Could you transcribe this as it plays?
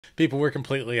People were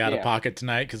completely out of pocket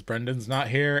tonight because Brendan's not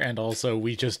here, and also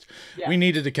we Yeah.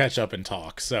 needed to catch up and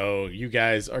talk. So you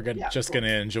guys are Yeah, of just gonna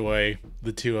course. enjoy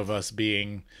the two of us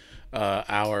being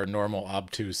our normal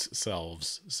obtuse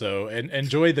selves. So and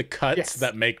enjoy the cuts Yes.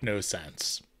 that make no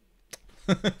sense.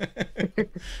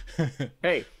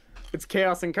 Hey, it's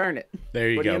chaos incarnate. There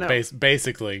you What do you go. know?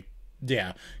 Basically,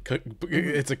 yeah, Mhm.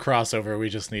 it's a crossover. We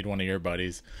just need one of your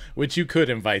buddies, which you could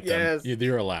invite them. Yes.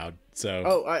 You're allowed. So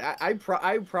Oh, I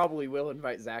probably will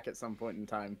invite Zach at some point in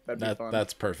time. That'd be fun.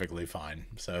 that's perfectly fine.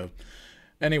 So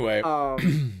anyway,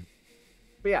 Um,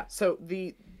 but yeah, so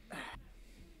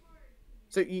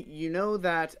you know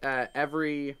that uh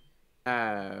every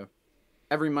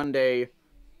Monday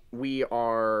we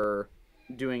are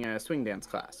doing a swing dance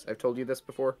class. I've told you this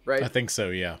before, I right? think so.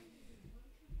 Yeah.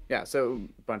 Yeah, so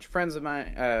a bunch of friends of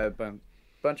mine,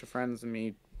 bunch of friends and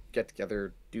me get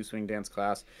together, do swing dance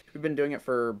class. We've been doing it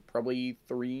for probably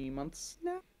 3 months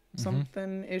now, Mm-hmm.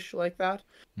 something ish like that,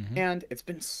 Mm-hmm. and it's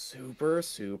been super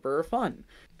super fun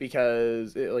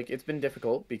because it's been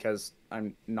difficult because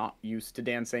I'm not used to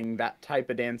dancing that type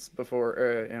of dance before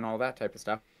and all that type of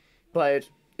stuff, but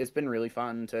it's been really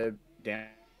fun to dance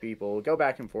with people, go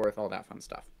back and forth, all that fun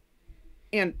stuff.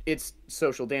 And it's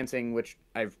social dancing, which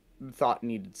I've thought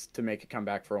needs to make a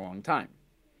comeback for a long time.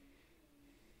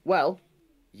 Well,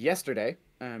 yesterday,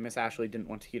 Miss Ashley didn't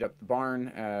want to heat up the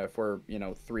barn for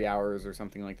 3 hours or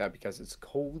something like that because it's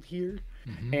cold here,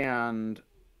 Mm-hmm. and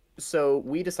so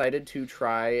we decided to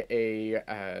try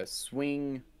a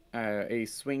swing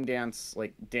dance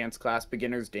like dance class,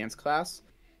 beginners dance class,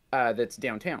 that's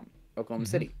downtown Oklahoma Mm-hmm.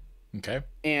 City, Okay.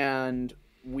 and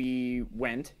we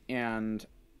went and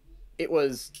it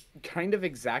was kind of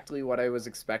exactly what I was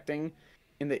expecting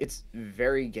in that it's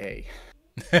very gay.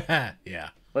 Yeah.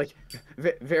 Like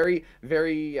very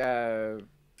very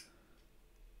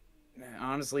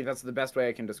honestly that's the best way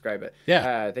I can describe it.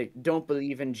 Yeah. They don't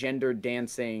believe in gender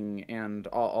dancing and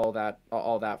all that fun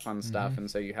Mm-hmm. stuff, and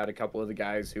so you had a couple of the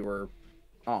guys who were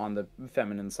on the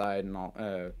feminine side and all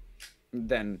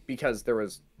then because there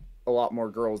was a lot more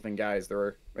girls than guys, there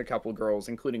were a couple girls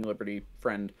including Liberty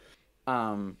friend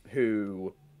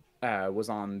who was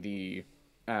on the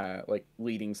like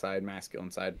leading side,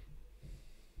 masculine side.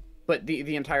 But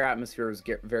the entire atmosphere was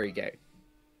very gay,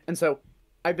 and so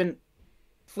I've been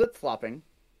flip flopping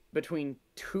between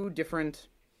two different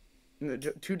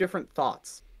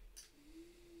thoughts.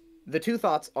 The two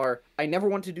thoughts are I never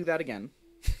want to do that again,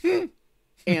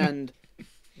 and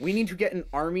we need to get an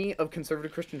army of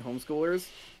conservative Christian homeschoolers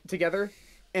together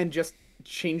and just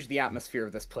change the atmosphere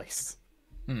of this place.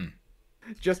 Hmm.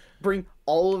 Just bring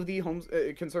all of the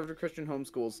conservative Christian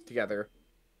homeschools together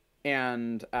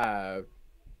and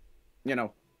you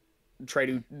know try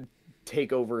to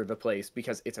take over the place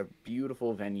because it's a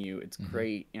beautiful venue. It's Mm-hmm.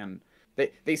 great, and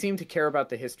they seem to care about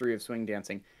the history of swing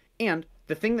dancing. And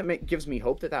the thing that gives me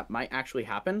hope that that might actually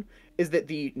happen is that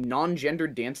the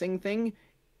non-gendered dancing thing,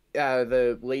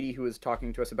 the lady who was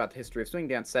talking to us about the history of swing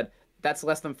dance said that's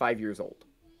less than 5 years old.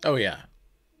 Oh yeah.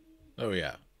 Oh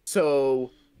yeah.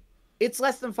 So it's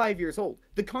less than 5 years old.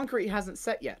 The concrete hasn't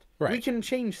set yet. We Right. can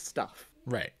change stuff.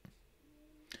 Right.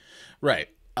 Right.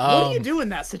 What do you do in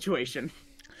that situation?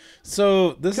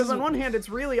 So this Because is on one hand, it's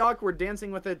really awkward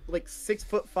dancing with a like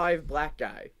 6'5" black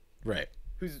guy right.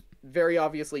 who's very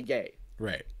obviously gay.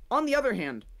 Right. On the other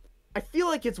hand, I feel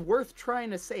like it's worth trying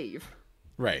to save.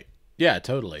 Right. Yeah,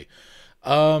 totally.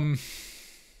 Um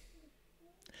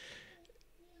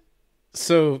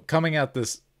so coming at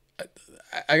this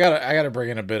I gotta bring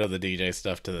in a bit of the DJ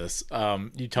stuff to this.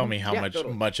 You tell me how Yeah,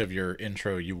 totally. much of your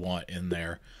intro you want in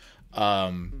there.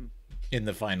 Um Mhm. in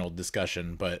the final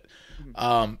discussion, but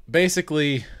Mhm.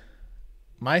 basically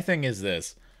my thing is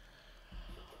this.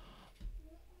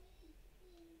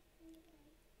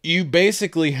 You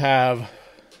basically have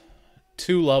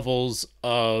two levels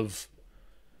of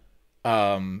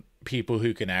people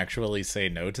who can actually say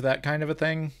no to that kind of a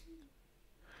thing.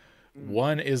 Mhm.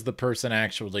 One is the person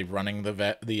actually running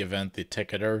the event, the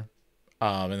ticketer,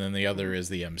 and then the other Mhm. is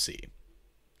the MC.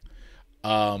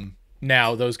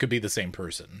 Now those could be the same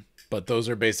person, but those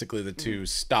are basically the Mhm. two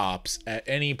stops at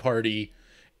any party,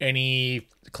 any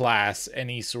class,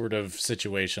 any sort of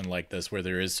situation like this where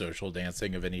there is social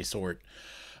dancing of any sort.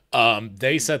 They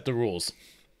Mhm. set the rules.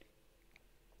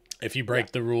 If you Yeah.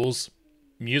 break the rules,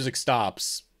 music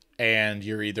stops, and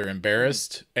you're either Mhm.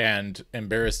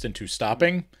 embarrassed into Mhm.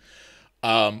 stopping,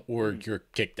 or Mhm. you're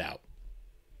kicked out.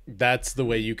 That's the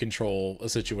way Mhm. you control a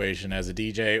situation as a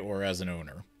DJ or as an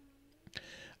owner.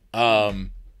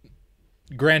 Mhm.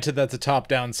 Granted, that's a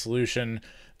top-down solution.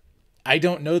 I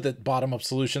don't know that bottom-up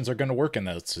solutions are going to work in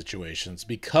those situations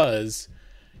because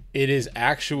It is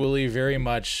actually very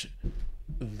much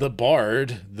the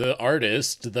bard, the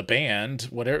artist, the band,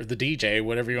 whatever, the DJ,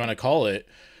 whatever you want to call it,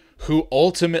 who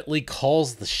ultimately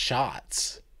calls the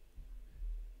shots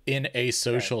in a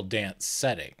social dance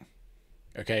setting.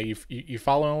 Okay, you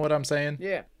following what I'm saying?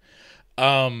 Yeah.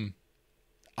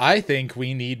 I think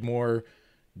we need more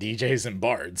DJs and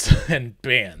bards and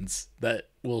bands that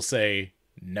will say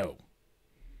no.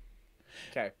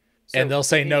 Okay. So And they'll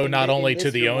say no not only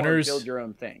to the owners. Build your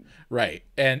own thing. Right.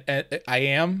 And I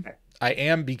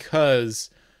am because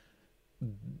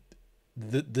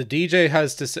the DJ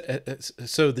has to say,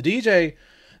 so the DJ,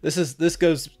 this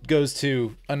goes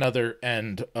to another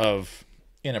end of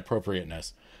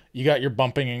inappropriateness. You got your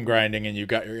bumping and grinding and you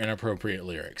got your inappropriate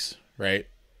lyrics, right?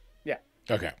 Yeah.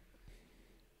 Okay.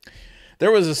 There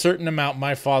was a certain amount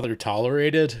my father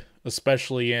tolerated,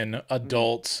 especially in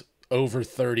adults over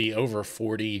 30, over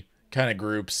 40 kind of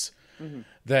groups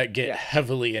that get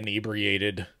heavily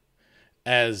inebriated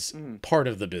as part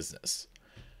of the business.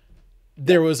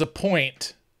 There was a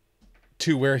point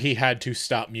to where he had to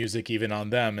stop music even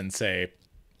on them and say,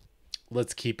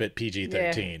 let's keep it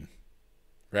PG-13.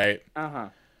 Right?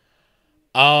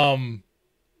 And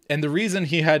the reason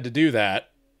he had to do that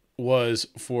was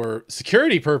for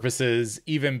security purposes,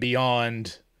 even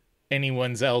beyond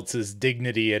anyone's else's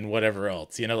dignity and whatever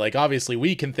else. You know, like, obviously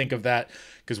we can think of that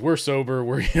because we're sober,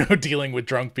 we're, you know, dealing with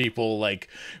drunk people. Like,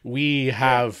 we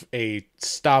have a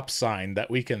stop sign that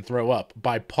we can throw up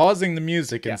by pausing the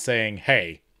music and saying,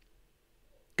 hey,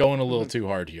 going a little too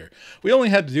hard here. We only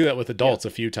had to do that with adults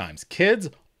a few times. Kids,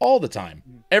 all the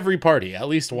time. Every party, at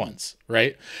least once,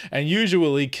 right? And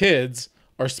usually kids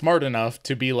are smart enough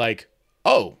to be like,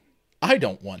 oh, I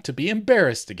don't want to be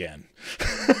embarrassed again.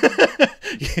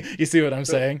 You see what I'm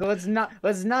saying? So let's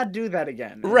not do that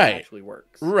again. Right. It actually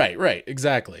works. Right,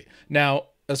 exactly. Now,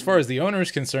 as far as the owner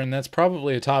is concerned, that's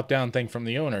probably a top-down thing from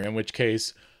the owner, in which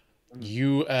case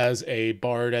you as a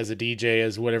bard, as a DJ,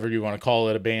 as whatever you want to call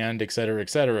it, a band, etc.,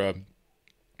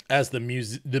 as the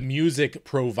music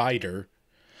provider,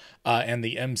 and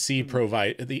the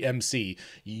MC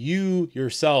you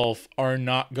yourself are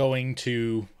not going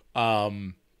to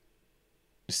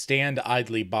stand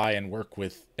idly by and work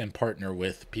with and partner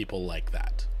with people like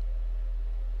that.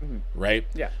 Right?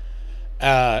 Yeah.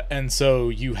 And so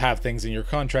you have things in your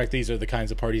contract. These are the kinds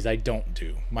of parties I don't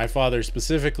do. My father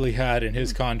specifically had in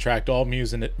his contract, all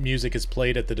music is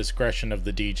played at the discretion of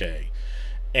the DJ.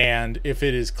 And if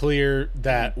it is clear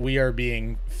that we are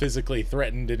being physically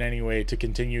threatened in any way to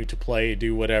continue to play,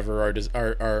 do whatever,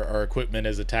 our equipment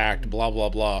is attacked, blah, blah,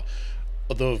 blah,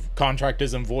 the contract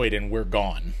isn't void and we're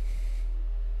gone.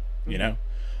 You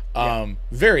know?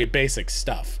 Very basic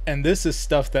stuff. And this is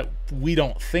stuff that we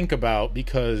don't think about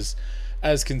because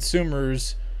as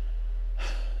consumers,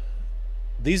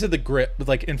 these are the grip,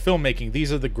 like in filmmaking,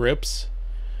 these are the grips.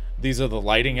 These are the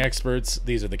lighting experts.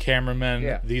 These are the cameramen.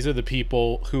 Yeah. These are the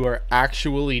people who are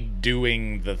actually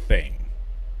doing the thing.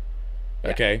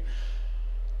 Okay?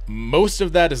 Most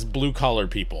of that is blue-collar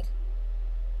people.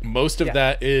 Most of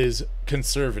that is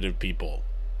conservative people.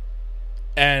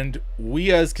 And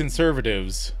we as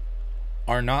conservatives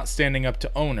are not standing up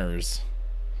to owners.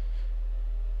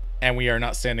 And we are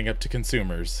not standing up to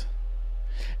consumers.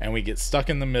 And we get stuck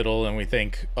in the middle and we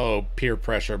think, oh, peer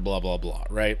pressure, blah, blah, blah,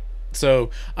 right? So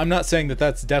I'm not saying that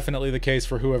that's definitely the case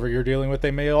for whoever you're dealing with. They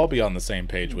may all be on the same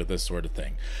page with this sort of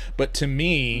thing. But to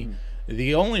me,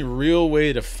 the only real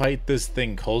way to fight this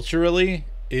thing culturally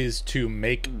is to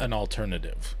make an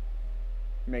alternative.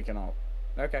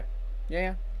 Okay.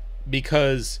 Yeah.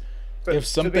 Because if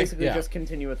something... So basically just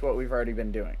continue with what we've already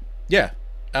been doing. Yeah,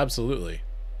 absolutely.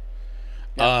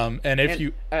 Yeah.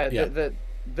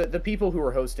 The people who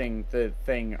are hosting the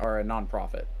thing are a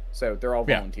nonprofit. So they're all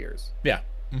volunteers. Yeah.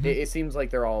 It seems like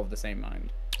they're all of the same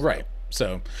mind. So. Right.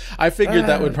 So I figured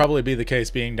that would probably be the case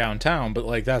being downtown, but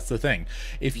like that's the thing.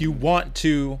 If you want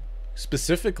to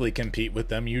specifically compete with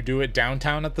them, you do it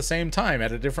downtown at the same time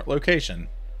at a different location.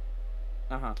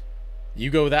 You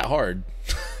go that hard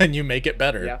and you make it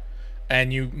better. Yeah.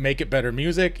 And you make it better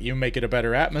music, you make it a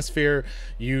better atmosphere,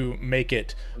 you make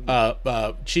it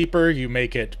cheaper, you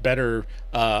make it better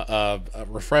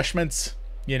refreshments,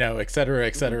 you know, et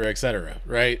cetera,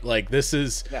 right? Like this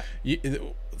is,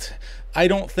 I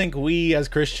don't think we as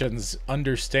Christians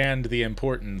understand the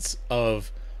importance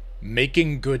of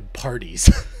making good parties.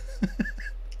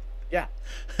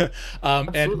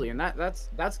 Absolutely, and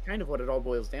that's kind of what it all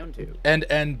boils down to.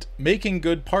 And making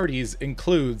good parties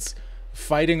includes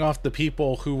fighting off the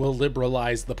people who will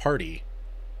liberalize the party.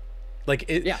 Like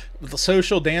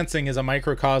social dancing is a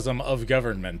microcosm of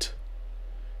government.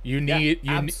 You Yeah, need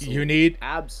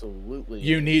absolutely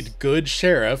you is. need good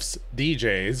sheriffs,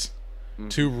 DJs,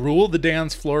 to Mm-hmm. rule the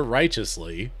dance floor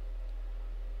righteously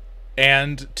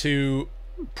and to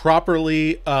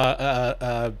properly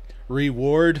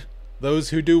reward those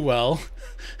who do well,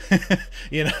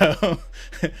 you know,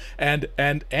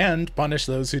 and punish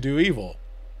those who do evil.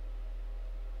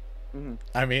 Mm-hmm.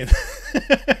 I mean,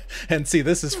 and see,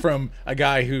 this is from a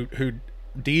guy who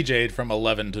DJ'd from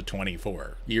 11 to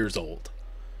 24 years old.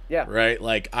 Yeah, Right?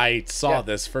 Like I saw yeah.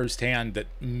 this firsthand at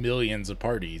millions of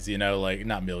parties, you know, like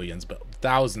not millions, but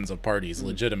thousands of parties Mm-hmm.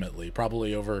 legitimately,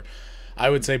 probably over I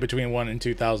would say between 1 and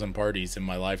 2,000 parties in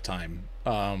my lifetime.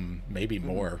 Maybe Mm-hmm.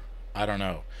 more. I don't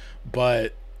know.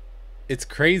 But it's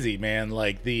crazy, man.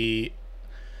 Like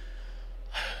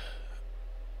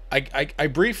I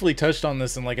briefly touched on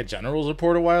this in like a general's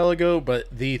report a while ago, but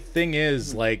the thing is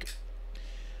Mm-hmm. like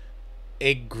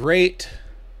a great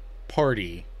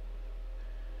party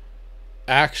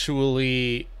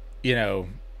actually, you know,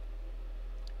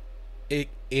 it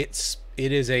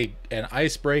is a an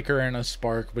icebreaker and a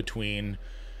spark between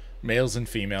males and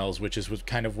females, which is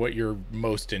kind of what you're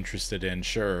most interested in,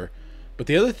 sure. But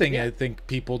the other thing Yeah, I think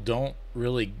people don't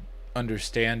really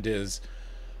understand is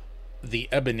the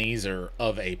Ebenezer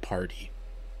of a party.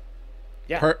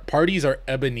 yeah, Parties are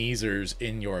Ebenezers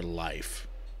in your life,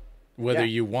 whether yeah.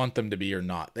 you want them to be or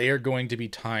not. They are going to be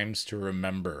times to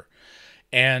remember.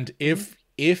 And Mm-hmm.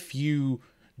 if you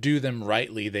do them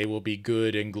rightly, they will be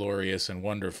good and glorious and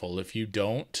wonderful. If you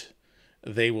don't,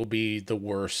 they will be the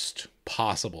worst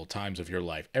possible times of your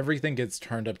life. Everything gets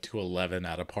turned up to 11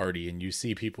 at a party and you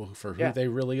see people for who Yeah. they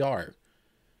really are,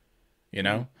 you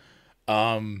Mm-hmm. know?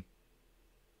 Um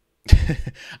Yeah.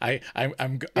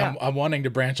 I'm wanting to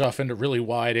branch off into really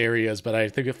wide areas, but I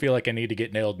think I feel like I need to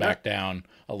get nailed No, back down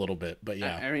a little bit. But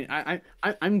yeah. I mean,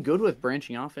 I'm good with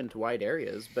branching off into wide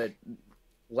areas, but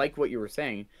like what you were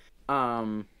saying,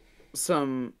 um,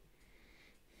 some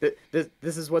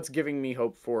this is what's giving me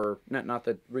hope for not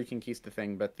the Reconquista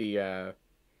thing, but the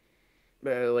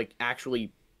like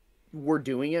actually we're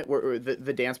doing it. We're,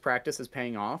 the dance practice is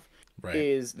paying off. Right.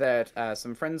 Is that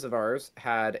some friends of ours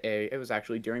had a? It was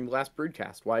actually during the last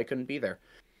broadcast. Why I couldn't be there.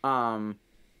 Um,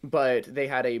 but they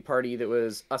had a party that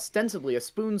was ostensibly a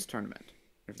spoons tournament.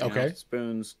 You know, Okay.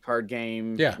 spoons, card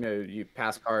game. Yeah. You know, you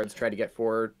pass cards, try to get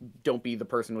four. Don't be the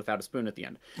person without a spoon at the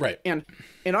end. Right. And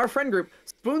in our friend group,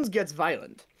 spoons gets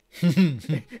violent.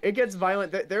 It gets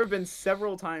violent. There have been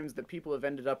several times that people have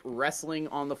ended up wrestling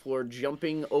on the floor,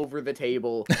 jumping over the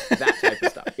table, that type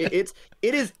of stuff. It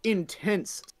is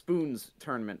intense spoons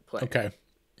tournament play. Okay.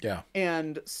 Yeah.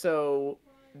 And so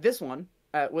this one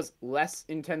was less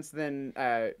intense than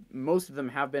most of them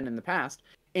have been in the past.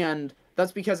 And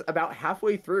that's because about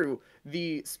halfway through,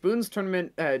 the Spoons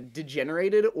tournament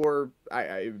degenerated or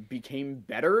I became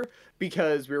better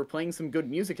because we were playing some good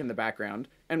music in the background.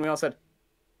 And we all said,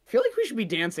 I feel like we should be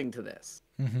dancing to this.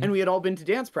 Mm-hmm. And we had all been to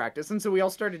dance practice. And so we all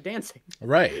started dancing.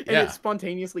 Right. And it Yeah.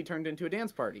 spontaneously turned into a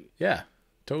dance party. Yeah.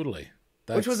 Totally.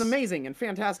 Which was That's amazing and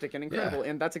fantastic and incredible.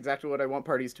 yeah. And that's exactly what I want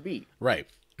parties to be. Right.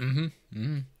 Mm-hmm.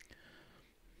 Mm-hmm.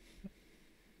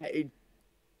 I,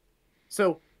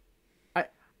 so I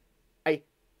I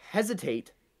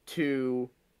hesitate to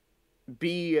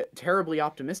be terribly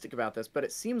optimistic about this, but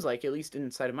it seems like at least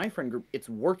inside of my friend group, it's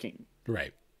working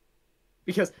Right.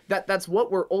 because that's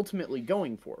what we're ultimately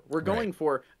going for. We're Right. going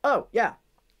for, oh yeah,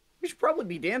 we should probably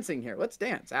be dancing here. Let's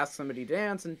dance. Ask somebody to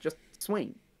dance and just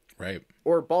swing Right.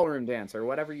 or ballroom dance or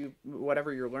whatever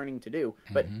you're learning to do.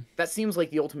 But Mm-hmm. that seems like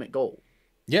the ultimate goal.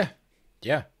 Yeah.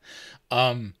 Yeah.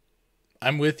 Um,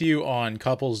 I'm with you on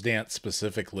couples dance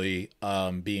specifically,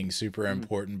 being super Mm-hmm.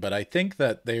 important, but I think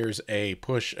that there's a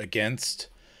push against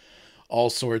all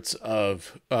sorts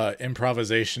of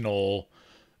improvisational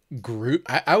group.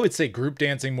 I would say group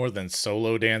dancing more than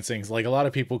solo dancing. Like a lot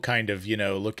of people kind of, you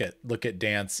know, look at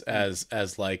dance as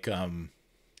like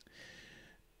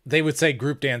they would say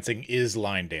group dancing is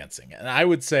line dancing. And I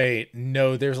would say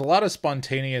no, there's a lot of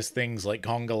spontaneous things like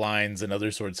conga lines and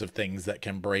other sorts of things that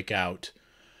can break out Yeah.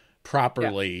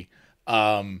 properly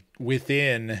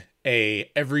within a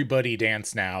everybody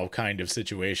dance now kind of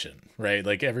situation, right?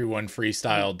 Like everyone Mm-hmm.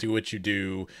 freestyle, do what you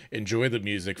do, enjoy the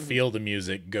music, Mm-hmm. feel the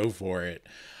music, go for it.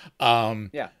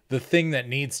 Yeah. The thing that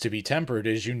needs to be tempered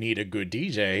is you need a good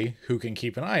DJ who can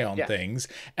keep an eye on Yeah. things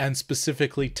and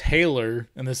specifically tailor,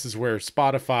 and this is where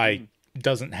Spotify Mm-hmm.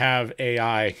 doesn't have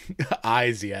AI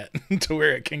eyes yet to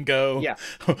where it can go, Yeah.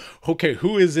 okay,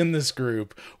 who is in this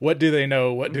group? What do they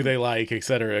know? What do Mm-hmm. they like, et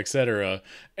cetera, et cetera.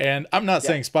 And I'm not Yeah.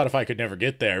 saying Spotify could never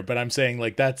get there, but I'm saying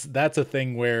like that's a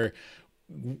thing where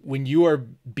when you are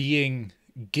being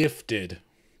gifted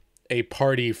a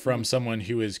party from someone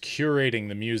who is curating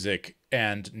the music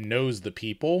and knows the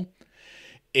people,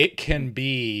 it can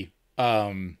be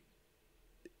a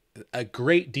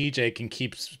great DJ can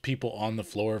keep people on the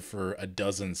floor for a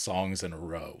dozen songs in a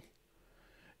row.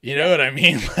 You know what I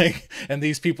mean? Like, and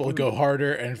these people go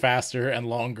harder and faster and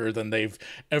longer than they've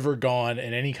ever gone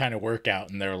in any kind of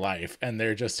workout in their life. And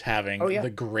they're just having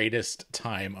the greatest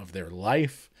time of their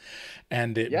life.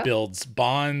 And it builds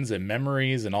bonds and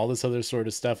memories and all this other sort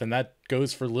of stuff. And that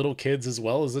goes for little kids as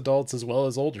well as adults, as well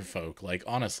as older folk. Like,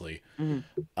 honestly. One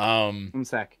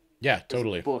sec. Yeah,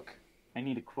 totally. There's a book. I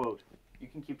need a quote. You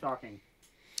can keep talking.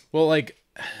 Well, like,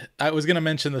 I was gonna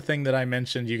mention the thing that I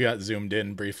mentioned. You got zoomed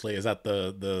in briefly. Is that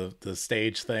the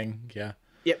stage thing? Yeah.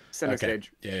 Yep. Center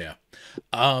stage. Yeah.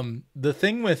 The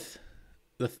thing with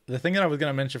the thing that I was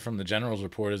gonna mention from the General's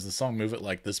report is the song "Move It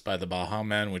Like This" by the Baha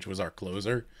Men, which was our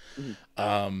closer.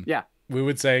 We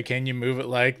would say, "Can you move it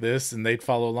like this?" And they'd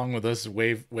follow along with us,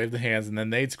 wave the hands, and then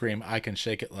they'd scream, "I can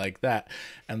shake it like that."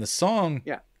 And the song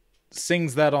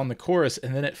sings that on the chorus,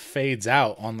 and then it fades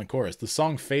out on the chorus. The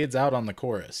song fades out on the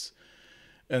chorus,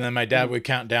 and then my dad would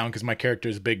count down, because my character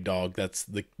is Big Dog. That's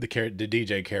the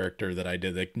DJ character that I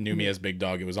did. They knew me as Big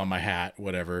Dog. It was on my hat,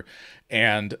 whatever.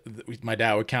 And my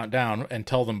dad would count down and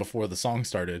tell them before the song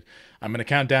started, "I'm going to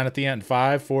count down at the end,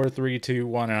 5, 4, 3, 2,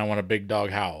 1, and I want a big dog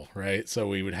howl." Right? So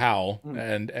we would howl,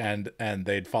 and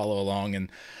they'd follow along.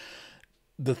 And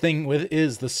the thing with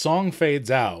is the song fades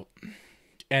out,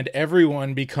 and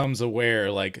everyone becomes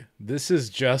aware, like, this is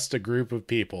just a group of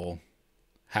people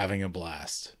having a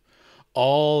blast.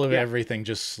 All of everything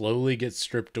just slowly gets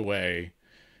stripped away,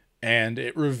 and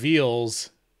it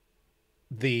reveals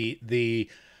the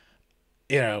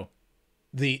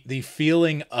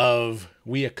feeling of,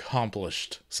 we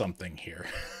accomplished something here.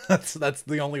 that's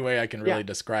the only way I can really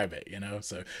describe it,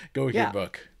 So go with your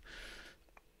book.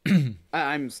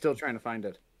 I'm still trying to find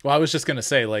it. Well, I was just gonna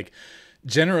say, like,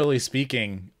 generally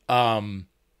speaking,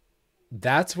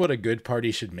 that's what a good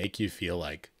party should make you feel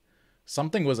like.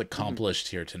 Something was accomplished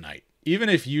here tonight. Even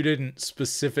if you didn't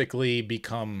specifically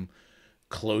become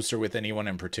closer with anyone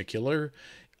in particular,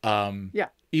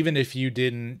 even if you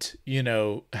didn't,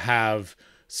 have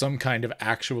some kind of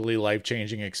actually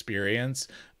life-changing experience,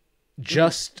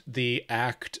 just the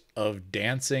act of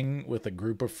dancing with a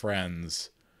group of friends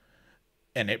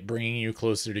and it bringing you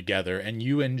closer together and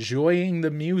you enjoying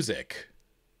the music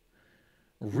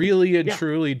really and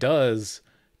truly does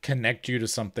connect you to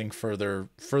something further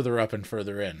up and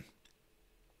further in.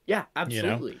 Yeah,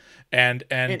 absolutely. And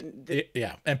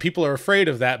people are afraid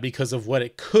of that because of what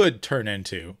it could turn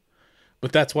into.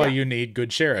 But that's why you need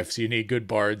good sheriffs, you need good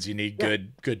bards, you need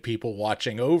good people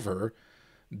watching over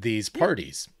these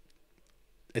parties.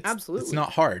 Absolutely. It's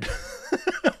not hard.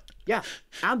 Yeah,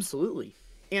 absolutely.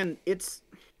 And it's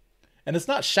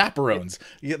not chaperones.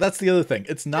 That's the other thing.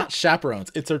 It's not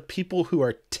chaperones. It's people who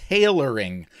are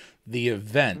tailoring the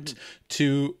event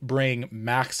to bring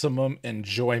maximum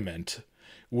enjoyment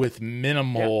with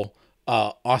minimal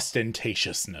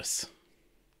ostentatiousness.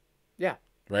 Yeah.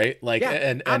 Right? Like,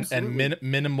 and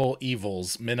minimal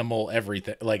evils, minimal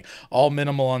everything. Like, all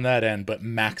minimal on that end, but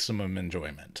maximum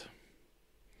enjoyment.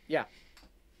 Yeah.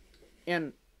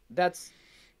 And that's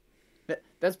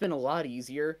been a lot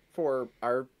easier for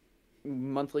our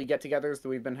monthly get-togethers that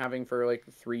we've been having for like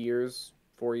 3 years,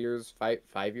 4 years,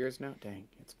 5 years now. Dang,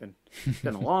 it's been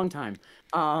a long time.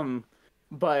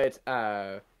 But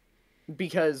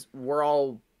because we're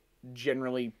all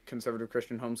generally conservative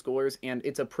Christian homeschoolers, and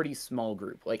it's a pretty small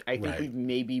group. Like, I think we've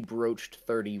maybe broached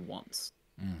 30 once.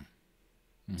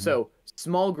 So,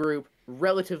 small group,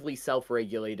 relatively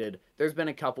self-regulated. There's been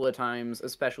a couple of times,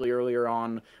 especially earlier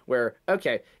on, where,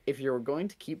 okay, if you're going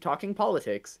to keep talking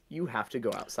politics, you have to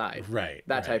go outside.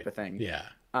 That type of thing. Yeah.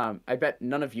 I bet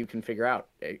none of you can figure out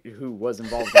who was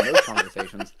involved in those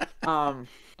conversations.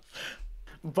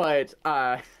 But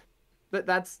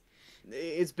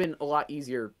it's been a lot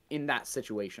easier in that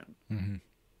situation,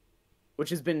 which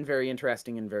has been very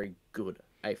interesting and very good,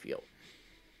 I feel.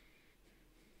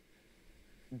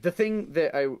 The thing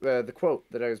that the quote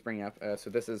that I was bringing up, so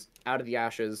this is Out of the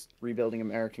Ashes, Rebuilding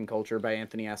American Culture by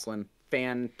Anthony Eslin.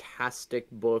 Fantastic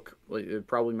book.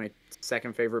 Probably my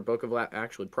second favorite book of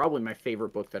actually, probably my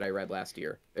favorite book that I read last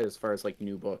year, as far as, like,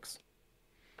 new books.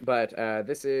 But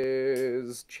this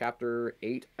is chapter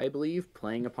 8, I believe,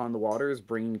 Playing Upon the Waters,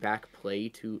 bringing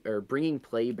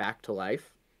play back to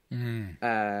life.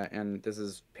 And this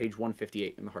is page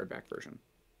 158 in the hardback version.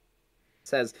 It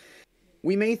says,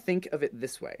 "We may think of it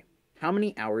this way. How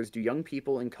many hours do young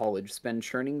people in college spend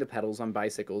churning the pedals on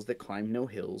bicycles that climb no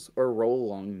hills or roll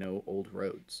along no old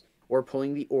roads? or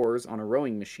pulling the oars on a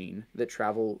rowing machine that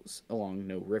travels along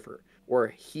no river, or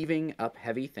heaving up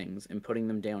heavy things and putting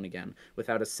them down again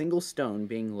without a single stone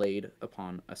being laid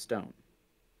upon a stone.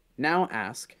 Now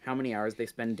ask how many hours they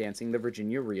spend dancing the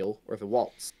Virginia reel or the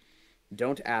waltz.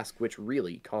 Don't ask which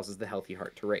really causes the healthy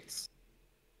heart to race.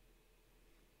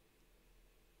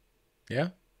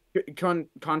 Yeah.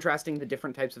 Contrasting the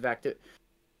different types of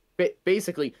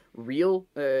basically real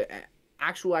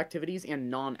actual activities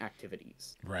and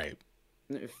non-activities, right?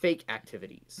 Fake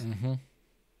activities.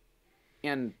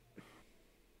 And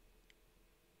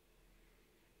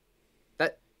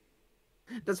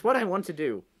that's what I want to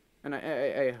do, and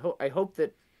I hope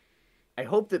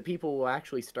that people will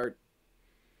actually start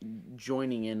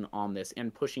joining in on this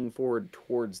and pushing forward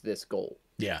towards this goal.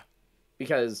 Yeah,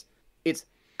 because it's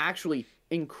actually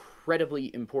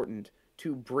incredibly important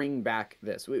to bring back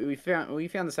this. We found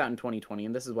this out in 2020,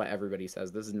 and this is what everybody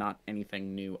says. This is not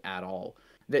anything new at all.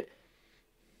 That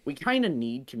we kind of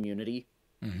need community,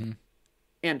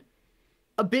 and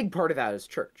a big part of that is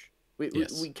church.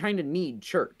 We kind of need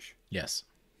church. Yes,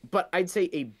 but I'd say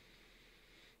a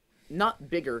not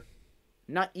bigger,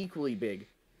 not equally big,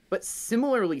 but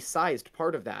similarly sized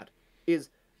part of that is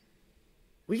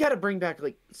we got to bring back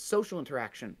like social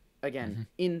interaction again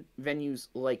in venues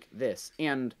like this.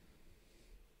 And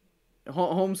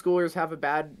homeschoolers have a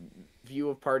bad view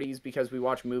of parties because we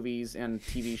watch movies and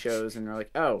TV shows and they're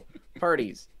like, oh,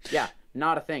 parties. Yeah,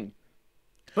 not a thing.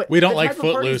 But we don't like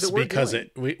Footloose because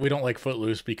we don't like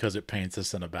Footloose because it paints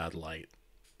us in a bad light.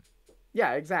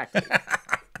 Yeah, exactly.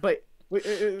 but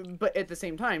at the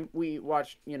same time, we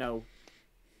watch,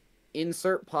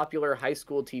 insert popular high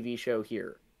school TV show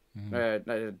here.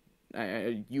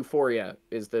 Euphoria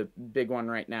is the big one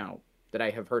right now that I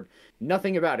have heard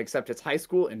nothing about except it's high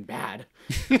school and bad.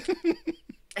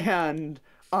 And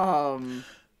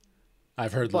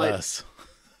I've heard less.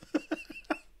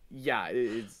 Yeah,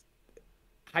 it's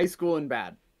high school and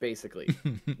bad, basically.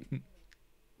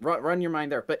 Run your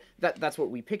mind there. But that's what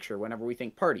we picture whenever we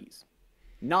think parties.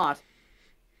 Not,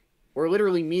 we're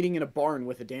literally meeting in a barn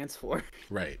with a dance floor.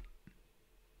 Right.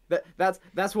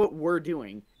 That's what we're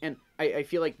doing. And I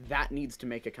feel like that needs to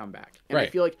make a comeback. And right. I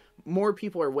feel like more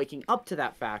people are waking up to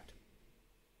that fact.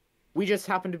 We just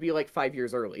happen to be like 5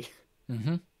 years early.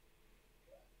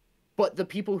 But the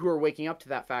people who are waking up to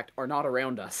that fact are not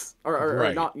around us. Or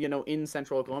right. not, in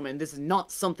central Oklahoma. And this is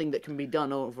not something that can be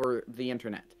done over the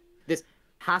internet. This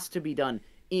has to be done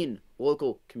in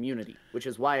local community, which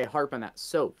is why I harp on that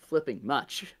so flipping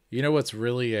much. You know what's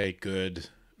really a good,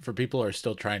 for people who are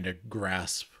still trying to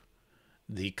grasp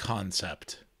the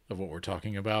concept of what we're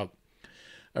talking about,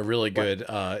 a really good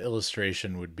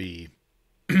illustration would be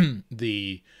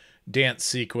the dance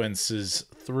sequences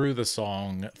through the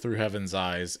song Through Heaven's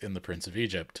Eyes in The Prince of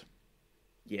Egypt.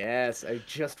 Yes, I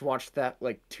just watched that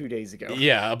like 2 days ago.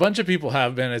 Yeah, a bunch of people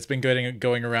have been. It's been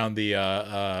going around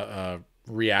the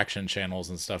reaction channels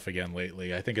and stuff again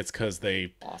lately. I think it's because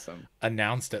they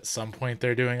announced at some point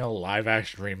they're doing a live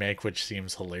action remake, which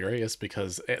seems hilarious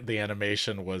because the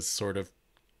animation was sort of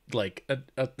like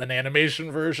an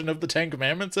animation version of the Ten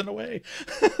Commandments in a way.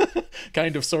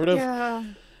 Kind of, sort of. Yeah.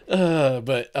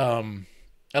 But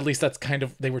at least that's kind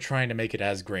of, they were trying to make it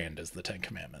as grand as the Ten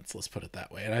Commandments. Let's put it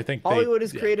that way. And I think Hollywood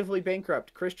is creatively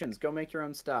bankrupt. Christians, go make your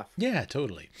own stuff. Yeah,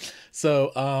 totally.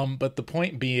 So, but the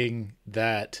point being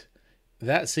that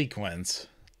sequence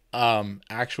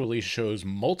actually shows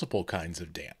multiple kinds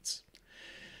of dance.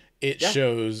 It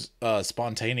shows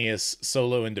spontaneous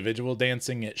solo individual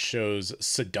dancing. It shows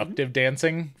seductive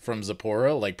dancing from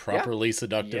Zipporah, like properly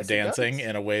seductive dancing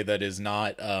in a way that is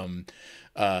not over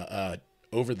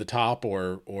the top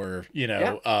or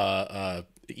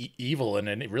evil in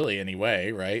any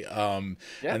way, right? And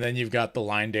then you've got the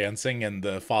line dancing and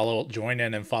the join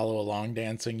in and follow along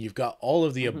dancing. You've got all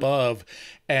of the above,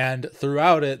 and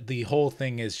throughout it, the whole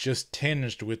thing is just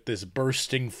tinged with this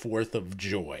bursting forth of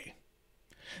joy.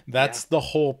 That's the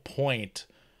whole point.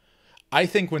 I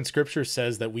think when scripture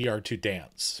says that we are to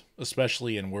dance,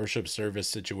 especially in worship service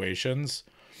situations,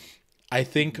 I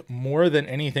think more than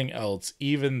anything else,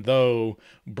 even though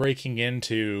breaking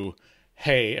into,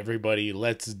 hey, everybody,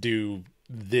 let's do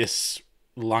this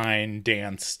line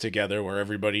dance together where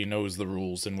everybody knows the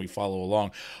rules and we follow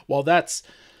along. While that's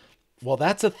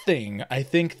a thing, I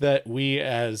think that we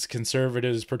as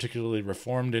conservatives, particularly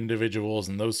Reformed individuals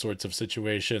and those sorts of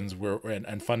situations, and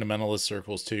fundamentalist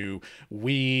circles too,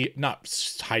 we, not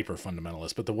hyper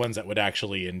fundamentalists, but the ones that would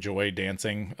actually enjoy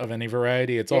dancing of any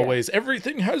variety, it's always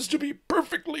everything has to be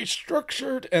perfectly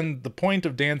structured. And the point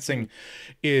of dancing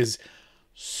is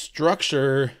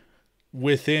structure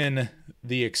within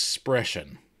the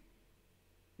expression.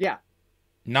 Yeah.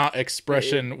 not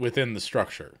expression within the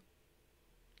structure.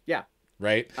 Yeah.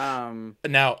 Right?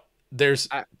 Now, there's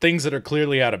things that are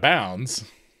clearly out of bounds,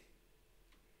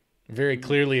 very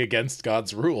clearly against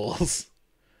God's rules.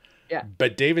 Yeah.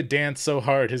 But David danced so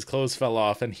hard his clothes fell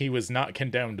off, and he was not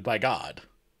condemned by God.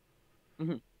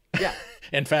 Yeah.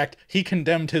 In fact, he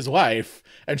condemned his wife,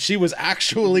 and she was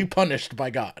actually punished by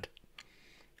God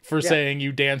for saying,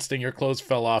 you danced and your clothes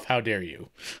fell off. How dare you?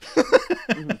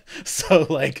 So,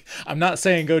 like, I'm not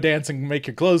saying go dance and make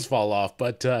your clothes fall off,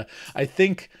 but I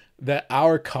think that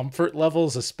our comfort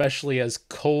levels, especially as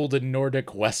cold and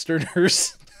Nordic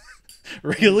Westerners,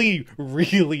 really,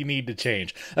 really need to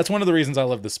change. That's one of the reasons I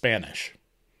love the Spanish.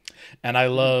 And I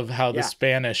love how the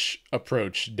Spanish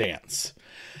approach dance.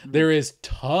 There is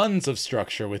tons of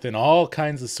structure within all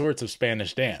kinds of sorts of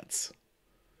Spanish dance.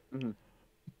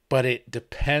 But it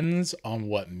depends on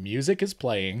what music is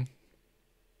playing.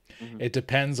 It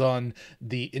depends on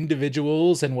the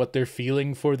individuals and what they're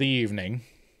feeling for the evening.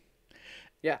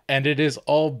 Yeah. And it is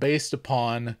all based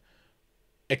upon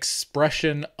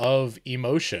expression of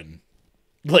emotion.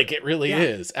 Like, it really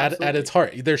is at its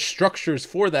heart. There's structures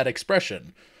for that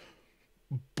expression,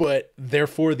 but they're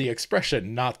for the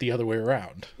expression, not the other way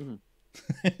around.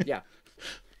 Yeah.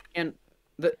 And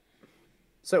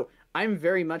so I'm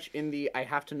very much in the, I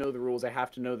have to know the rules, I have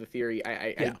to know the theory.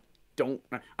 I'm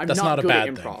That's not good a bad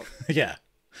at improv. thing. Yeah.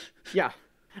 Yeah.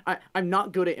 I'm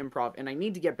not good at improv, and I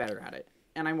need to get better at it,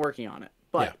 and I'm working on it.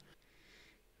 But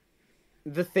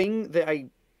the thing that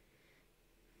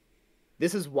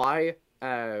this is why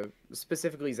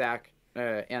specifically Zach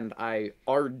and I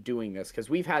are doing this, because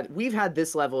we've had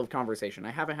this level of conversation.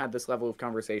 I haven't had this level of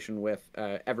conversation with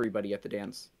everybody at the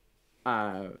dance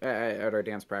at our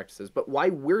dance practices. But why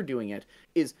we're doing it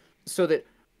is so that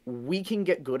we can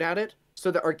get good at it,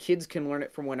 so that our kids can learn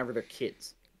it from whenever they're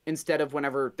kids, instead of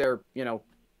whenever they're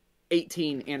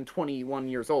 18 and 21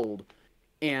 years old,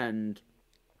 and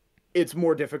it's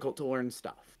more difficult to learn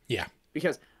stuff. Yeah.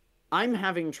 Because I'm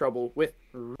having trouble with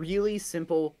really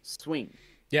simple swing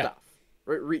stuff.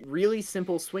 Really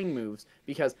simple swing moves,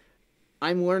 because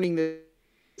I'm learning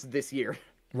this year.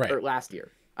 Right. Or last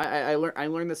year. I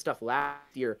learned this stuff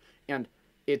last year, and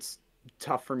it's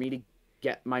tough for me to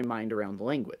get my mind around the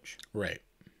language. Right.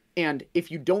 And if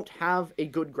you don't have a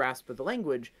good grasp of the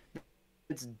language,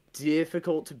 it's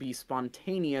difficult to be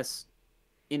spontaneous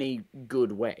in a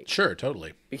good way. Sure,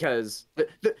 totally. Because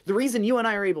the reason you and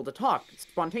I are able to talk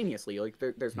spontaneously, like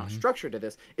there's not structure to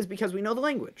this, is because we know the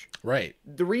language. Right.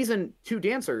 The reason two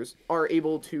dancers are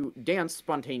able to dance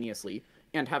spontaneously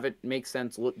and have it make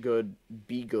sense, look good,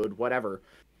 be good, whatever,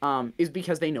 is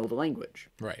because they know the language.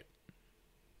 Right.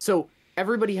 So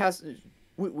everybody has...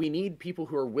 We need people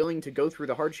who are willing to go through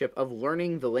the hardship of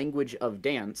learning the language of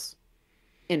dance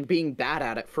and being bad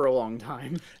at it for a long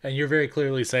time. And you're very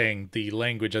clearly saying the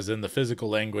language as in the physical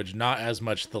language, not as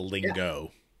much the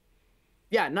lingo.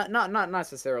 Yeah, not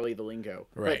necessarily the lingo.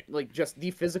 Right. But like just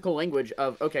the physical language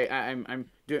of, okay, I'm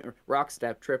doing rock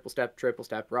step, triple step,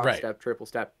 rock step, triple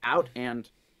step, out, and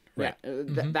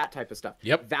that type of stuff.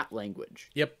 Yep. That language.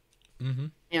 Yep.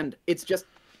 And it's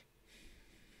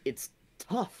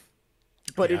tough.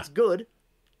 But it's good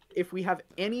if we have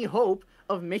any hope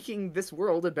of making this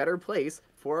world a better place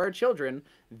for our children.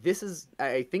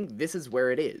 I think this is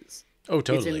where it is. Oh,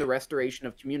 totally. It's in the restoration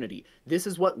of community. This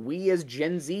is what we as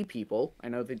Gen Z people, I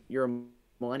know that you're a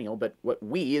millennial, but what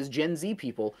we as Gen Z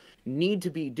people need to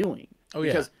be doing. Oh,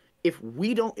 yeah. Because if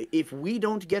we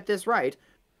don't get this right,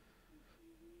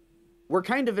 we're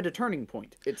kind of at a turning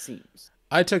point, it seems.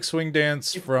 I took swing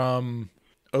dance from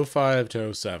 05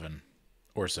 to 07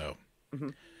 or so.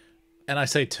 And I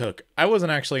say took. I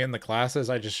wasn't actually in the classes.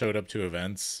 I just showed up to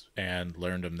events and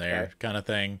learned them there, kind of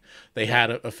thing. They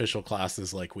had official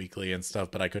classes like weekly and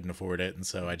stuff, but I couldn't afford it. And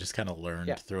so I just kind of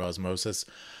learned through osmosis.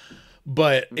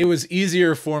 But it was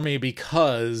easier for me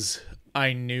because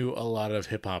I knew a lot of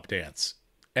hip hop dance.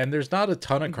 And there's not a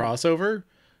ton of crossover,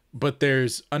 but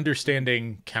there's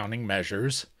understanding counting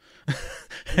measures.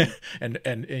 and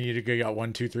you got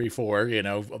 1, 2, 3, 4,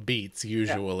 beats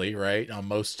usually, right, on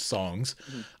most songs.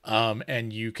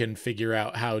 And you can figure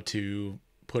out how to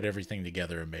put everything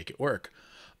together and make it work.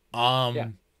 There's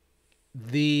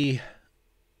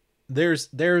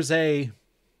an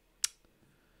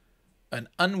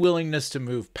unwillingness to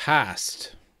move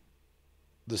past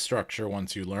the structure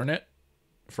once you learn it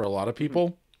for a lot of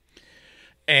people,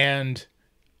 and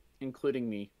including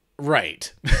me.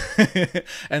 Right.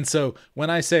 And so when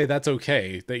I say that's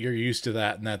okay, that you're used to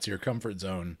that and that's your comfort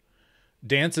zone,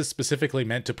 dance is specifically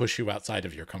meant to push you outside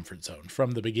of your comfort zone.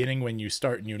 From the beginning, when you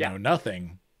start and you know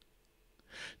nothing,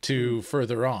 to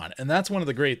further on. And that's one of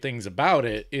the great things about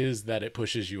it, is that it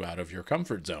pushes you out of your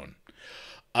comfort zone.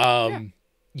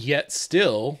 Yet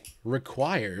still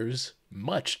requires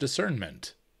much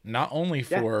discernment. Not only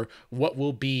for what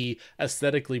will be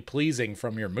aesthetically pleasing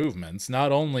from your movements,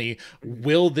 not only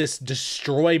will this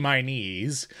destroy my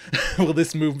knees, will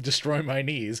this move destroy my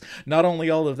knees, not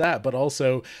only all of that, but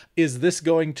also, is this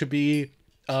going to be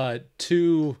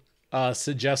too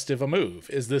suggestive a move?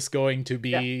 Is this going to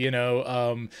be,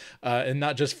 and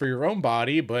not just for your own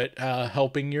body, but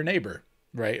helping your neighbor?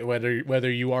 Right, whether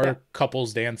you are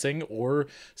couples dancing or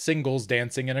singles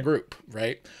dancing in a group,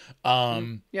 right?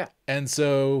 And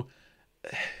so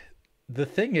the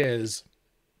thing is,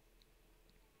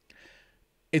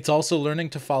 it's also learning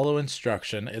to follow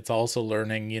instruction. It's also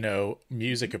learning,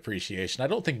 music appreciation. I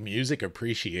don't think music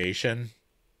appreciation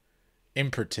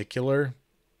in particular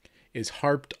is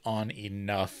harped on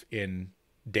enough in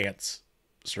dance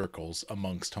circles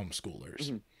amongst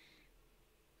homeschoolers.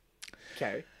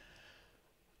 Okay.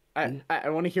 I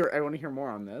want to hear more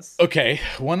on this. Okay,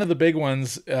 one of the big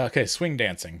ones. Swing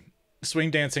dancing.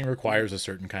 Swing dancing requires a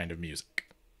certain kind of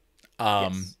music,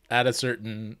 at a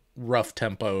certain rough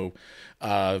tempo,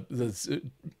 time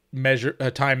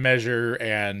measure,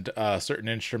 and certain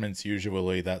instruments,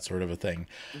 usually that sort of a thing.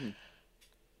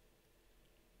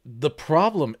 The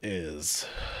problem is,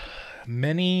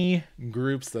 many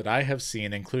groups that I have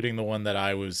seen, including the one that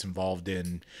I was involved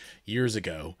in years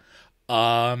ago,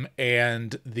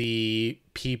 and the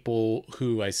people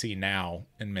who I see now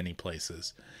in many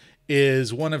places,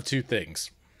 is one of two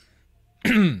things.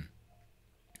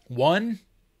 One,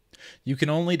 you can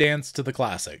only dance to the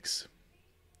classics.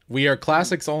 We are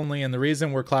classics only, and the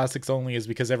reason we're classics only is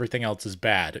because everything else is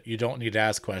bad. You don't need to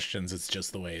ask questions. It's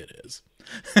just the way it is.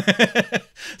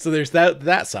 So there's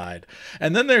that side.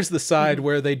 And then there's the side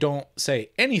where they don't say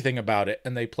anything about it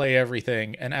and they play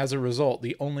everything. And as a result,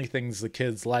 the only things the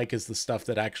kids like is the stuff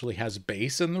that actually has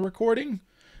bass in the recording,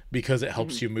 because it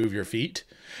helps you move your feet.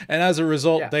 And as a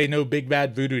result, they know Big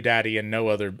Bad Voodoo Daddy and no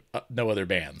other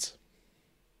bands.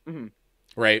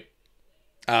 Right?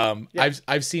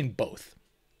 I've seen both.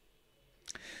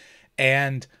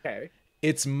 And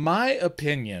it's my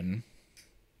opinion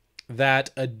that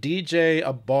a DJ,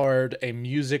 a bard, a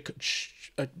music,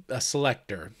 a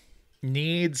selector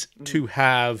needs to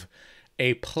have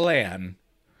a plan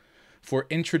for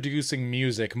introducing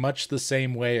music, much the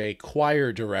same way a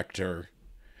choir director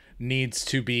needs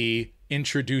to be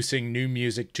introducing new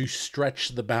music to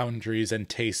stretch the boundaries and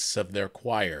tastes of their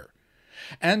choir,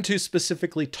 and to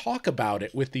specifically talk about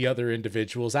it with the other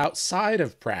individuals outside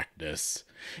of practice,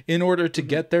 in order to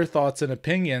get their thoughts and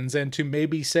opinions, and to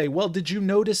maybe say, well, did you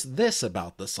notice this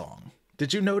about the song?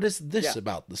 Did you notice this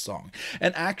about the song?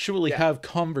 And actually have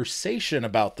conversation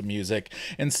about the music,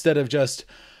 instead of just,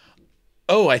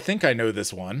 oh, I think I know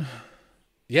this one.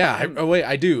 Yeah, wait,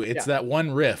 I do. It's that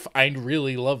one riff. I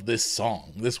really love this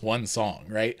song, this one song,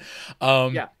 right?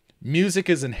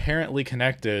 Music is inherently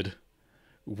connected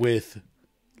with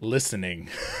listening.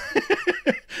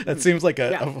 That seems like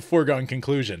a foregone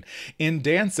conclusion. In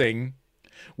dancing,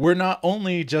 we're not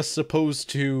only just supposed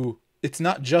to, it's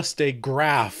not just a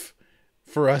graph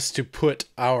for us to put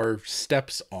our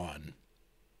steps on.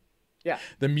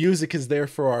 The music is there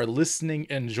for our listening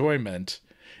enjoyment,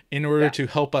 in order to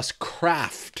help us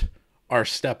craft our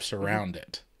steps around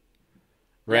it.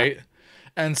 Right?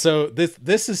 And so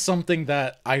this is something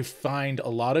that I find a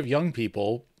lot of young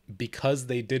people, because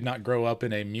they did not grow up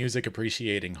in a music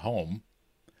appreciating home,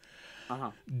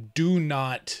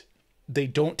 they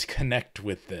don't connect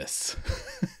with this.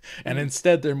 And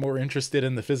instead they're more interested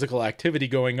in the physical activity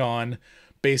going on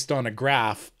based on a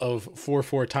graph of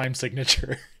 4/4 time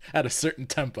signature at a certain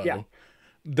tempo,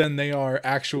 than they are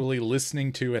actually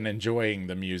listening to and enjoying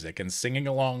the music and singing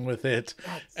along with it,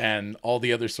 and all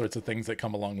the other sorts of things that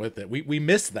come along with it. We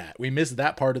miss that. We miss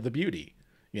that part of the beauty,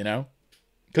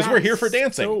 because we're here for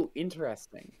dancing. So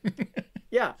interesting.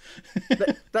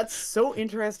 That's so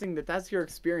interesting that that's your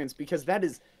experience, because that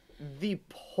is the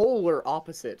polar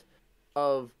opposite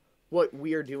of what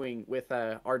we are doing with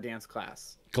our dance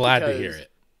class. Glad to hear it.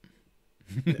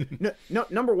 No,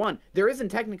 number one, there isn't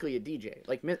technically a DJ.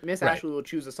 Like Miss Ashley will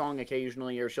choose a song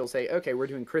occasionally, or she'll say, okay, we're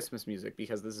doing Christmas music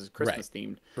because this is Christmas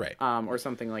themed, or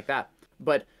something like that.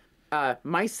 But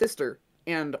my sister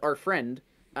and our friend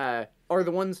are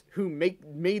the ones who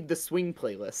made the swing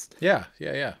playlist. Yeah.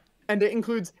 And it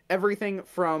includes everything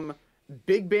from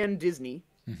big band Disney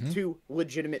to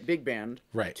legitimate big band,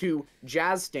 to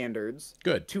jazz standards,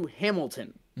 to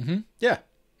Hamilton.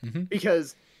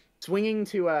 Because swinging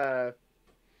to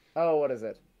what is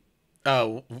it?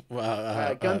 Oh,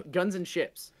 Guns and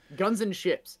Ships. Guns and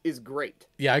Ships is great.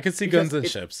 Yeah, I could see Guns and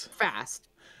Ships. Fast.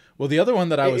 Well, the other one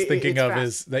that I was thinking of fast.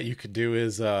 is that you could do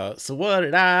is so what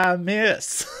did I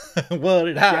miss? What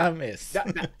did I miss?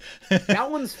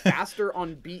 That one's faster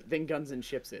on beat than Guns and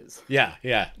Ships is.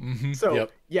 Yeah. So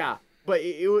yeah, but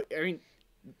I mean,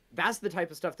 that's the type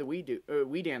of stuff that we do.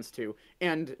 We dance to,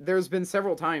 and there's been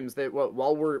several times that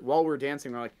while we're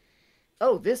dancing, we're like,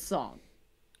 oh, this song.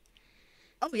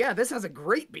 Oh yeah, this has a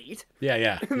great beat.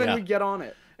 Yeah. And then we get on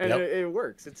it. And it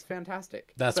works. It's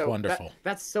fantastic. That's wonderful.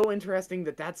 That's so interesting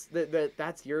that's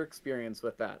your experience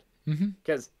with that.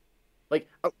 Because, like,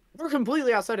 we're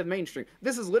completely outside of the mainstream.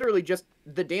 This is literally just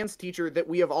the dance teacher that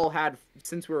we have all had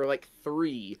since we were, like,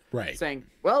 3. Right. Saying,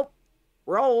 well,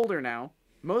 we're all older now.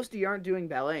 Most of you aren't doing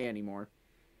ballet anymore.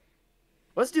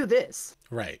 Let's do this.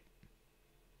 Right.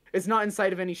 It's not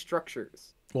inside of any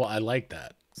structures. Well, I like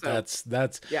that. So,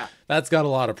 yeah. That's got a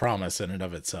lot of promise in and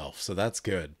of itself. So that's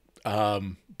good.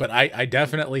 But I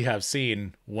definitely have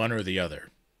seen one or the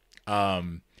other.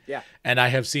 Yeah. And I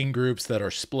have seen groups that are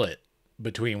split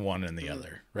between one and the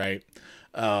other, right?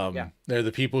 They're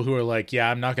the people who are like,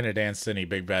 yeah, I'm not going to dance to any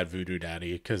Big Bad Voodoo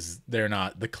Daddy because they're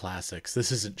not the classics.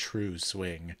 This isn't true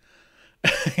swing.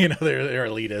 They're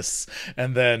elitists.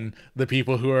 And then the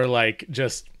people who are like,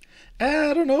 just,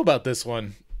 I don't know about this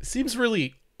one. It seems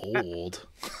really old.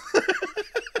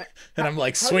 And I'm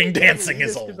like, swing dancing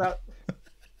is old.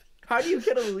 How do you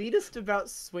get elitist about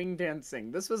swing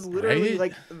dancing? This was literally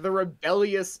like the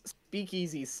rebellious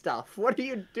speakeasy stuff. What are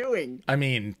you doing? I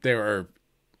mean, there are...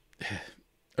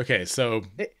 Okay, so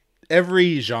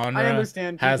every genre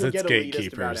has its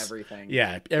gatekeepers.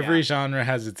 Yeah, every genre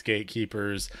has its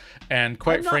gatekeepers. And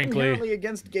quite frankly... I'm not inherently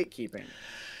against gatekeeping.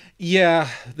 Yeah,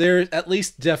 there, at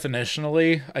least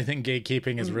definitionally, I think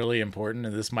gatekeeping is really important.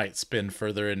 And this might spin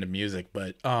further into music.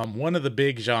 But one of the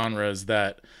big genres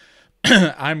that...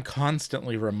 I'm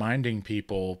constantly reminding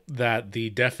people that the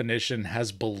definition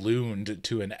has ballooned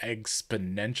to an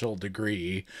exponential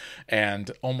degree,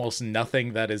 and almost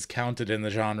nothing that is counted in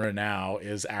the genre now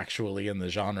is actually in the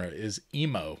genre, is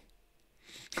emo.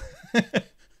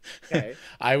 Okay.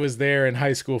 I was there in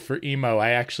high school for emo.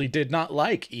 I actually did not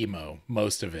like emo,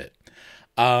 most of it.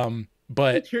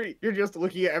 But you're just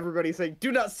looking at everybody saying,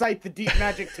 "Do not cite the deep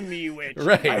magic to me, witch."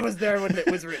 Right. I was there when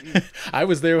it was written. I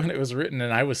was there when it was written,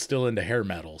 and I was still into hair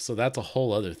metal, so that's a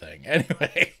whole other thing.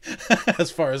 Anyway,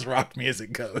 as far as rock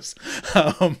music goes,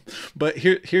 but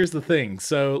here's the thing.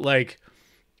 So, like,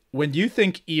 when you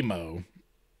think emo,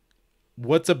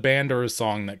 what's a band or a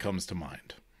song that comes to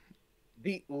mind?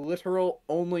 The literal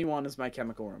only one is My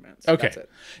Chemical Romance. Okay. That's it.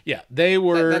 Yeah, they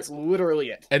were... That's literally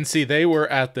it. And see, they were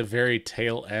at the very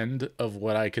tail end of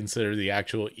what I consider the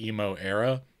actual emo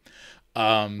era.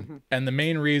 And the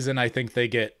main reason I think they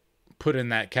get put in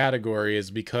that category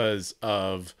is because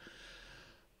of,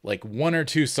 like, 1 or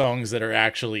 2 songs that are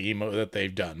actually emo that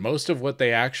they've done. Most of what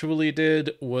they actually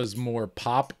did was more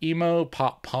pop emo,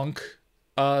 pop punk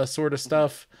sort of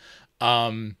stuff.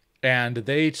 And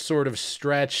they sort of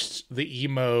stretched the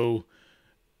emo,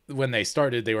 when they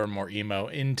started, they were more emo,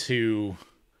 into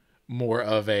more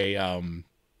of a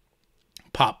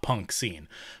pop punk scene.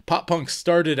 Pop punk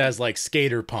started as like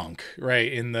skater punk,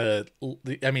 right?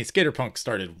 I mean, skater punk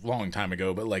started a long time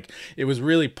ago, but like it was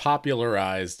really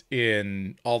popularized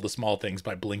in All the Small Things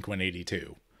by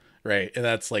Blink-182, right? And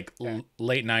that's like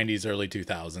late 90s, early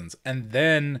 2000s. And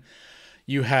then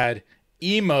you had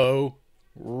emo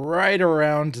right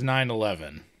around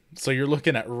 9/11. So you're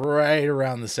looking at right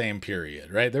around the same period,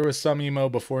 right? There was some emo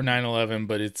before 9/11,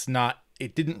 but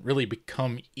it didn't really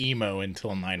become emo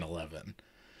until 9/11.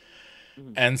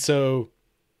 And so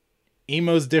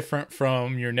emo's different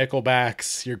from your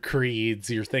Nickelbacks, your Creeds,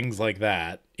 your things like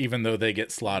that, even though they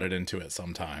get slotted into it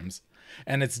sometimes.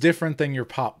 And it's different than your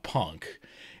pop punk.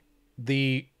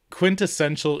 The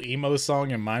quintessential emo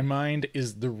song in my mind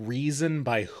is The Reason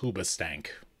by Hoobastank.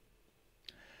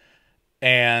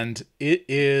 And it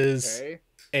is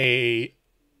a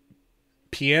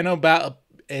piano ballad.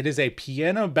 It is a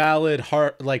piano ballad,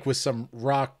 like with some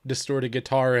rock distorted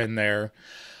guitar in there.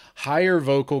 Higher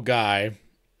vocal guy.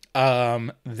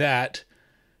 That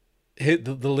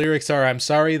the lyrics are, "I'm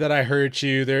sorry that I hurt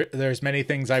you. There's many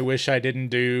things I wish I didn't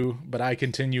do, but I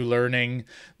continue learning."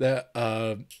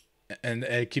 And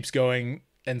it keeps going.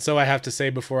 "And so I have to say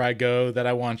before I go that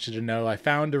I want you to know I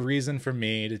found a reason for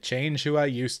me to change who I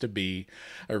used to be,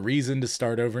 a reason to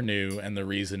start over new, and the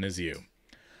reason is you."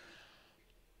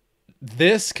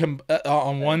 This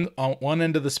on one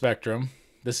end of the spectrum,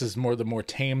 this is the more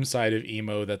tame side of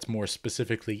emo that's more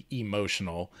specifically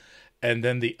emotional. And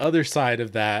then the other side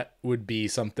of that would be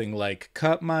something like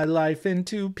 "Cut my life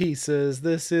into pieces,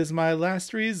 this is my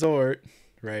last resort."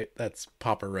 right? That's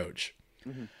Papa Roach.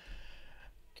 Mm-hmm.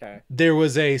 Okay. There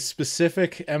was a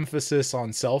specific emphasis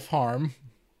on self-harm,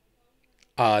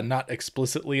 not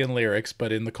explicitly in lyrics,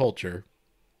 but in the culture.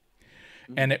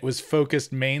 Mm-hmm. And it was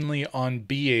focused mainly on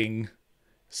being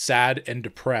sad and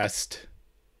depressed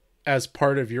as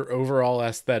part of your overall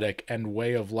aesthetic and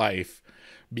way of life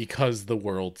because the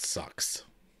world sucks.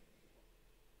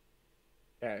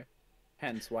 Okay.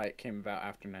 Hence why it came about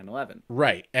after 9/11.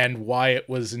 Right. And why it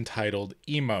was entitled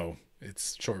emo.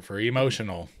 It's short for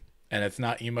emotional. And it's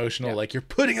not emotional like you're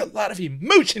putting a lot of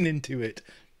emotion into it.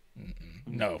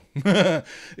 No.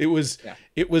 It was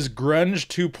grunge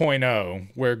 2.0,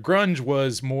 where grunge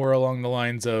was more along the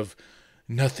lines of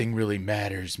nothing really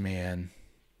matters, man,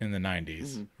 in the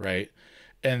 90s, right?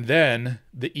 And then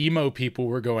the emo people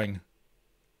were going,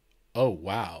 oh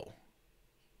wow,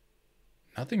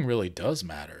 nothing really does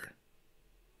matter.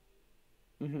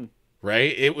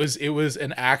 Right? It was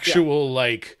an actual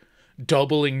like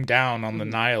doubling down on the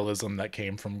nihilism that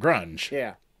came from grunge.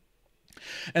 Yeah.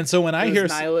 And so when I hear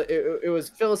it was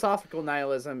philosophical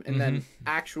nihilism and then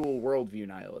actual worldview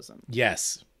nihilism.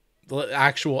 Yes.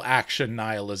 Actual action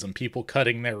nihilism, people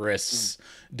cutting their wrists,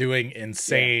 doing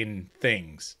insane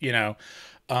things, you know,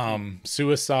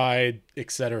 suicide,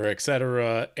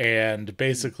 etc., and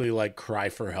basically like cry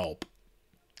for help.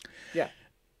 Yeah.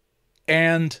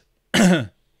 And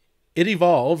it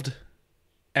evolved,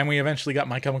 and we eventually got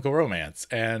My Chemical Romance,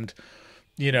 and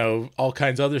you know, all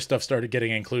kinds of other stuff started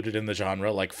getting included in the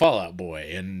genre, like Fall Out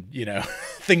Boy and, you know,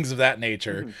 things of that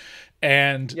nature.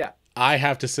 And I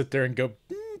have to sit there and go,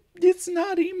 it's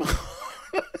not emo.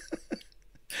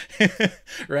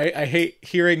 Right? I hate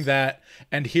hearing that,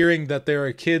 and hearing that there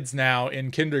are kids now in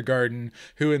kindergarten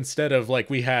who, instead of like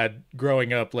we had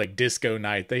growing up like disco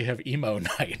night, they have emo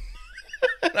night.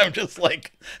 And I'm just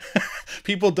like,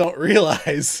 people don't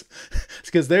realize,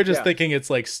 because they're just thinking it's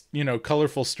like, you know,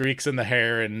 colorful streaks in the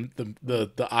hair and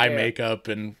the eye makeup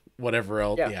and whatever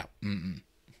else. Yeah.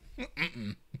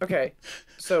 Okay,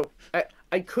 so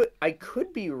I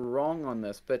could be wrong on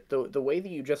this, but the way that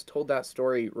you just told that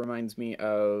story reminds me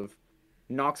of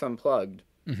Nox Unplugged,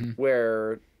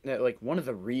 where like one of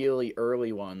the really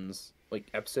early ones, like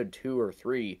episode 2 or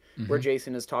 3, where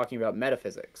Jason is talking about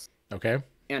metaphysics. Okay.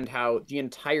 And how the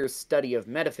entire study of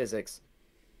metaphysics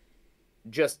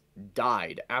just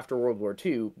died after World War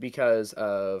II because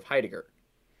of Heidegger.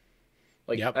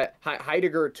 Like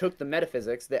Heidegger took the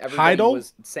metaphysics that everybody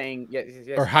was saying.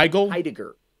 Or Hegel?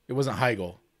 Heidegger. It wasn't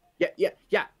Hegel. Yeah.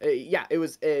 It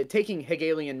was taking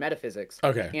Hegelian metaphysics.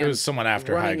 Okay, it was someone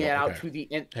after running Hegel. It out to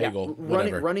the nth. Hegel,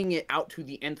 running it out to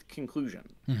the nth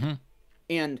conclusion.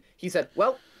 And he said,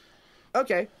 "Well,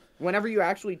 okay." Whenever you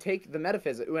actually take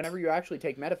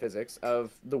metaphysics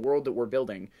of the world that we're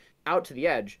building out to the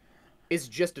edge, it's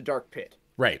just a dark pit.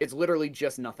 Right. It's literally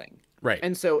just nothing. Right.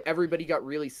 And so everybody got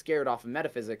really scared off of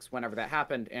metaphysics whenever that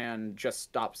happened and just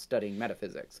stopped studying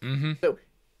metaphysics. So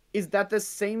is that the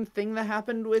same thing that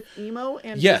happened with emo?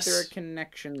 And yes. Is there a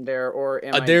connection there, or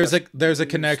am there's a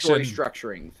connection. Story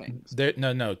structuring things.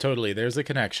 No, totally. There's a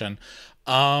connection.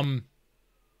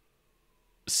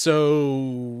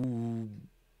 So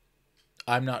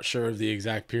I'm not sure of the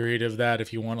exact period of that.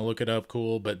 If you want to look it up,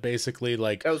 cool. But basically,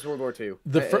 like, that was World War II.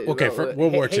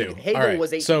 World War II. Hegel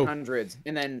was 1800s,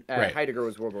 and then Heidegger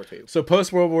was World War II. So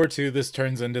post World War II, this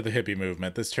turns into the hippie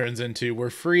movement. This turns into,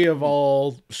 we're free of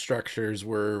all structures.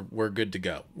 We're good to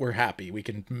go. We're happy. We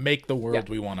can make the world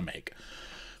we want to make.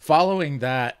 Following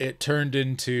that, it turned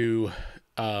into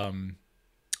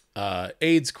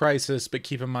AIDS crisis. But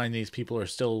keep in mind, these people are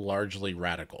still largely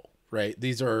radical, right?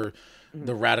 These are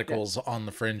the radicals on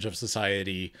the fringe of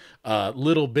society.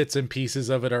 Little bits and pieces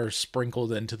of it are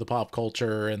sprinkled into the pop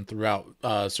culture and throughout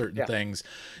certain things.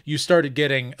 You started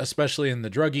getting, especially in the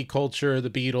druggy culture, the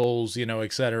Beatles, you know,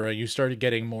 etc. You started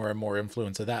getting more and more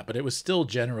influence of that, but it was still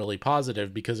generally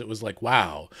positive because it was like,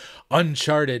 wow,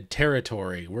 uncharted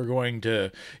territory. We're going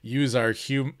to use our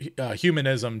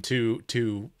humanism to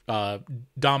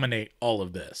dominate all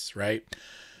of this, right?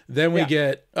 Then we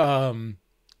get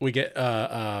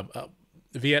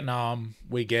Vietnam,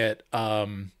 we get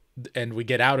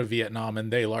out of Vietnam,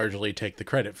 and they largely take the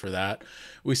credit for that.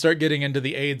 We start getting into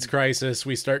the AIDS crisis.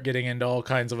 We start getting into all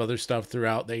kinds of other stuff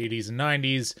throughout the 80s and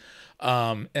 90s.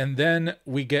 And then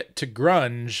we get to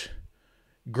grunge.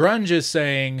 Grunge is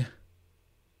saying,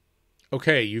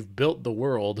 okay, you've built the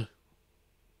world.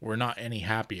 We're not any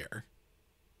happier.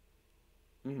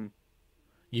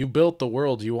 You built the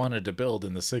world you wanted to build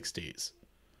in the 60s.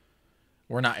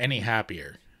 We're not any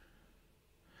happier.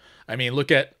 I mean,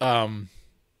 look at,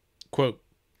 quote,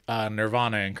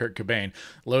 Nirvana and Kurt Cobain.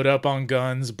 Load up on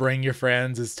guns, bring your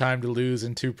friends. It's time to lose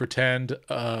and to pretend.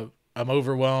 I'm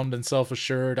overwhelmed and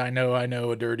self-assured. I know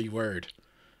a dirty word.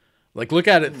 Like, look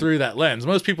at it through that lens.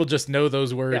 Most people just know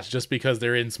those words just because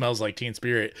they're in Smells Like Teen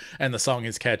Spirit and the song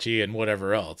is catchy and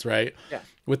whatever else, right? Yeah.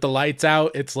 With the lights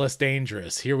out, it's less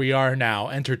dangerous. Here we are now.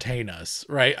 Entertain us,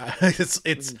 right?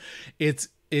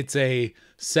 It's a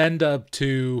send up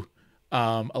to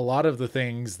a lot of the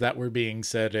things that were being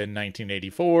said in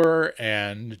 1984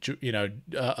 and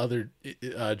other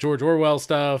George Orwell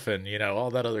stuff and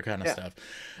all that other kind of stuff.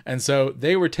 And so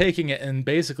they were taking it and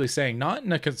basically saying, not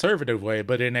in a conservative way,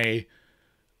 but in a,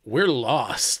 we're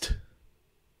lost.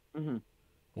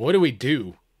 What do we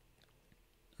do?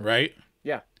 Right?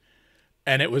 Yeah.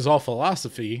 And it was all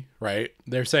philosophy, right?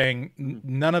 They're saying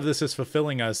none of this is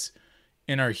fulfilling us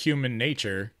in our human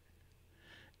nature,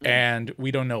 and we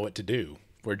don't know what to do.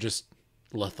 We're just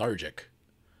lethargic.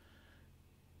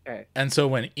 Okay. And so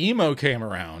when emo came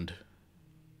around,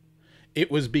 it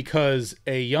was because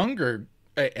a younger,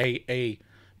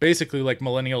 basically like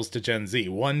millennials to Gen Z,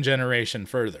 one generation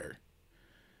further,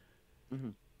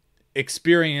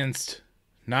 experienced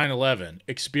 9/11,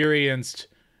 experienced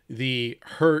the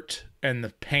hurt and the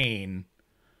pain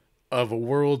of a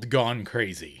world gone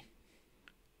crazy.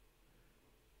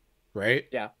 Right?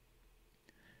 Yeah.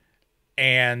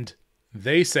 And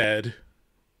they said,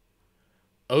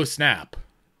 oh snap,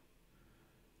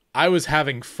 I was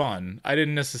having fun. I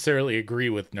didn't necessarily agree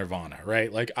with Nirvana,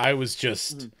 right? Like, I was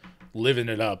just living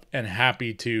it up and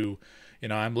happy to,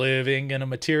 I'm living in a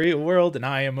material world and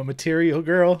I am a material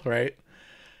girl, right?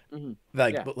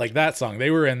 Like that song.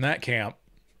 They were in that camp,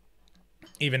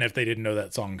 even if they didn't know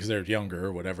that song because they're younger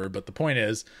or whatever. But the point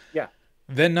is,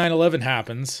 then 9/11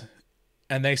 happens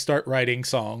and they start writing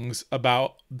songs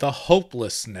about the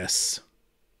hopelessness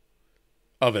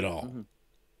of it all,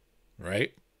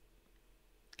 right?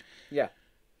 Yeah.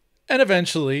 And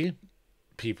eventually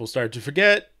people start to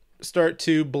forget, start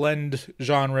to blend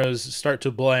genres, start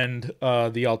to blend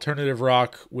the alternative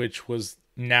rock, which is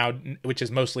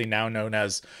mostly now known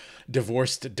as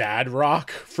divorced dad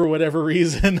rock for whatever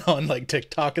reason on like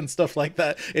TikTok and stuff like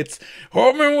that. It's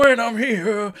hold me when I'm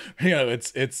here.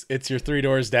 It's your Three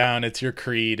Doors Down, it's your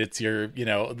Creed, it's your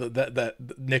that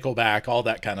Nickelback, all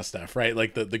that kind of stuff, right?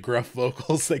 Like the gruff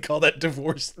vocals, they call that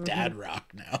divorced dad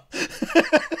rock now.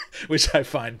 Which I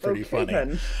find pretty funny.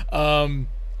 Then.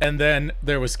 And then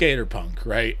there was skater punk,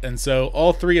 right? And so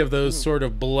all three of those sort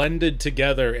of blended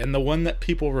together, and the one that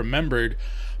people remembered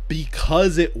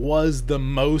because it was the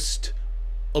most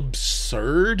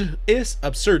absurdist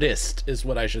is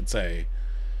what I should say,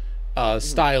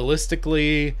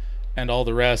 stylistically and all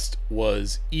the rest,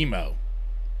 was emo.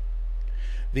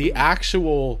 The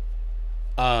actual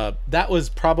that was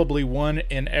probably one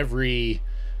in every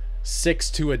 6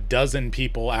 to a dozen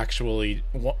people, actually.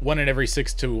 One in every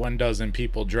 6 to 1 dozen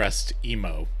people dressed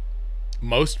emo.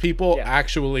 Most people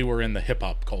actually were in the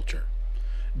hip-hop culture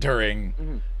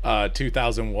during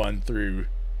 2001 through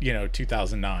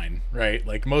 2009, right?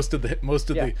 Like most of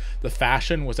the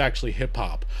fashion was actually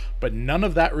hip-hop, but none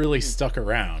of that really stuck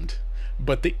around.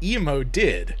 But the emo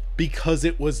did, because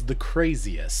it was the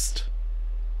craziest.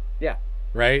 Yeah.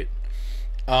 Right?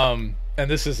 And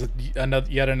this is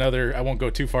yet another, I won't go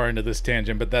too far into this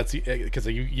tangent, but that's because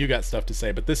you got stuff to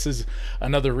say, but this is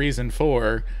another reason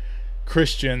for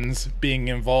Christians being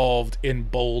involved in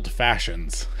bold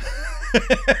fashions.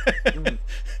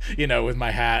 With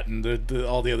my hat and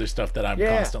all the other stuff that I'm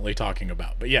constantly talking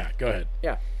about. But yeah, go ahead.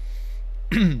 Yeah.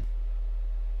 You're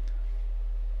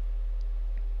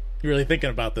really thinking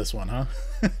about this one, huh?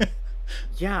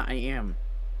 Yeah, I am.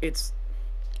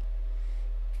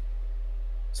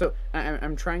 So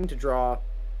I'm trying to draw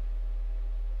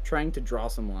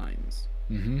some lines.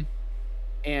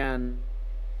 And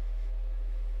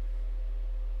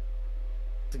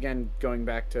again, going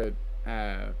back to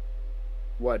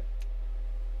what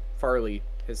Farley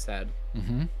has said,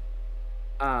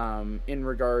 in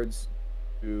regards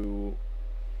to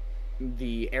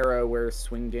the era where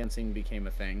swing dancing became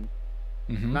a thing.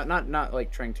 Not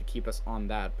like trying to keep us on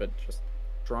that, but just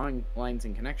drawing lines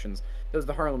and connections. That was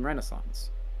the Harlem Renaissance.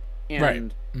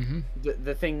 And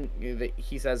the thing that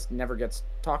he says never gets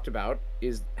talked about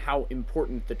is how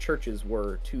important the churches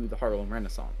were to the Harlem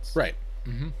Renaissance. Right.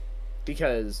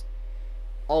 Because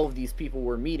all of these people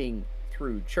were meeting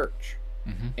through church,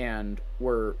 and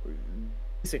were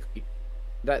basically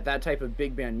that type of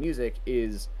big band music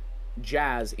is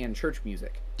jazz and church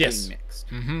music being mixed.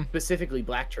 Specifically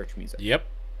black church music. Yep.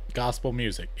 Gospel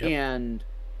music. Yep. And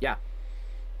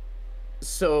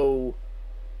so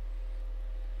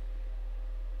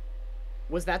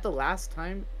was that the last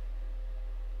time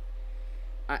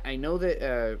I know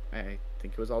that I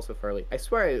think it was also Farley. I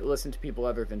swear I listened to people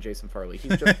other than Jason Farley.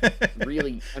 He's just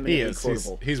really eminently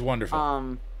quotable. He's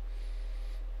wonderful.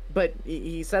 But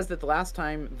he says that the last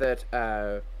time that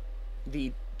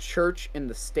the church and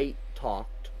the state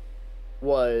talked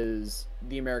was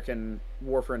the American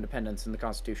War for Independence and the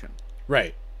Constitution.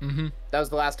 Right. Mm-hmm. That was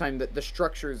the last time that the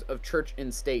structures of church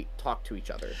and state talked to each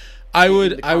other. I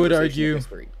would argue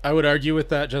with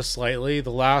that just slightly. The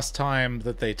last time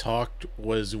that they talked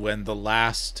was when the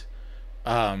last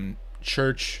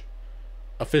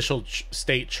official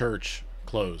state church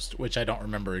closed, which I don't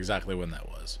remember exactly when that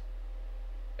was.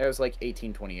 It was like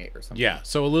 1828 or something. Yeah,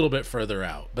 so a little bit further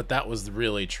out, but that was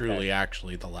really truly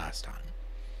actually the last time.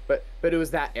 But it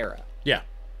was that era. Yeah.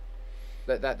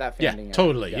 That founding era.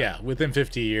 Totally. Yeah. Within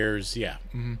 50 years. Yeah.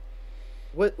 Mm-hmm.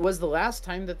 What was the last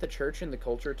time that the church and the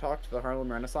culture talked to the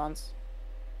Harlem Renaissance?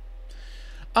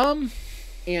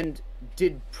 And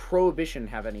did Prohibition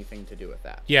have anything to do with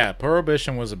that? Yeah,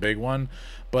 Prohibition was a big one,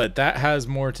 but that has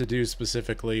more to do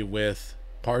specifically with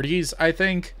parties, I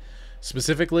think,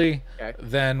 specifically,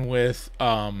 than with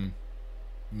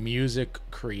music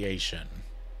creation.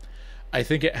 I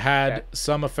think it had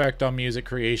some effect on music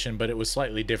creation, but it was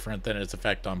slightly different than its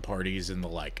effect on parties and the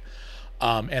like.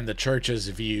 And the church's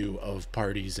view of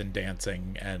parties and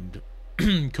dancing and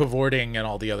cavorting and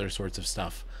all the other sorts of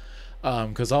stuff.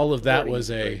 Because all of that was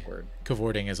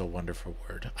cavorting is a wonderful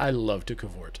word. I love to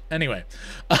cavort. Anyway.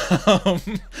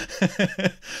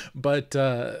 But,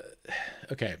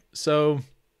 okay. So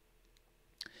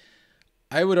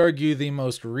I would argue the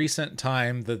most recent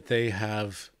time that they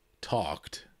have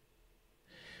talked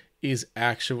is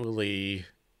actually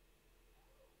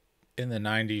in the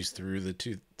 90s through the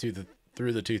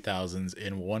 2000s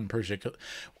in one particular.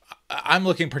 I'm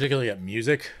looking particularly at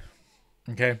music,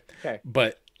 okay?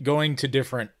 But going to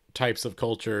different types of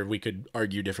culture, we could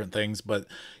argue different things, but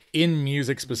in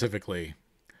music specifically,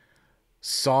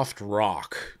 soft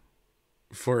rock,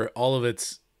 for all of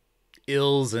its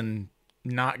ills and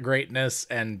not greatness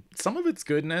and some of its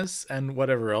goodness and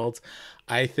whatever else,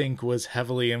 I think was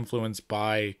heavily influenced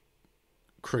by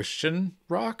Christian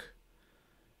rock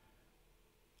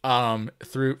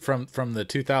through from the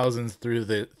 2000s through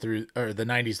the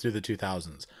 90s through the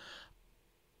 2000s.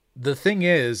 The thing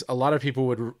is, a lot of people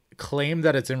would claim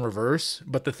that it's in reverse,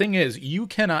 but the thing is, you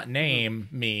cannot name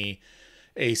me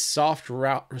a soft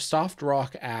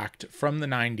rock act from the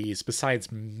 90s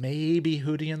besides maybe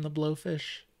Hootie and the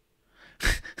Blowfish.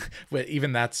 But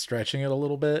even that's stretching it a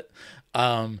little bit.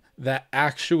 That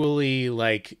actually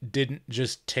like didn't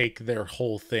just take their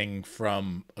whole thing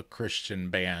from a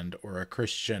Christian band or a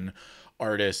Christian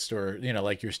artist, or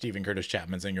like your Stephen Curtis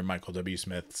Chapmans and your Michael W.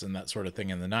 Smiths and that sort of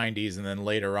thing in the 90s, and then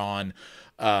later on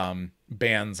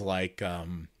bands like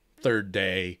Third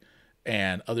Day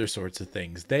and other sorts of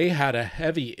things. They had a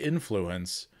heavy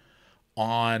influence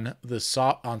on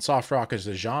soft rock as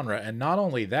a genre. And not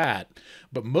only that,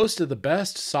 but most of the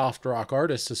best soft rock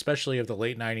artists, especially of the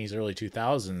late 90s, early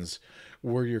 2000s,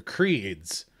 were your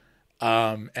Creeds.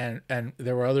 And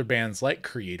there were other bands like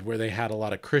Creed where they had a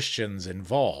lot of Christians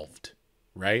involved,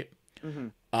 right?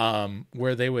 Mm-hmm.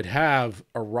 Where they would have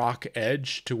a rock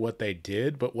edge to what they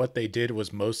did, but what they did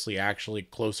was mostly actually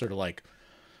closer to like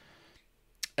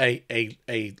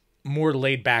a more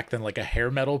laid back than like a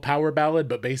hair metal power ballad,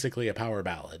 but basically a power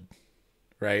ballad,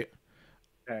 right?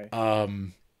 Okay.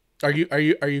 Are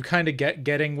you kind of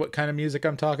getting what kind of music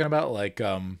I'm talking about? Like,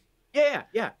 yeah.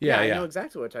 I know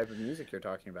exactly what type of music you're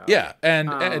talking about. Yeah, and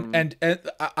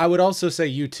I would also say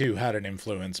U2 had an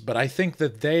influence, but I think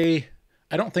that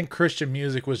I don't think Christian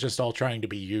music was just all trying to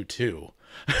be U2.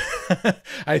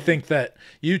 I think that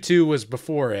U2 was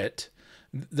before it.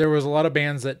 There was a lot of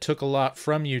bands that took a lot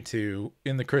from U2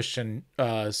 in the Christian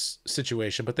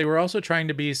situation, but they were also trying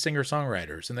to be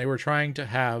singer-songwriters, and they were trying to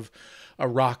have a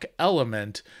rock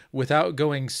element without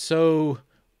going so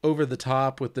over the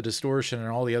top with the distortion and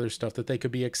all the other stuff that they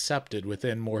could be accepted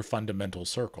within more fundamental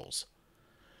circles.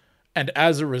 And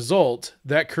as a result,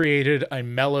 that created a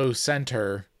mellow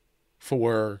center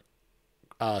for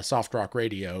soft rock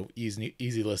radio,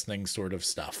 easy listening sort of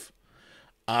stuff.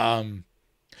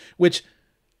 Which,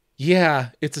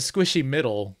 yeah, it's a squishy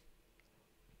middle,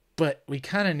 but we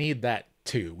kind of need that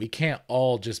too. We can't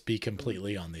all just be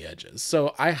completely on the edges.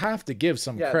 So I have to give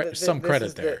some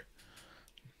credit there.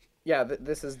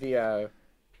 This is the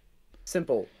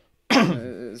simple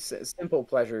simple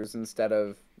pleasures instead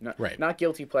of not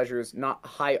guilty pleasures, not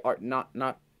high art, not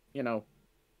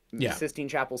Sistine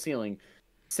Chapel ceiling.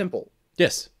 Simple.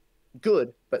 Yes.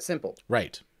 Good, but simple.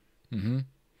 Right. Mm-hmm.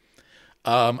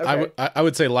 Okay. I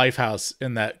would say Lifehouse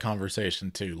in that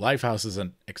conversation too. Lifehouse is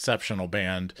an exceptional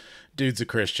band dude's a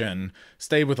Christian,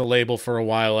 stayed with a label for a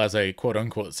while as a quote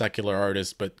unquote secular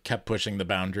artist, but kept pushing the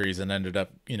boundaries and ended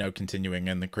up, you know, continuing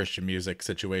in the Christian music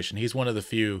situation. He's one of the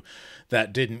few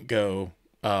that didn't go,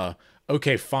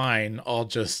 okay, fine, I'll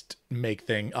just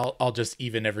I'll just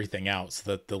even everything out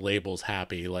so that the label's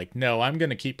happy. Like, no, I'm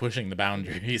going to keep pushing the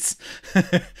boundaries,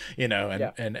 you know,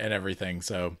 and everything.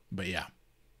 So, but yeah.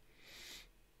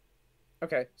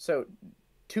 Okay. So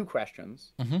 2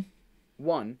 questions. Mm-hmm.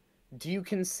 One, do you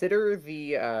consider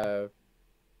the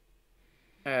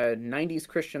 90s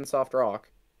Christian soft rock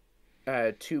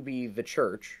to be the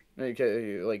church, like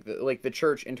the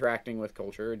church interacting with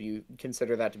culture? Do you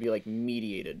consider that to be like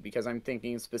mediated? Because I'm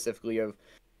thinking specifically of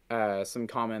some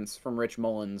comments from Rich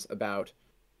Mullins about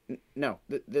no,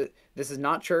 this is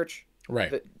not church.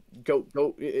 Right. Go.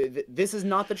 This is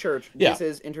not the church. Yeah. This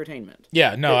is entertainment.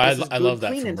 Yeah. No, I This is love good,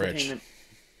 that clean from Rich.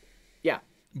 Yeah.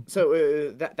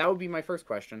 So that would be my first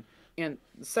question. And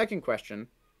the second question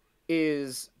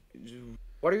is,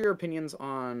 what are your opinions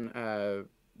on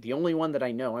the only one that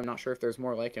I know, I'm not sure if there's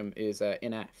more like him, is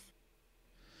NF,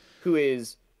 who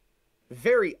is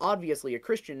very obviously a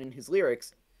Christian in his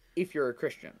lyrics if you're a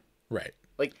Christian. Right.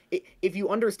 Like, if you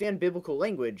understand biblical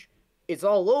language, it's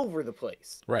all over the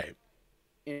place. Right.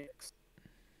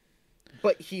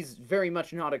 But he's very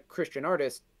much not a Christian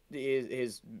artist.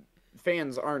 His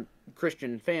fans aren't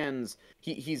Christian fans.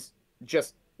 He's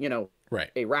just, you know,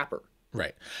 right, a rapper.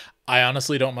 Right. I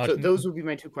honestly don't much. So those would be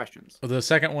my 2 questions. The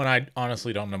second one, I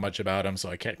honestly don't know much about him, so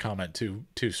I can't comment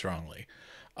too strongly.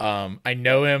 I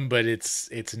know him, but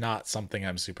it's not something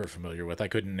I'm super familiar with. I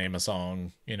couldn't name a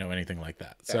song, you know, anything like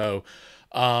that. Okay. So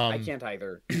I can't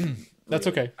either. That's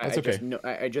really. Okay. That's okay.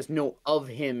 I just know of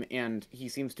him, and he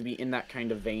seems to be in that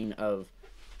kind of vein of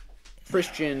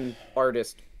Christian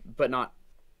artist, but not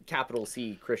capital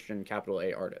C Christian, capital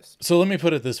A artist. So let me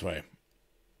put it this way.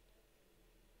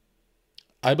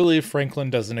 I believe Franklin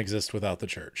doesn't exist without the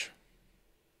church.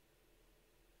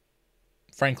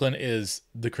 Franklin is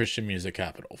the Christian music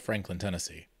capital, Franklin,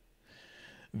 Tennessee.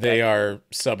 They are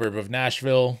suburb of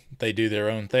Nashville. They do their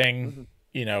own thing,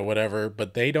 you know, whatever,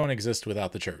 but they don't exist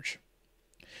without the church.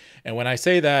 And when I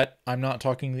say that, I'm not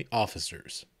talking the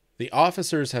officers. The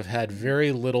officers have had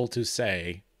very little to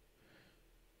say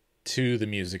to the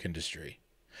music industry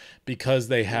because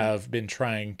they have been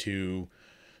trying to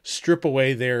strip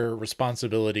away their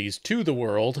responsibilities to the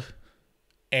world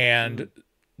and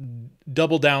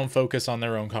double down focus on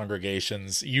their own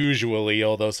congregations, usually,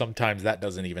 although sometimes that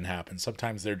doesn't even happen.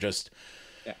 Sometimes they're just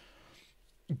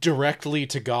directly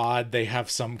to God. They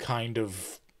have some kind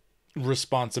of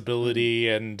responsibility,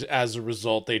 and as a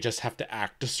result they just have to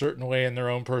act a certain way in their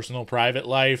own personal private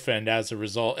life, and as a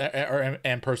result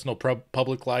and personal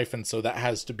public life, and so that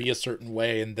has to be a certain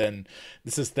way. And then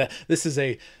this is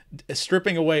a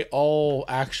stripping away all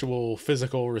actual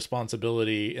physical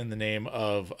responsibility in the name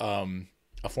of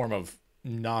a form of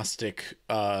Gnostic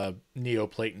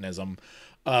Neoplatonism,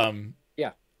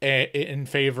 in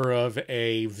favor of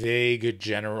a vague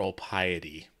general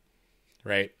piety,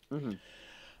 right?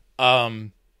 I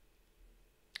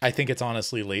think it's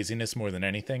honestly laziness more than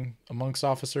anything amongst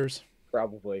officers.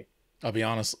 Probably. I'll be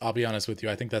honest with you.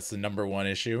 I think that's the number one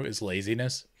issue is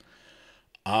laziness.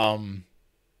 But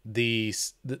the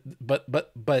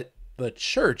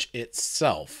church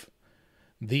itself,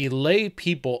 the lay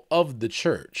people of the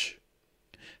church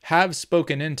have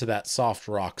spoken into that soft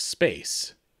rock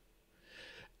space,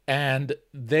 and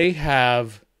they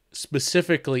have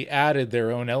specifically added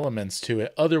their own elements to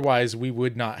it. Otherwise we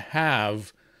would not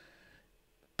have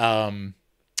and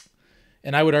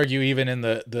I would argue even in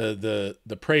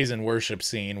the praise and worship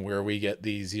scene where we get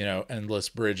these, you know, endless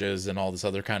bridges and all this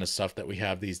other kind of stuff that we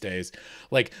have these days,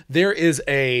 like there is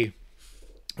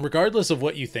regardless of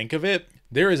what you think of it,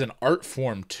 there is an art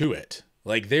form to it.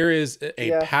 Like there is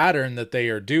a pattern that they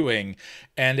are doing,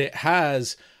 and it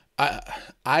has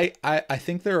I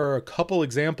think there are a couple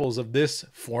examples of this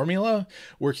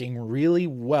working really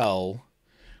well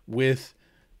with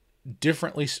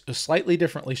slightly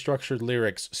differently structured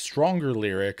lyrics, stronger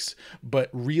lyrics, but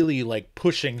really like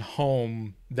pushing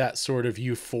home that sort of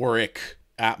euphoric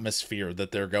atmosphere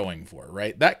that they're going for,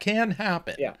 right? That can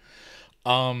happen. Yeah.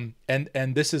 And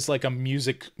this is like a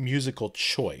musical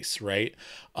choice, right?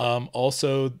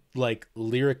 Also like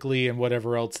lyrically and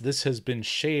whatever else, this has been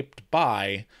shaped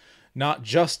by not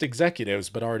just executives,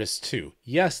 but artists too.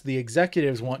 Yes, the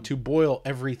executives want to boil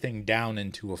everything down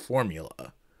into a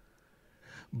formula.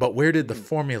 But where did the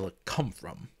formula come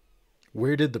from?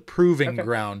 Where did the proving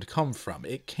ground come from?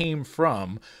 It came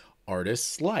from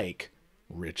artists like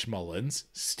Rich Mullins,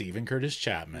 Stephen Curtis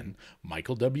Chapman,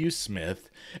 Michael W. Smith,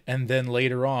 and then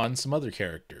later on some other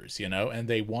characters, you know, and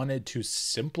they wanted to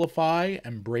simplify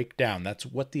and break down. That's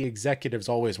what the executives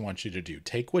always want you to do.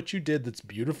 Take what you did that's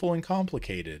beautiful and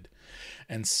complicated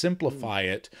and simplify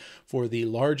it for the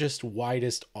largest,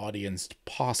 widest audience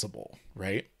possible,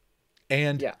 right?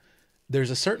 And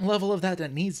there's a certain level of that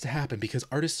that needs to happen because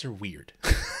artists are weird.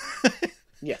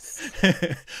 Yes.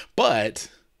 But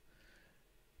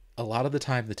a lot of the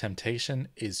time the temptation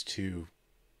is to,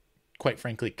 quite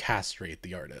frankly, castrate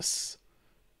the artists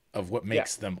of what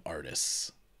makes them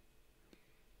artists.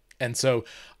 And so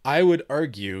I would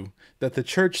argue that the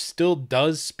church still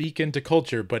does speak into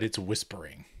culture, but it's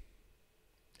whispering.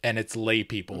 And it's lay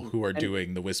people who are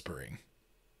doing the whispering.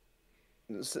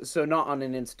 So not on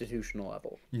an institutional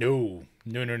level. No.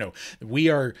 We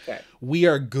are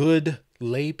good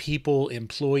lay people,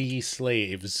 employee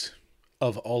slaves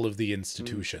of all of the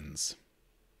institutions.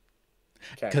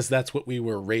 Because that's what we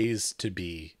were raised to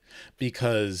be.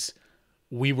 Because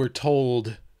we were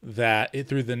told that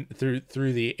through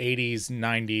the 80s,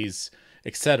 90s,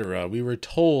 etc., we were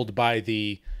told by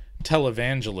the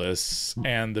televangelists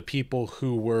and the people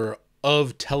who were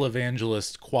of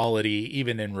televangelist quality,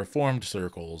 even in reformed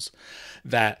circles,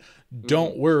 that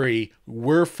don't worry,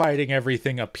 we're fighting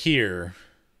everything up here.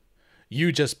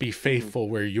 You just be faithful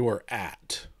where you're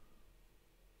at.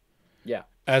 Yeah.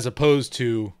 As opposed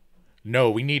to, no,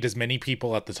 we need as many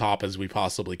people at the top as we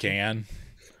possibly can.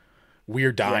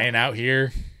 We're dying out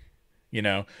here. You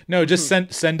know, no, just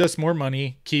send us more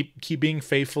money. Keep being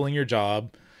faithful in your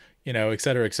job, you know, et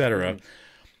cetera, et cetera.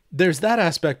 There's that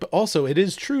aspect, but also it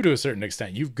is true to a certain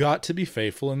extent. You've got to be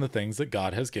faithful in the things that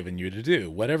God has given you to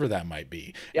do, whatever that might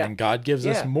be. Yeah. And God gives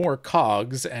us more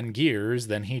cogs and gears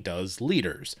than he does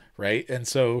leaders, right? And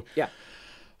so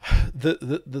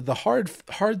the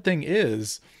hard thing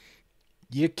is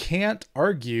you can't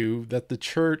argue that the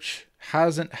church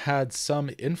hasn't had some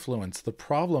influence. The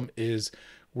problem is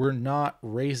we're not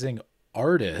raising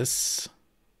artists.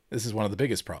 This is one of the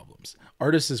biggest problems.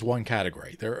 Artists is one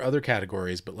category. There are other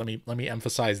categories, but let me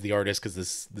emphasize the artist because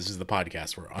this is the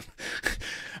podcast we're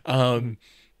on.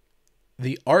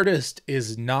 The artist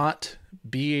is not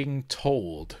being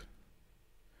told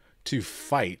to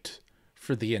fight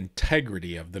for the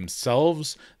integrity of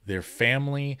themselves, their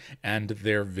family, and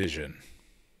their vision.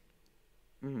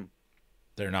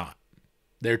 They're not.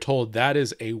 They're told that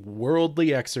is a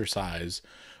worldly exercise.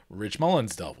 Rich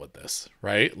Mullins dealt with this,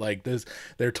 right? Like this,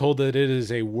 they're told that it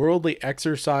is a worldly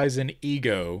exercise in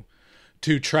ego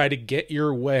to try to get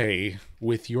your way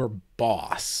with your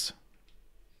boss.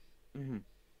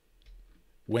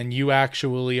 When you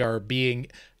actually are being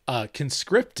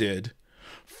conscripted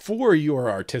for your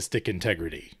artistic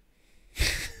integrity.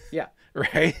 Yeah.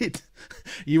 Right?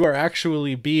 You are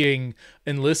actually being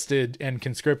enlisted and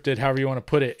conscripted, however you want to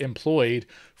put it, employed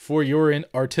for your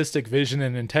artistic vision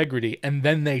and integrity, and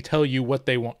then they tell you what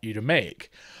they want you to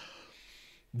make.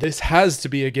 This has to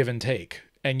be a give and take,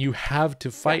 and you have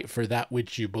to fight for that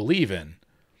which you believe in.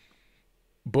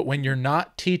 But when you're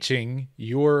not teaching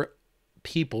your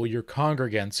people, your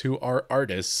congregants who are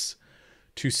artists,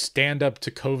 to stand up to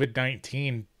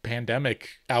COVID-19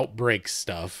 pandemic outbreak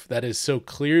stuff that is so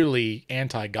clearly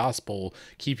anti-gospel,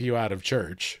 keep you out of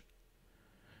church.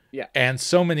 Yeah. And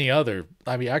so many other,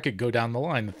 I mean, I could go down the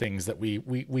line of things that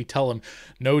we tell them,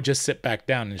 no, just sit back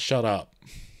down and shut up.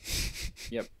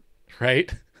 Yep.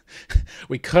 Right?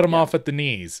 We cut them off at the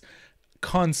knees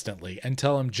constantly and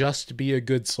tell them just be a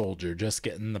good soldier, just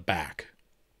get in the back.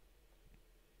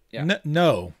 Yeah.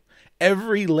 No.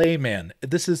 Every layman,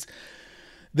 this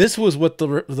was what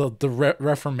the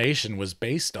Reformation was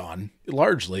based on,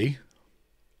 largely.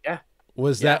 Yeah.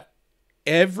 Was that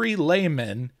every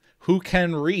layman who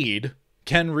can read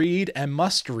and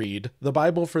must read the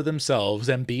Bible for themselves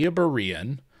and be a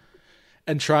Berean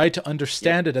and try to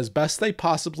understand it as best they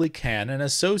possibly can and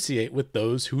associate with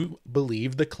those who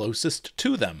believe the closest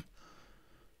to them.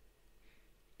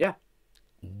 Yeah.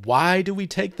 Why do we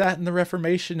take that in the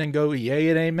Reformation and go, yay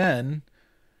and amen,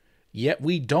 yet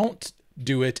we don't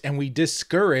do it, and we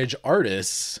discourage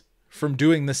artists from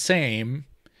doing the same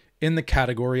in the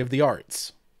category of the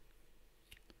arts?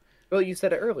 Well, you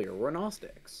said it earlier. We're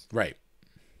Gnostics, right?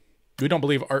 We don't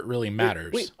believe art really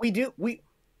matters. We do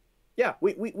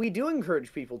do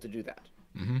encourage people to do that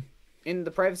in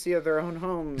the privacy of their own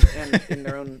home and in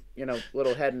their own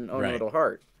little head and own little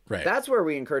heart. Right. That's where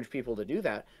we encourage people to do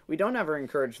that. We don't ever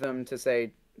encourage them to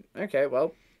say, okay,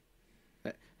 well,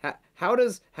 how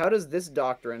does this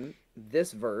doctrine,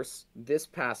 this verse, this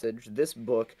passage, this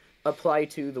book apply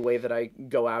to the way that I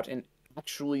go out and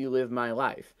actually live my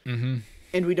life?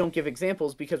 And we don't give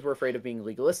examples because we're afraid of being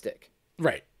legalistic.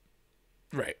 Right.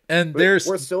 Right. And We're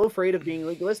so afraid of being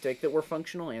legalistic that we're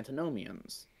functional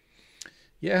antinomians.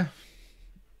 Yeah.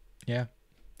 Yeah.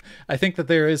 I think that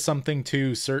there is something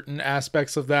to certain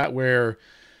aspects of that where,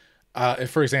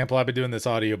 if, for example, I've been doing this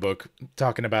audiobook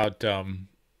talking about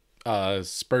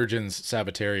Spurgeon's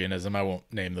Sabbatarianism. I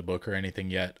won't name the book or anything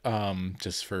yet,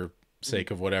 just for sake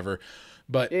of whatever.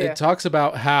 But it talks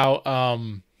about how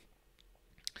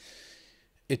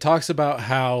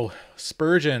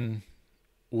Spurgeon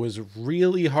was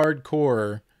really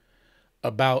hardcore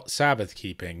about Sabbath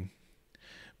keeping.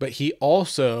 But he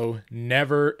also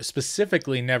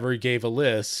specifically never gave a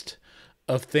list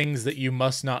of things that you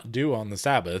must not do on the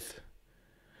Sabbath,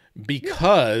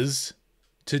 because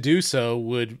to do so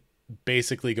would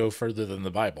basically go further than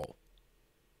the Bible.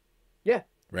 Yeah.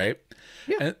 Right?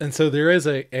 Yeah. And so there is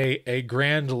a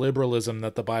grand liberalism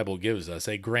that the Bible gives us,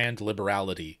 a grand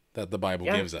liberality that the Bible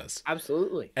gives us.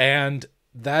 Absolutely. And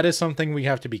that is something we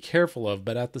have to be careful of,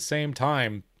 but at the same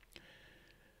time,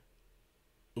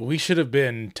 we should have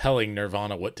been telling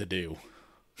Nirvana what to do.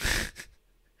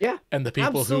 Yeah. And the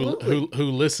people who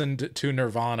listened to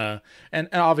Nirvana, and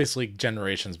obviously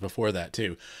generations before that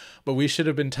too, but we should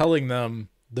have been telling them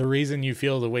the reason you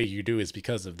feel the way you do is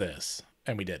because of this,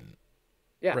 and we didn't.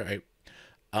 Yeah. Right.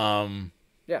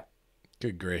 Yeah.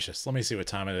 Good gracious. Let me see what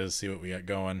time it is, see what we got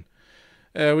going.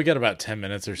 We got about 10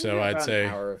 minutes or so, I'd say.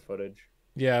 An hour of footage.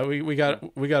 Yeah, we got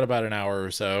about an hour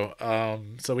or so.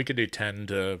 So we could do 10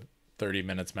 to 30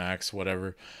 minutes max,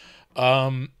 whatever.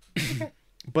 But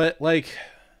like,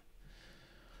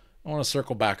 I want to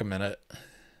circle back a minute.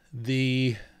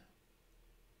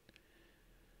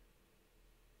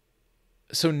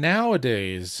 So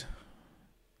nowadays,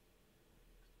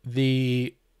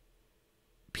 the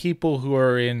people who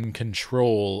are in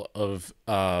control of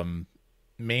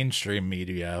mainstream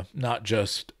media, not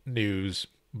just news,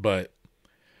 but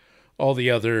all the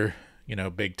other,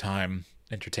 big time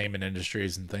entertainment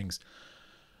industries and things,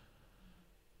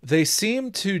 they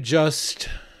seem to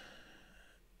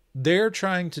they're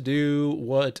trying to do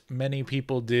what many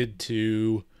people did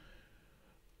to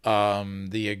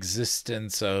the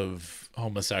existence of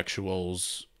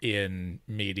homosexuals in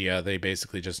media. They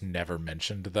basically just never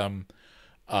mentioned them.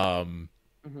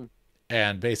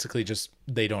 And basically just,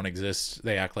 they don't exist.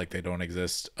 They act like they don't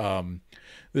exist.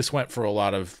 This went for a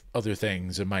lot of other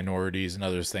things, and minorities and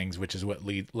other things, which is what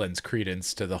lends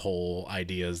credence to the whole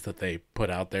ideas that they put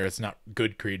out there. It's not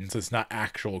good credence. It's not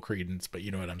actual credence, but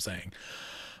you know what I'm saying.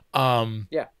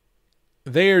 Yeah.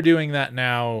 They are doing that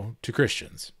now to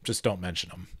Christians. Just don't mention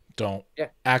them. Don't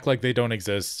act like they don't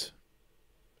exist.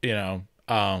 We're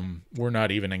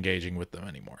not even engaging with them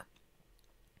anymore.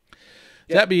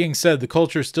 That being said, the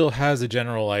culture still has a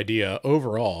general idea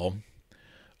overall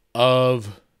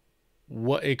of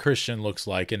what a Christian looks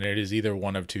like, and it is either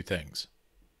one of two things.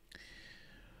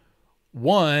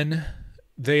 One,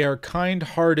 they are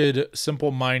kind-hearted,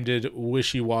 simple-minded,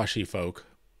 wishy-washy folk.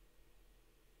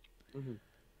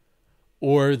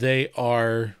 Or they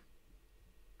are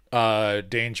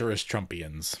dangerous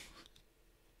Trumpians.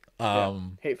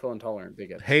 Hateful, intolerant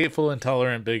bigots. Hateful,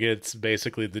 intolerant bigots.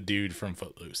 Basically, the dude from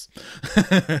Footloose,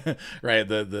 right?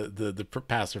 The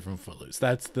pastor from Footloose.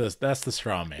 That's the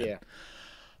straw man.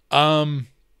 Yeah.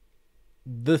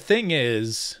 The thing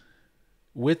is,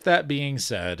 with that being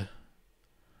said,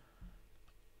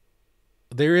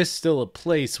 there is still a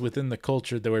place within the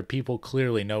culture where people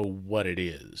clearly know what it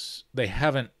is. They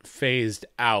haven't phased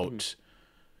out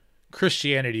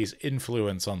Christianity's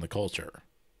influence on the culture.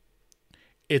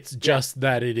 It's just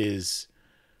that it is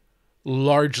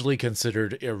largely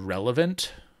considered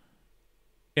irrelevant,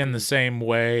 in the same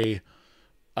way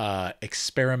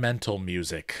experimental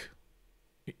music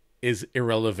is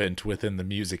irrelevant within the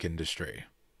music industry.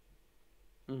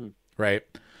 Right?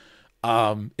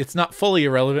 It's not fully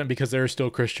irrelevant because there are still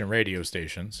Christian radio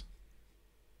stations,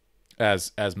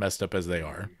 as messed up as they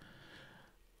are.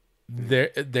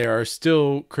 There are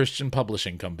still Christian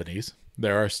publishing companies.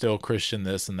 There are still Christian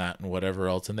this and that and whatever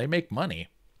else, and they make money.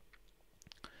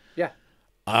 Yeah.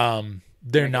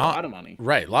 They're not a lot of money.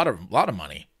 Right, a lot of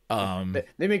money.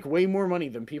 They make way more money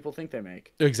than people think they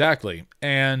make. Exactly.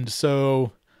 And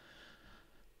so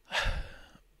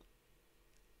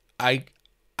I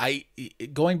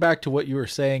going back to what you were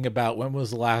saying about when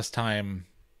was the last time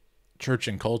church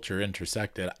and culture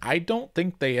intersected, I don't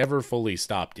think they ever fully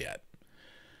stopped yet.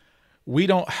 We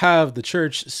don't have the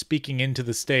church speaking into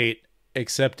the state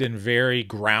except in very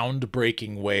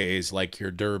groundbreaking ways, like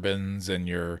your Durbins and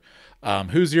your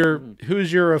who's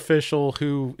your official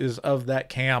who is of that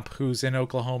camp, who's in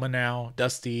Oklahoma now?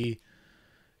 Dusty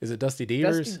Is it Dusty Dusty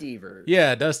Devers? Devers.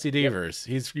 Yeah, Dusty Devers.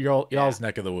 Yep. He's y'all's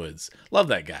neck of the woods. Love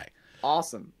that guy.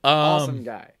 Awesome. Awesome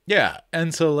guy. Yeah,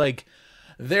 and so like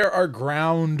there are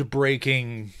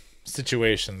groundbreaking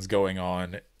situations going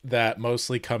on that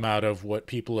mostly come out of what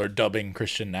people are dubbing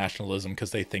Christian nationalism because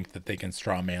they think that they can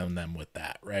strawman them with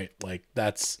that, right? Like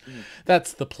that's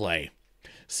the play.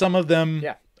 Some of them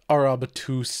are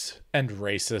obtuse and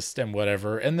racist and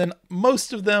whatever, and then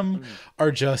most of them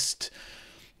are just,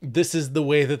 this is the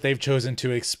way that they've chosen to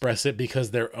express it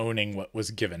because they're owning what was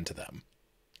given to them.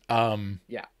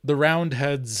 The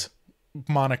Roundheads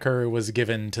moniker was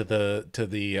given to the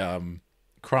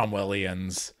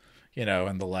Cromwellians, you know,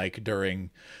 and the like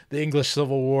during the English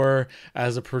Civil War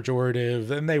as a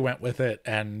pejorative, and they went with it,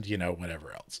 and you know,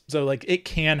 whatever else. So like it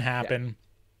can happen.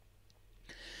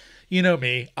 You know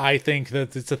me, I think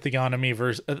that it's a theonomy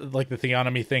versus like the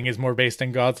theonomy thing is more based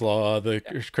in God's law, the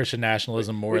Christian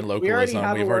nationalism more in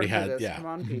localism. We've already had Come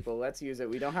on, people, let's use it.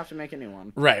 We don't have to make a new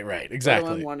one. Right,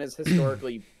 exactly. The one is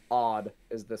historically odd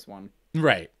is this one.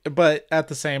 Right, but at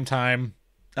the same time,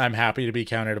 I'm happy to be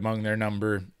counted among their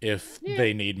number if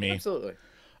they need me. Absolutely.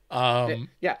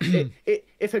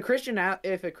 If a Christian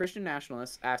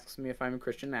nationalist asks me if I'm a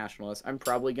Christian nationalist, I'm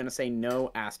probably going to say no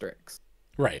asterisk.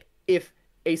 Right. If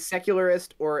a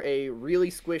secularist or a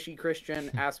really squishy Christian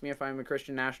asks me if I'm a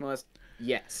Christian nationalist,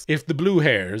 yes. If the blue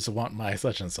hairs want my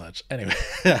such and such, anyway.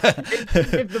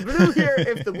 if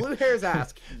the blue hairs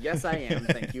ask, yes, I am.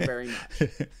 Thank you very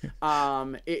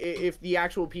much. If the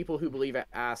actual people who believe it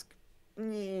ask,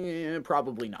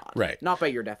 probably not. Right. Not by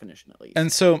your definition, at least.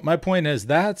 And so my point is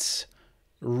that's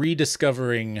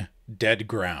rediscovering dead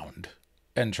ground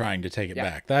and trying to take it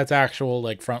back. That's actual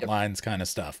like front lines kind of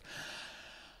stuff.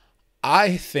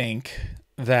 I think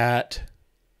that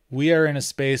we are in a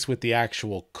space with the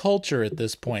actual culture at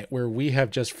this point where we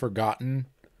have just forgotten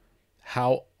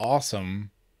how awesome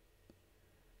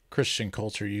Christian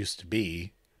culture used to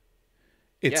be.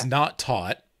 It's not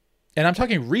taught. And I'm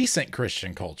talking recent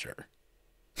Christian culture.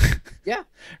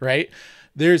 Right?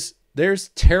 There's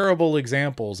terrible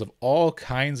examples of all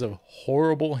kinds of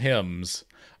horrible hymns,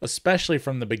 especially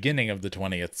from the beginning of the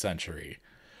 20th century.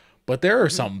 But there are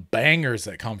some bangers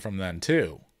that come from then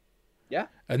too. Yeah.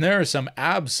 And there are some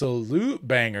absolute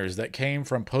bangers that came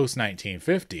from post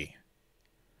 1950.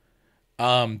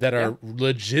 That are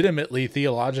legitimately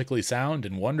theologically sound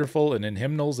and wonderful and in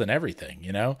hymnals and everything,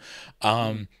 you know?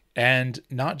 And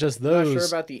not just those. I'm not sure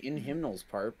about the in hymnals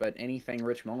part, but anything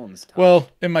Rich Mullins taught. Well,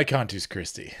 in my Cantus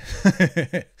Christi.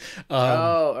 Okay,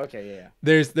 yeah.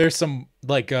 There's some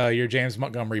like your James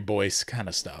Montgomery Boyce kind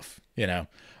of stuff, you know,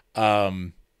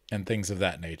 and things of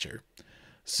that nature.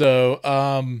 So,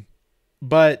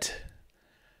 but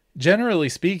generally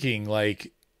speaking,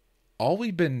 like all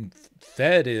we've been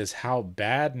fed is how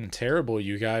bad and terrible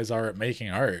you guys are at making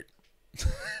art.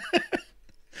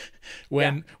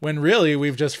 When really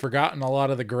we've just forgotten a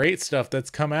lot of the great stuff that's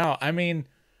come out. I mean,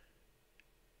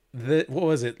 what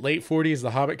was it? Late 40s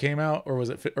The Hobbit came out, or was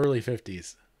it early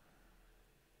 50s?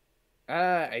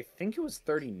 I think it was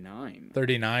 39.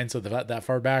 39, so that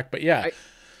far back. But yeah.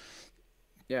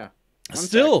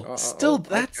 Still,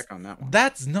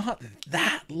 that's not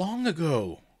that long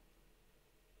ago.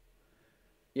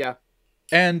 Yeah.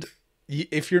 And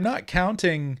if you're not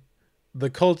counting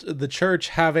the church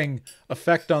having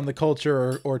effect on the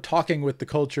culture or talking with the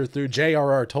culture through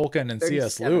J.R.R. Tolkien and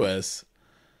C.S. Lewis.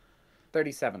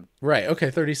 37. Right.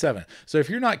 Okay. 37. So if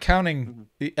you're not counting,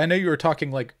 I know you were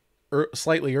talking like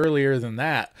slightly earlier than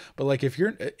that, but like if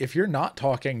you're not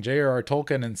talking J.R.R.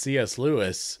 Tolkien and C.S.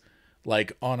 Lewis,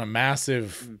 like on a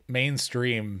massive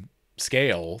mainstream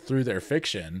scale through their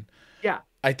fiction,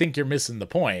 I think you're missing the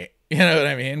point. You know what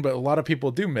I mean? But a lot of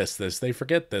people do miss this. They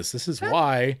forget this. This is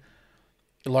why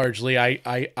largely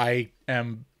I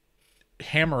am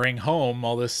hammering home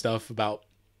all this stuff about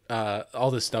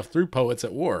all this stuff through Poets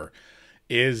at War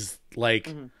is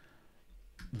like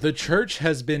the church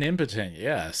has been impotent.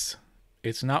 Yes.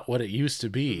 It's not what it used to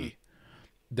be.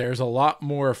 There's a lot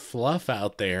more fluff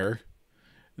out there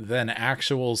than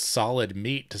actual solid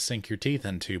meat to sink your teeth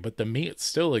into, but the meat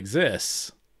still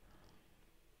exists.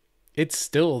 It's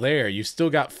still there. You still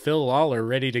got Phil Lawler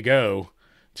ready to go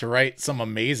to write some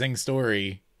amazing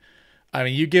story. I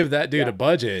mean, you give that dude a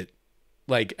budget.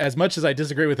 Like, as much as I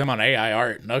disagree with him on AI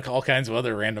art and all kinds of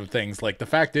other random things, like the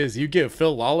fact is you give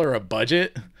Phil Lawler a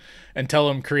budget and tell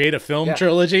him create a film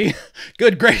trilogy.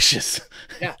 Good gracious.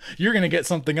 Yeah. You're going to get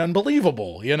something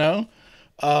unbelievable, you know?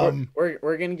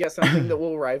 We're going to get something that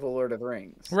will rival Lord of the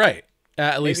Rings. Right.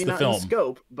 At least maybe the film. In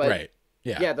scope, but right.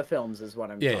 Yeah. Yeah, the films is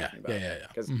what I'm talking about. Yeah.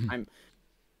 Because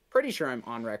pretty sure I'm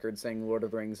on record saying Lord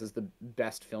of the Rings is the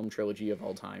best film trilogy of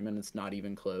all time, and it's not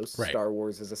even close. Right. Star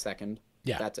Wars is a second.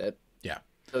 Yeah. That's it. Yeah.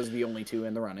 Those are the only two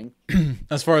in the running.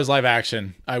 As far as live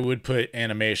action, I would put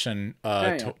animation,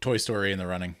 Toy Story in the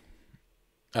running.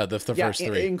 The first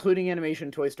three. Including animation,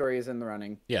 Toy Story is in the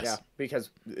running. Yes. Yeah,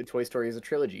 because Toy Story is a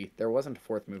trilogy. There wasn't a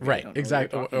fourth movie. Right,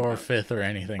 exactly. Or fifth or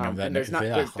anything of that. And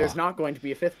there's not going to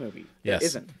be a fifth movie. Yes.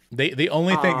 There isn't. The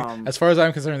only thing, as far as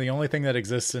I'm concerned, the only thing that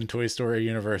exists in Toy Story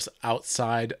universe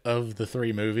outside of the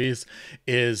three movies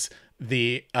is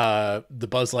the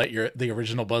Buzz Lightyear, the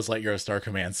original Buzz Lightyear Star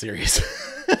Command series.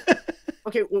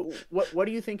 Okay, what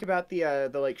do you think about the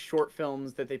like short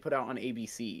films that they put out on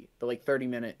ABC, the like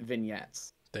 30-minute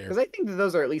vignettes? Because I think that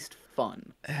those are at least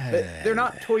fun. They're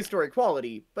not Toy Story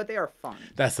quality, but they are fun.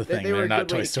 That's the thing. They're not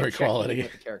Toy Story quality.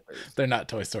 They're not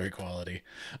Toy Story quality.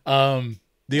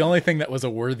 The only thing that was a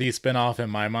worthy spinoff in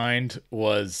my mind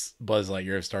was Buzz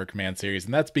Lightyear Star Command series,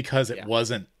 and that's because it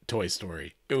wasn't Toy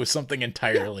Story. It was something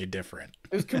entirely different.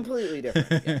 It was completely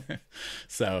different. Yeah.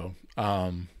 So,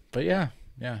 but yeah.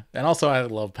 And also I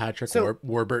love Patrick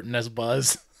Warburton as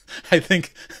Buzz. I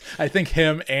think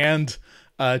him and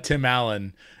Tim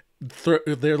Allen,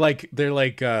 they're like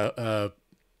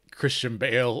Christian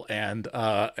Bale and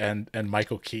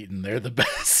Michael Keaton. They're the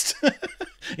best.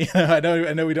 I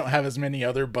know we don't have as many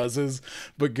other Buzzes,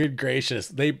 but good gracious,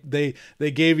 they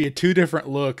gave you two different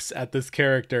looks at this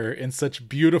character in such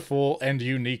beautiful and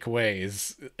unique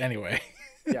ways. Anyway.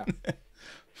 Yeah.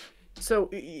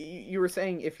 So you were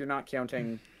saying if you're not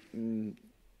counting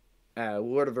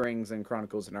Lord of the Rings and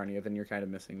Chronicles of Narnia, then you're kind of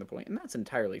missing the point, and that's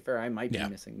entirely fair. I might be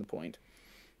missing the point.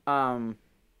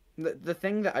 The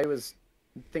thing that I was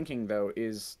thinking though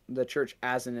is the church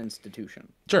as an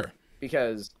institution. Sure.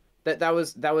 Because that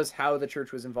was how the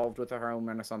church was involved with the Harlem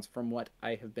Renaissance, from what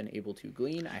I have been able to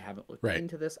glean. I haven't looked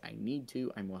into this. I need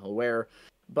to. I'm well aware,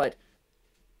 but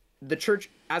the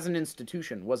church as an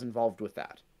institution was involved with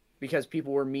that. Because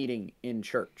people were meeting in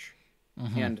church,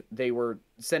 and they were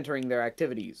centering their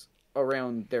activities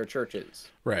around their churches.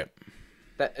 Right.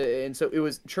 And so it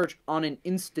was church on an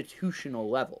institutional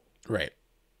level. Right.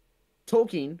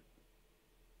 Tolkien,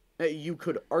 you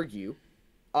could argue,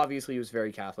 obviously he was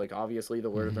very Catholic. Obviously, the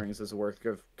Lord of the Rings is a work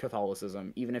of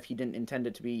Catholicism, even if he didn't intend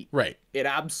it to be. Right. It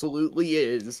absolutely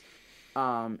is.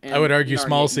 And I would argue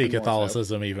small c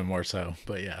Catholicism even more so,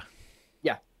 but yeah.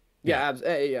 Yeah,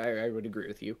 I would agree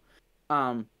with you.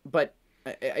 But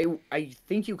I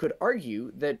think you could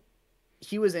argue that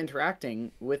he was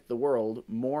interacting with the world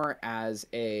more as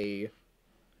a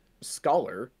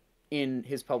scholar in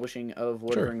his publishing of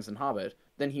Lord of the Rings and Hobbit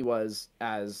than he was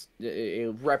as a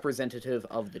representative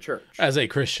of the church. As a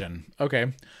Christian.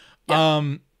 Okay.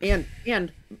 Yeah.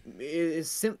 And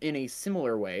is in a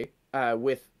similar way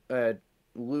with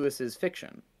Lewis's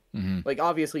fiction. Like,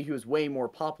 obviously he was way more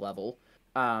pop level,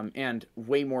 and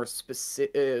way more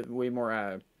specific, way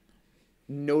more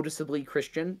noticeably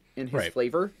Christian in his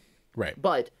flavor. Right.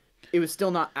 But it was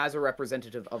still not as a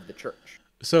representative of the church.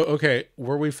 So, okay,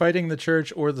 were we fighting the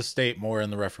church or the state more in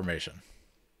the Reformation?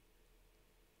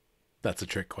 That's a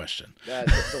trick question.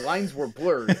 The lines were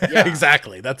blurred. Yeah.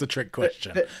 Exactly. That's a trick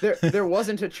question. There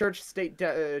wasn't a church-state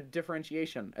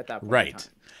differentiation at that point. Right. In time.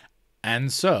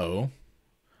 And so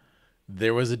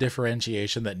there was a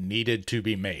differentiation that needed to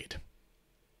be made.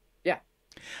 Yeah.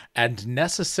 And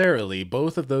necessarily,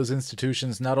 both of those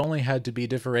institutions not only had to be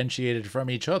differentiated from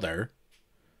each other,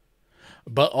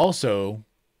 but also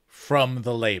from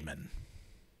the layman.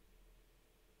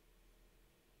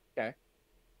 Okay.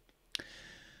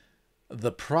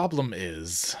 The problem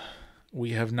is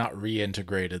we have not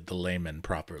reintegrated the layman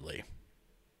properly.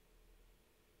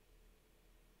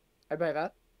 I buy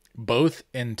that. Both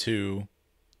into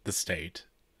the state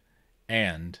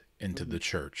and into the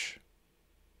church.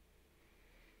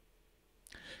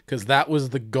 Because that was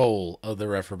the goal of the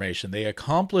Reformation. They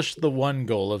accomplished the one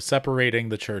goal of separating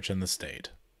the church and the state.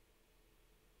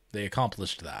 They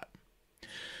accomplished that.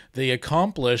 They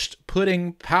accomplished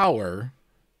putting power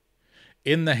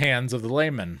in the hands of the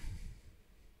layman.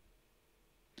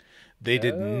 They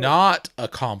did not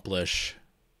accomplish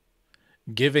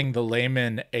giving the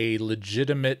layman a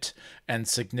legitimate and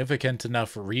significant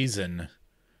enough reason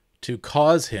to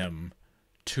cause him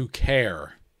to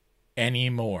care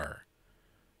anymore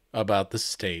about the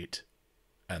state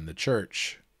and the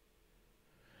church.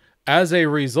 As a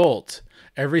result,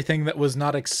 everything that was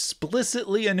not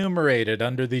explicitly enumerated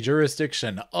under the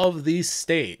jurisdiction of the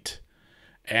state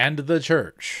and the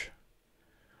church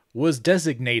was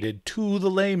designated to the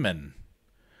layman,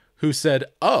 who said,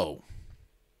 oh,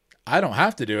 I don't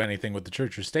have to do anything with the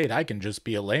church or state. I can just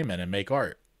be a layman and make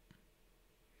art.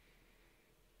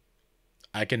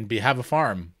 I can have a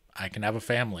farm. I can have a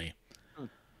family.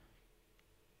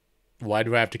 Why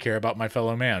do I have to care about my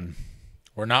fellow man?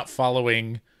 We're not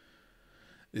following.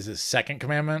 Is it second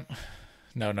commandment?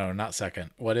 No, not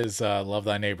second. What is love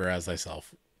thy neighbor as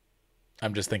thyself?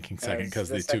 I'm just thinking second because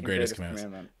the two greatest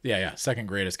commandments. Yeah, second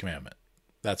greatest commandment.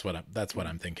 That's what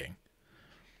I'm thinking.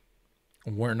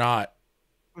 We're not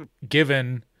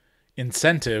given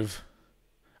incentive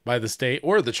by the state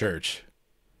or the church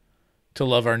to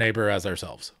love our neighbor as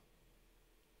ourselves.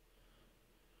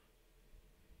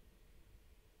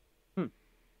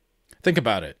 Think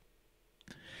about it.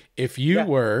 If you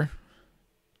were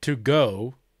to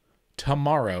go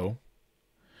tomorrow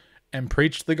and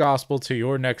preach the gospel to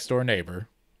your next door neighbor,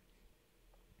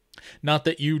 not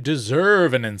that you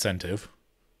deserve an incentive,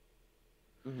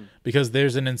 because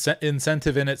there's an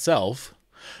incentive in itself,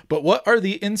 but what are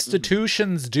the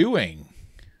institutions doing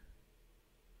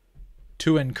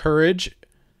to encourage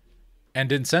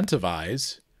and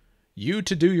incentivize you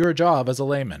to do your job as a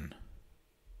layman?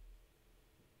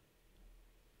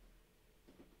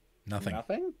 Nothing.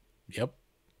 Nothing? Yep.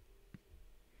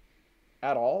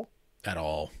 At all? At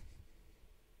all.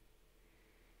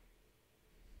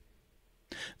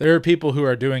 There are people who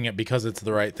are doing it because it's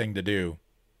the right thing to do,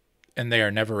 and they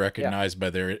are never recognized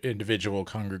by their individual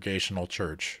congregational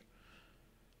church,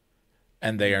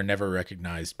 and they are never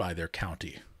recognized by their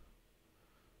county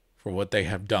for what they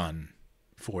have done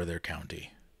for their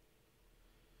county.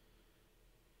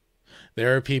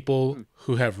 There are people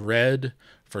who have read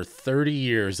for 30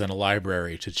 years in a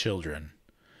library to children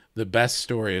the best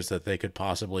stories that they could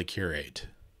possibly curate,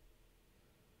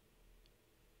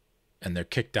 and they're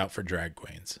kicked out for drag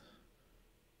queens.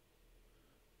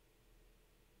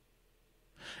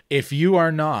 If you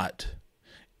are not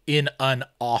in an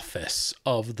office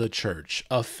of the church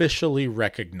officially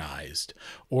recognized,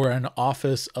 or an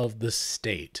office of the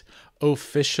state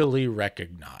officially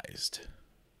recognized,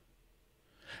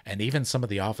 and even some of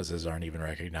the offices aren't even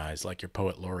recognized, like your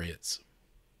poet laureates.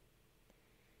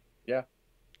 Yeah.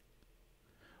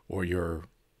 Or your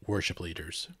worship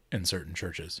leaders in certain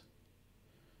churches.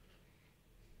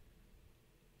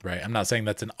 Right? I'm not saying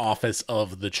that's an office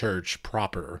of the church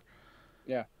proper.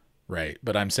 Yeah. Right?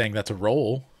 But I'm saying that's a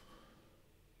role.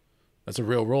 That's a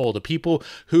real role. The people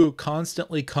who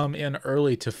constantly come in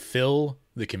early to fill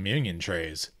the communion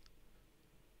trays.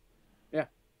 Yeah.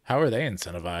 How are they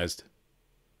incentivized?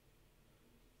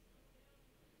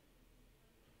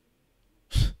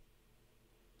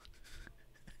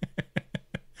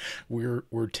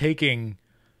 We're taking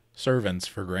servants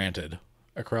for granted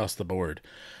across the board.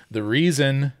 The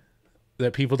reason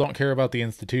that people don't care about the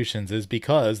institutions is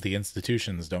because the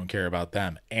institutions don't care about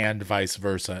them, and vice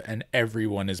versa, and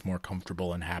everyone is more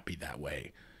comfortable and happy that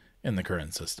way in the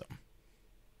current system.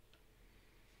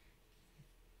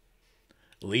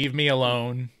 Leave me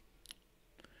alone,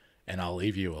 and I'll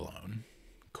leave you alone.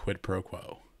 Quid pro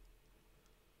quo.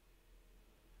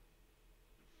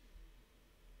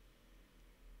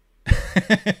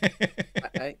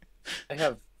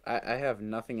 I have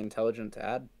nothing intelligent to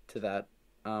add to that.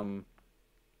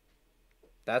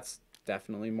 That's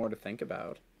definitely more to think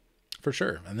about. For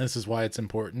sure. And this is why it's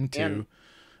important to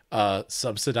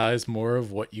subsidize more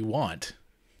of what you want.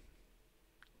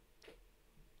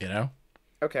 You know?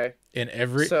 Okay. In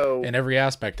every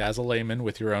aspect as a layman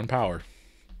with your own power.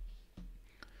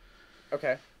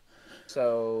 Okay.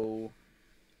 So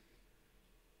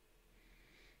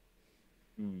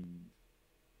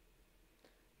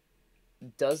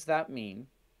does that mean,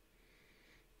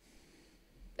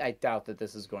 I doubt that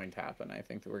this is going to happen. I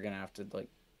think that we're going to have to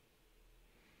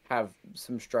have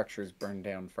some structures burned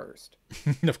down first.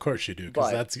 Of course you do,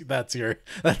 because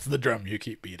that's the drum you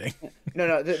keep beating.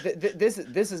 No. This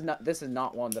is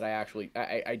not one that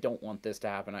I don't want this to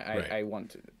happen. I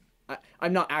want to.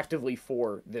 I'm not actively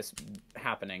for this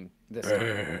happening.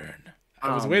 Burn.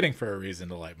 I was waiting for a reason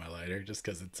to light my lighter, just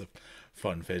because it's a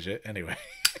fun fidget. Anyway,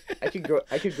 I could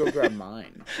go grab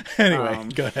mine. Anyway,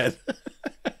 go ahead.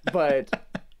 But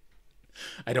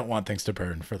I don't want things to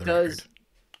burn, for the record.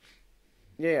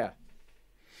 Yeah.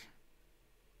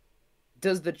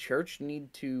 Does the church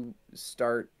need to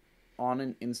start on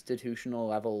an institutional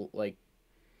level,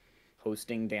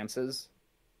 hosting dances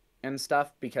and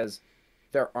stuff? Because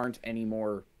there aren't any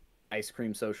more ice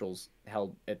cream socials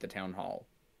held at the town hall.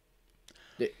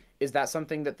 Is that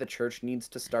something that the church needs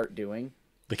to start doing?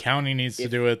 The county needs to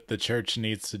do it. The church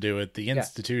needs to do it. The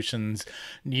institutions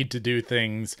need to do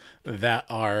things that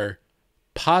are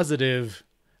positive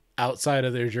outside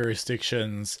of their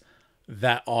jurisdictions,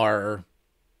 that are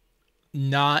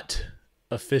not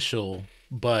official,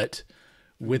 but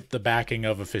with the backing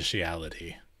of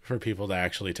officiality, for people to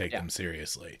actually take them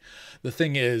seriously. The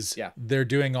thing is, they're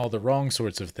doing all the wrong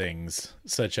sorts of things,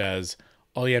 such as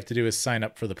all you have to do is sign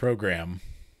up for the program,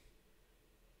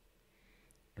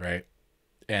 right?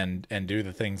 And do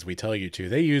the things we tell you to.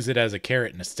 They use it as a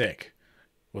carrot and a stick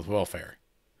with welfare.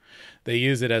 They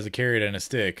use it as a carrot and a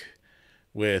stick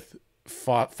with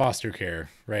foster care,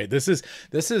 right? This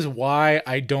is why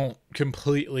I don't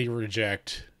completely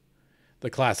reject the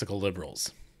classical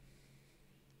liberals,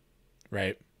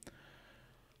 right?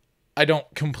 I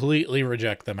don't completely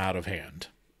reject them out of hand.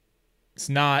 It's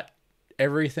not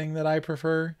everything that I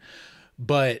prefer,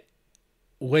 but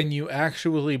when you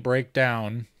actually break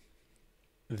down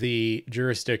the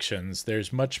jurisdictions,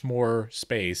 there's much more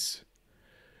space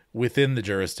within the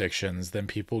jurisdictions than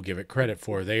people give it credit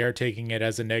for. They are taking it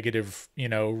as a negative,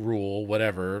 rule,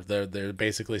 whatever. They're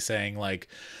basically saying, like,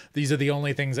 these are the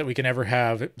only things that we can ever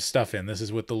have stuff in. This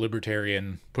is what the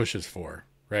libertarian pushes for,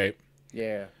 right?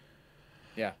 Yeah.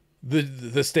 Yeah.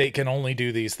 The state can only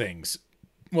do these things.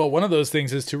 Well, one of those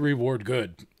things is to reward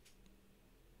good.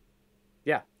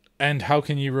 Yeah. And how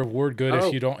can you reward good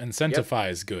if you don't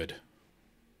incentivize good?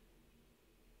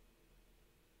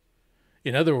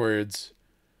 In other words,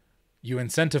 you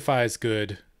incentivize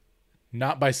good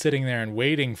not by sitting there and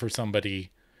waiting for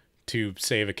somebody to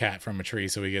save a cat from a tree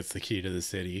so he gets the key to the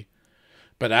city,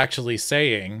 but actually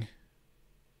saying,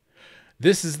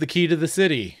 this is the key to the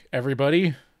city,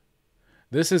 everybody.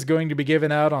 This is going to be given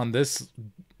out on this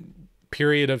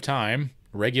period of time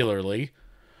regularly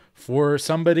for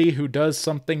somebody who does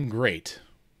something great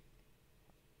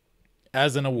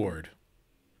as an award.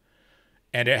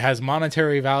 And it has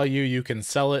monetary value. You can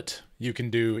sell it. You can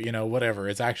do, whatever.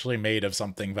 It's actually made of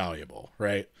something valuable,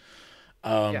 right?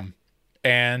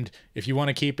 And if you want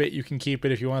to keep it, you can keep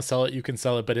it. If you want to sell it, you can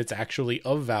sell it. But it's actually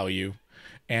of value.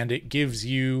 And it gives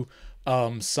you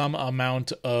some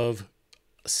amount of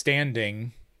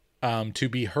standing to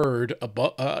be heard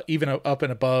above, even up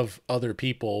and above other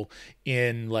people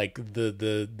in, like,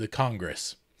 the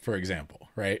Congress, for example,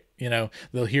 right?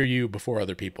 They'll hear you before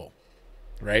other people,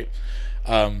 right?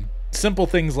 Simple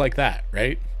things like that,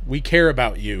 right? We care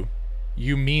about you.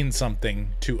 You mean something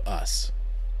to us.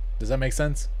 Does that make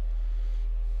sense?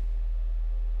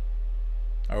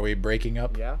 Are we breaking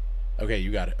up? Yeah. Okay,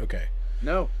 you got it. Okay.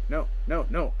 No.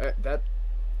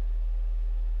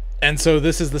 And so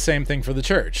this is the same thing for the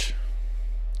church.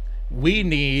 We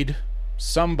need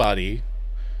somebody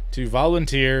to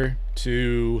volunteer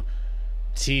to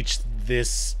teach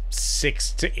this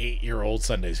 6 to 8 year old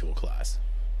Sunday school class.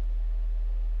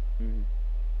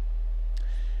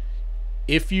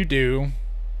 If you do,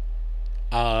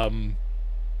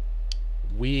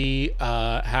 we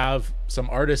have some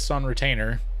artists on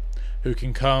retainer who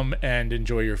can come and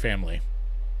enjoy your family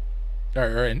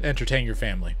or entertain your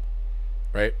family,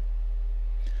 right?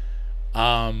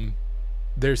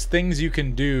 There's things you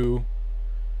can do,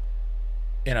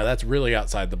 that's really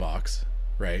outside the box,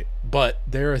 right? But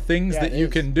there are things that you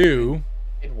can do.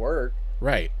 It'd work.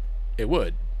 Right. It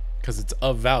would, because it's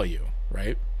of value,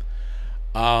 right?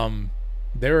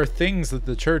 There are things that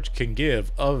the church can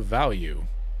give of value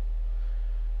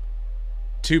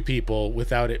to people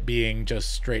without it being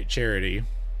just straight charity.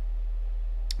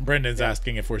 Brendan's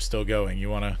asking if we're still going. You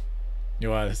wanna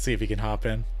see if he can hop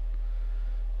in?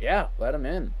 Yeah, let him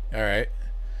in. All right.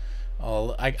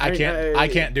 I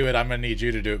can't do it. I'm gonna need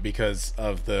you to do it because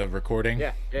of the recording.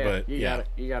 Yeah. But you got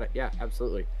it. Yeah,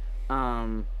 absolutely.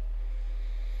 But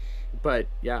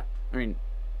yeah, I mean,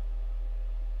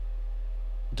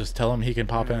 just tell him he can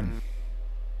pop in.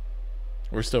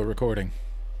 We're still recording.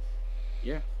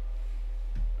 Yeah.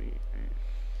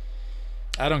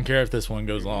 I don't care if this one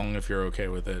goes long. If you're okay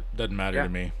with it, doesn't matter to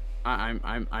me.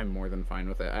 I'm more than fine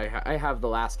with it. I have the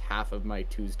last half of my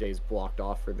Tuesdays blocked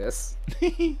off for this.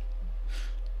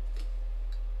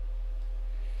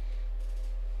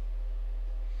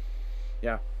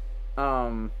 Yeah.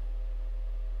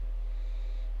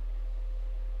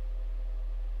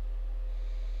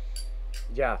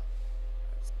 Yeah.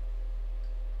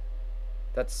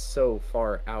 That's so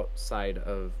far outside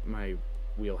of my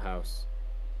wheelhouse.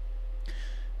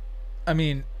 I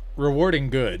mean, rewarding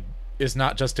good is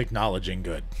not just acknowledging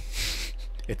good.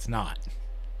 It's not.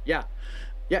 Yeah.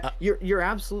 Yeah, you're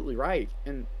absolutely right.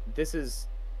 And this is...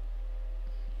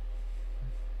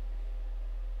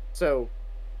 So,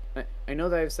 I know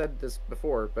that I've said this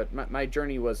before, but my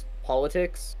journey was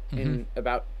politics in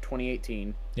about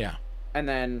 2018. Yeah. And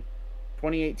then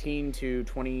 2018 to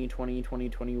 2020,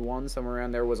 2021, somewhere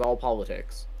around there was all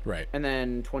politics. Right. And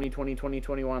then 2020,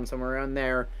 2021, somewhere around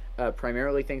there,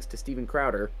 primarily thanks to Steven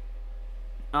Crowder,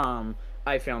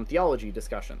 I found theology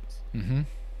discussions.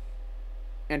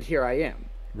 And here I am.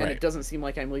 And Right. it doesn't seem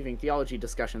like I'm leaving theology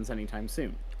discussions anytime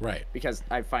soon. Right. Because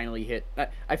I finally hit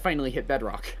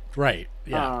bedrock. Right.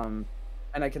 Yeah.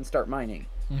 And I can start mining.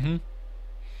 Mm-hmm.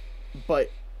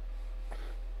 But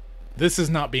this is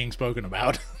not being spoken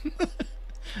about.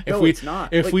 It's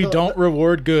not. If we don't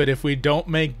reward good, if we don't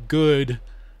make good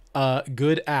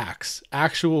acts,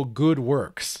 actual good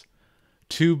works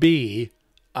to be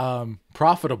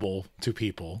profitable to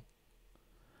people,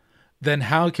 then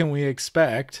how can we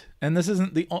expect, and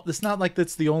it's not like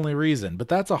that's the only reason, but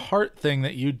that's a heart thing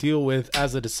that you deal with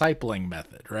as a discipling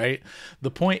method, right?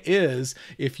 The point is,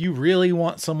 if you really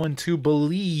want someone to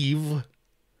believe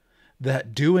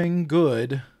that doing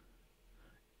good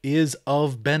is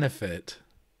of benefit,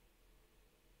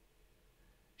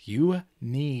 you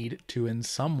need to in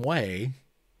some way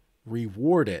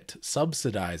reward it,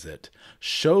 subsidize it,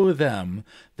 show them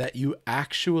that you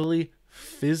actually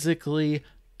physically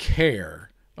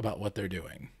care about what they're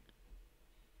doing.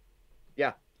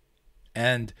 Yeah.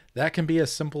 And that can be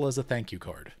as simple as a thank you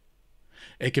card.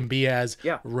 It can be as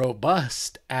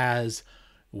robust as,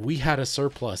 we had a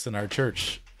surplus in our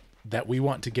church that we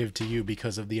want to give to you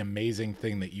because of the amazing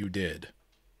thing that you did.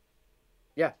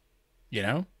 Yeah. You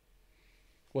know?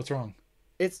 What's wrong?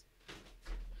 It's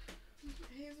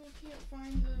Hazel can't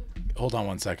find the... Hold on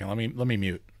one second. Let me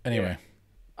mute. Anyway.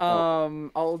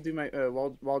 I'll do my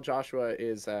while Joshua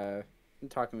is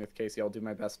talking with Casey, I'll do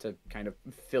my best to kind of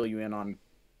fill you in on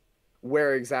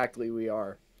where exactly we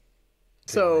are.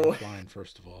 So,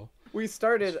 first of all, we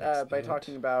started by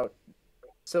talking about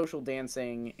social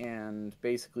dancing and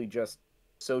basically just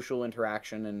social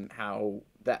interaction and how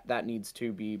that needs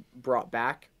to be brought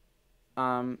back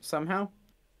somehow.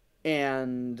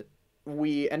 And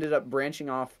we ended up branching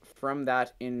off from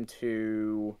that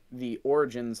into the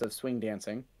origins of swing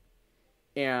dancing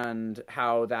and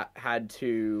how that had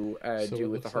to do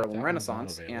with the Harlem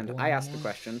Renaissance. And I asked the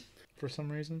question, for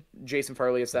some reason, Jason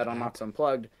Farley has said on Mox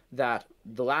Unplugged that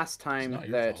the last time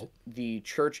that fault. the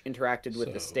church interacted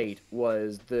with the state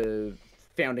was the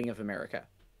founding of America,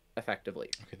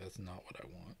 effectively. Okay, that's not what I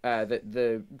want.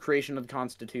 The creation of the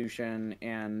Constitution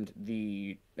and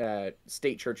the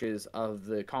state churches of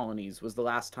the colonies was the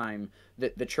last time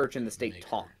that the church and the state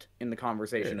talked in the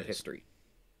conversation of history.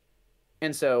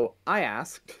 And so I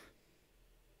asked,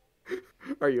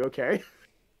 are you okay?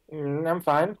 I'm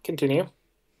fine. Continue.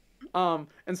 And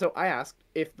so I asked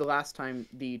if the last time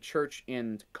the church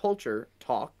and culture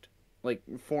talked, like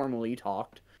formally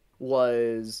talked,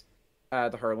 was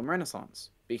the Harlem Renaissance.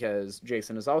 Because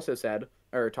Jason has also said,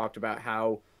 or talked about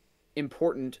how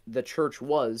important the church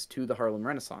was to the Harlem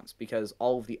Renaissance, because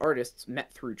all of the artists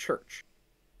met through church.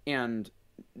 And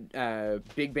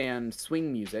big band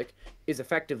swing music is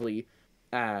effectively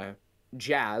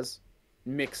jazz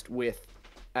mixed with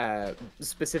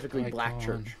specifically black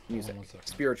church music,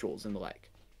 spirituals and the like.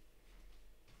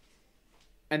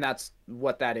 And that's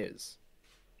what that is.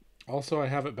 Also, I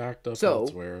have it backed up So,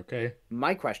 elsewhere, okay?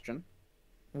 My question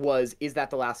was, is that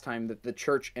the last time that the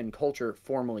church and culture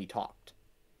formally talked?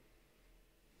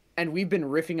 And we've been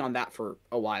riffing on that for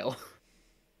a while.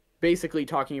 Basically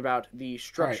talking about the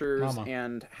structures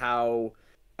and how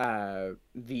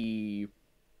the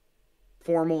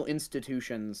formal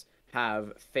institutions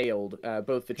have failed,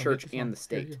 both the church and the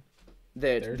state.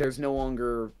 That there's no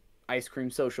longer ice cream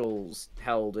socials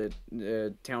held at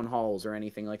town halls or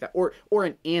anything like that, or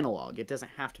an analog. It doesn't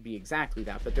have to be exactly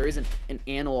that, but there isn't an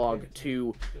analog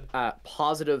to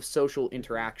positive social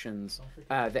interactions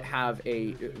that have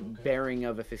a bearing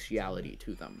of officiality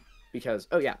to them. Because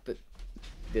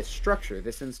this structure,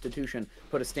 this institution,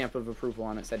 put a stamp of approval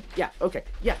on it, said, yeah, okay,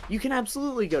 yeah, you can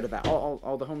absolutely go to that.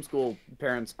 All the homeschool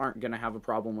parents aren't going to have a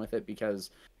problem with it because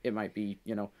it might be,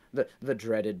 the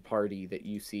dreaded party that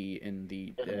you see in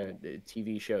the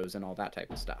TV shows and all that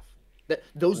type of stuff.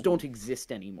 Those don't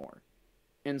exist anymore.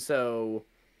 And so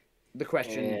the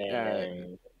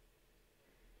question...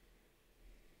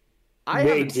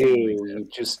 They do. You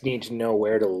just need to know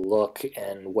where to look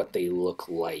and what they look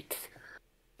like.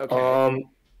 Okay.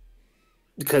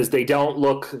 Because they don't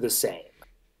look the same.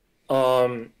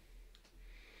 You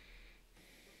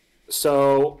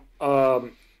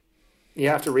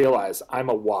have to realize I'm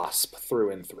a WASP through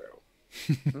and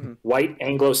through. White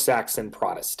Anglo-Saxon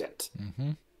Protestant.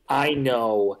 Mm-hmm. I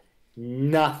know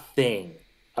nothing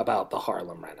about the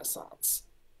Harlem Renaissance.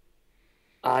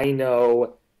 I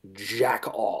know jack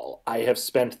all. I have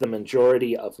spent the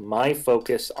majority of my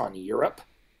focus on Europe.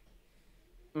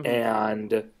 Mm-hmm.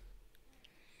 And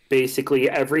basically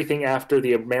everything after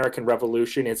the American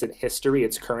Revolution isn't history,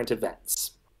 it's current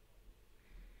events.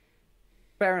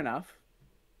 Fair enough.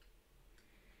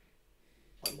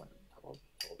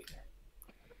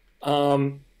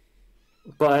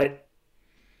 But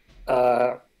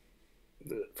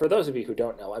for those of you who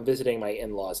don't know, I'm visiting my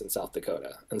in-laws in South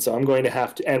Dakota, and so I'm going to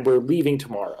have to, and we're leaving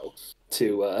tomorrow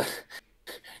to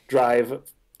drive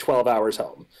 12 hours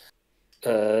home.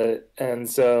 And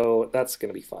so that's going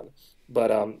to be fun. But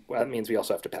that means we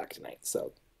also have to pack tonight.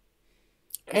 So,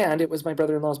 and it was my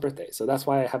brother-in-law's birthday, so that's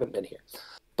why I haven't been here.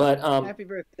 But happy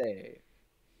birthday.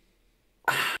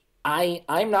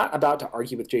 I'm not about to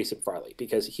argue with Jason Farley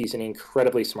because he's an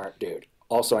incredibly smart dude.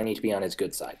 Also, I need to be on his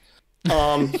good side.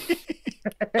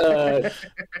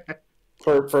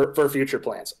 For future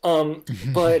plans.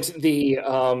 But the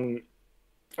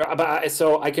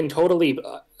so I can totally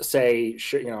say,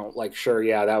 sure,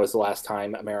 yeah, that was the last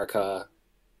time America,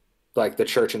 like the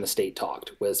church and the state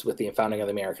talked, was with the founding of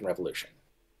the American Revolution,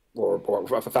 or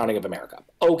founding of America.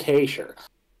 Okay, sure.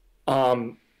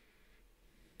 The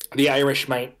Irish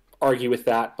might argue with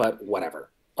that, but whatever.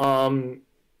 I'm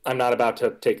not about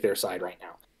to take their side right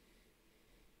now.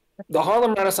 The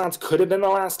Harlem Renaissance could have been the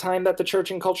last time that the church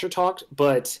and culture talked,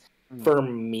 but for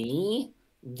me,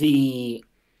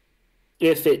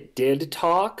 if it did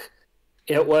talk,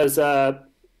 it was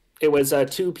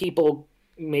two people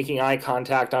making eye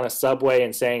contact on a subway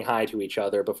and saying hi to each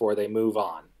other before they move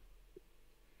on.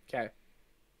 Okay.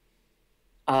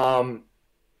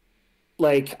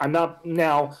 Like, I'm not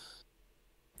now.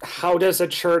 How does a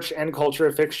church and culture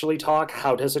officially talk?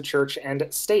 How does a church and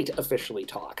state officially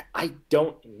talk? I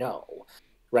don't know,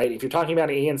 right? If you're talking about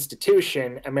an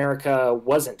institution, America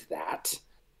wasn't that.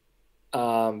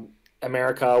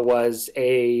 America was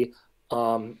it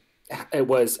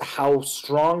was how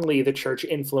strongly the church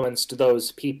influenced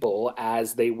those people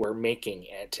as they were making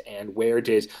it, and where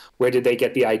did they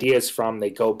get the ideas from? They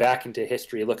go back into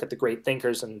history, look at the great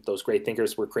thinkers, and those great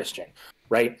thinkers were Christian,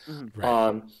 right?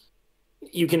 Right.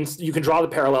 You can draw the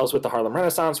parallels with the Harlem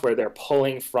Renaissance, where they're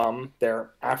pulling from their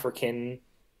African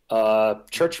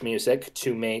church music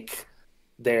to make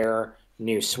their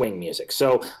new swing music.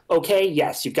 So, okay,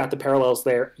 yes, you've got the parallels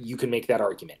there. You can make that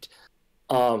argument.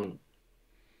 But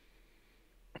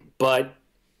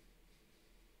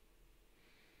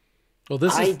well,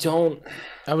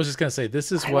 I was just gonna say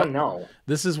this is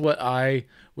what I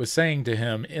was saying to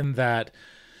him, in that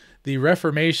the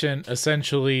Reformation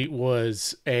essentially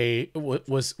was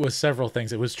several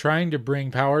things. It was trying to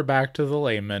bring power back to the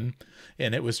layman,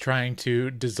 and it was trying to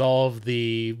dissolve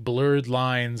the blurred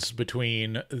lines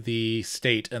between the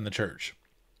state and the church,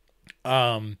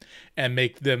 and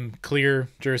make them clear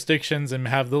jurisdictions, and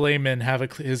have the layman have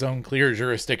his own clear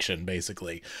jurisdiction.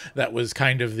 Basically, that was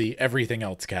kind of the everything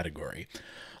else category.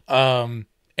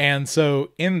 And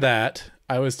so in that,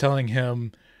 I was telling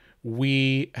him,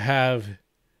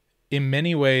 in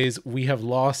many ways, we have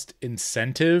lost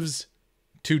incentives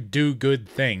to do good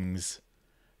things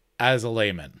as a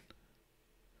layman.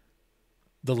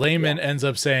 The layman ends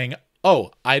up saying,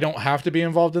 oh, I don't have to be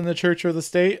involved in the church or the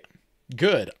state.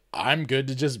 Good. I'm good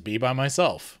to just be by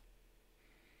myself.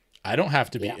 I don't have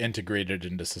to be integrated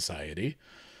into society.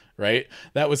 Right?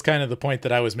 That was kind of the point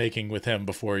that I was making with him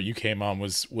before you came on,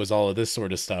 was all of this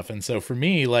sort of stuff. And so for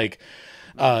me, like,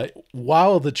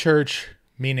 while the church,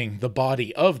 meaning the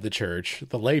body of the church,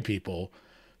 the lay people,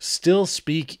 still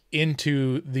speak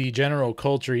into the general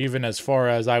culture, even as far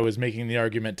as I was making the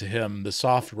argument to him, the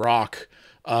soft rock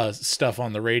stuff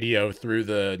on the radio through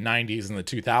the 90s and the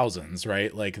 2000s,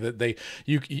 right? Like that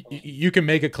you can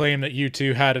make a claim that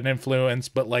U2 had an influence,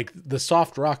 but like the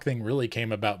soft rock thing really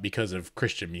came about because of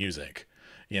Christian music,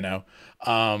 you know?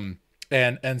 And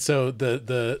so I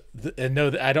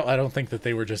don't think that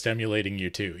they were just emulating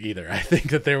U2 either. I think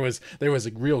that there was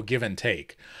a real give and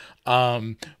take.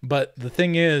 But the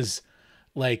thing is,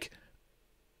 like,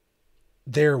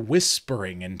 they're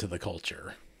whispering into the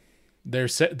culture.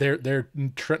 They're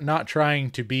not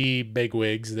trying to be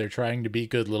bigwigs. They're trying to be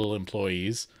good little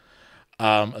employees,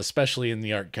 especially in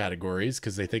the art categories,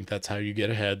 because they think that's how you get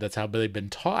ahead. That's how they've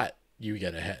been taught you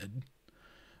get ahead.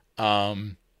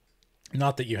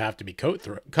 Not that you have to be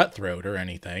cutthroat or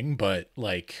anything, but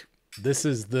like this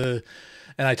is and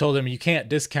I told him you can't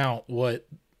discount what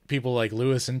people like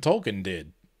Lewis and Tolkien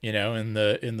did, you know, in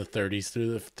the 30s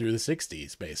through the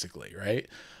 60s, basically, right?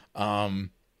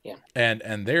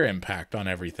 And their impact on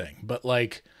everything. But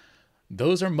like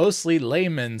those are mostly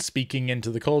laymen speaking into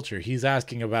the culture. He's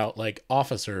asking about like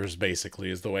officers,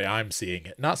 basically, is the way I'm seeing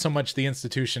it. Not so much the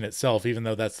institution itself, even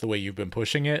though that's the way you've been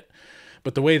pushing it.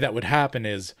 But the way that would happen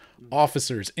is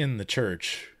officers in the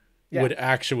church would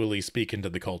actually speak into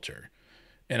the culture.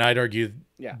 And I'd argue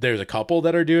there's a couple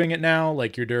that are doing it now,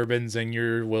 like your Durbins and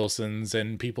your Wilsons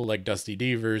and people like Dusty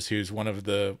Devers, who's one of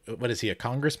the, what is he, a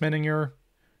congressman in your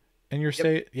in your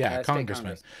state? Yeah, State congressman.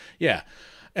 Congress. Yeah.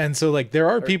 And so like there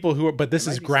are Or- people who are, but this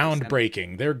it is might be state senate.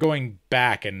 groundbreaking. They're going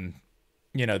back and,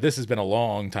 you know, this has been a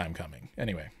long time coming.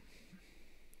 Anyway.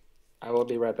 I will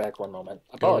be right back one moment.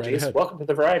 Go right Apologies. ahead. Welcome to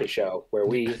the variety show where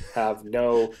we have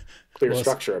no clear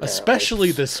structure, apparently.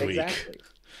 Especially this week.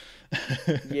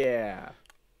 Exactly. Yeah.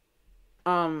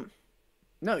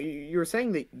 No, you were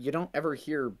saying that you don't ever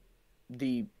hear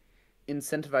the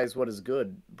incentivize what is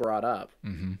good brought up.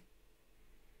 Mm-hmm.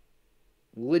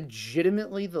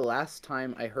 Legitimately, the last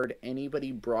time I heard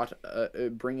anybody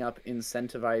bring up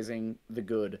incentivizing the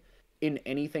good in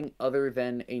anything other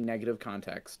than a negative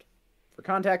context. For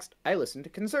context, I listen to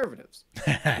conservatives.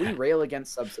 We rail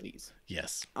against subsidies.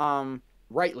 Yes.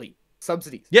 Rightly.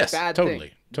 Subsidies. Yes, Bad totally.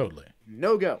 thing. Totally.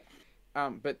 No go.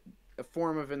 But a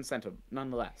form of incentive,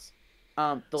 nonetheless.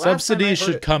 Subsidies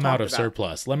should come out of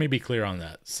surplus. Let me be clear on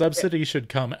that. Subsidies should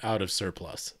come out of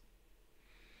surplus.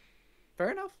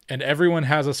 Fair enough. And everyone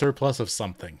has a surplus of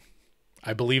something.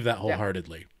 I believe that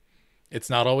wholeheartedly. Yeah. It's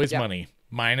not always money.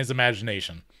 Mine is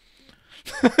imagination.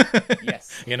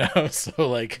 Yes. You know, so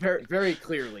like very, very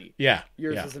clearly. Yeah.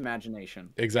 Yours is imagination.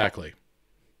 Exactly.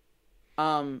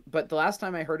 But the last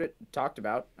time I heard it talked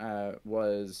about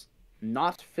was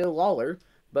not Phil Lawler,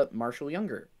 but Marshall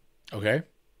Younger. Okay.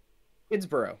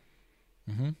 Kidsborough.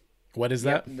 Mm-hmm. What is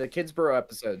that? The Kidsborough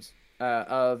episodes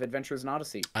of Adventures in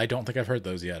Odyssey. I don't think I've heard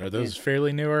those yet. Are those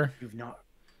fairly newer? You've not.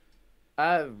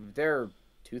 They're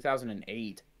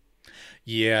 2008.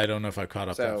 Yeah, I don't know if I caught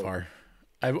up that far.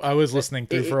 I was listening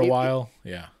through for a while.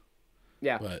 Yeah.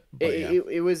 Yeah. But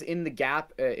it was in the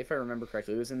gap, if I remember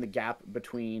correctly, it was in the gap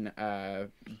between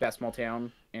Best Small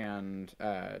Town and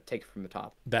Take It From the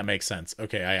Top. That makes sense.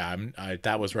 Okay, I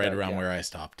that was right around where I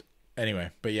stopped. Anyway,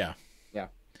 but yeah. Yeah.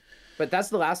 But that's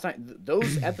the last time,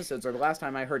 those episodes are the last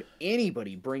time I heard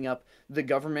anybody bring up the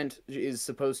government is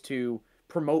supposed to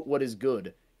promote what is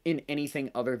good in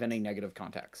anything other than a negative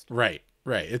context. Right.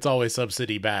 It's always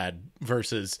subsidy bad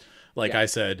versus, like I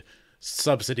said,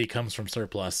 subsidy comes from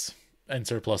surplus and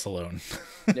surplus alone.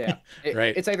 Yeah.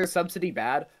 Right. It's either subsidy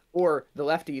bad or the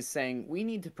lefties saying we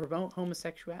need to promote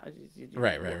homosexuality.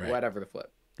 Right. Whatever the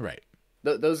flip. Right.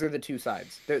 Those are the two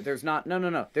sides. There's not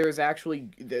no. There's actually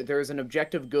there's an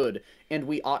objective good, and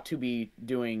we ought to be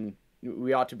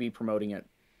promoting it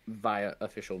via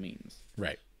official means.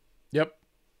 Right. Yep.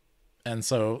 And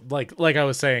so, like I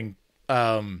was saying,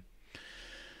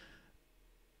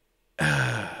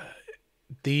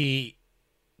 the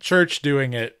church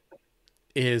doing it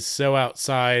is so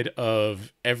outside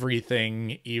of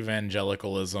everything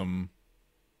evangelicalism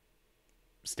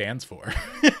stands for.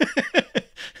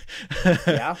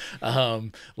 Yeah.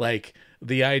 Like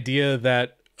the idea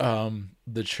that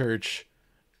the church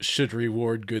should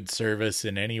reward good service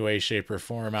in any way, shape, or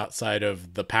form outside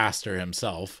of the pastor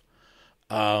himself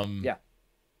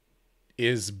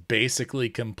is basically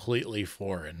completely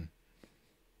foreign.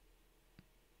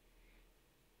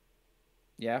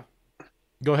 Yeah.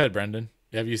 Go ahead, Brendan.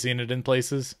 Have you seen it in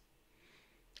places?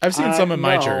 I've seen some in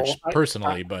my church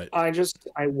personally, but I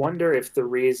wonder if the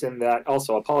reason that,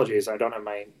 also apologies, I don't have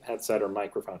my headset or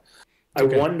microphone. I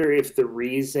wonder if the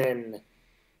reason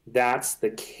that's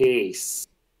the case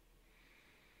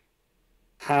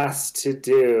has to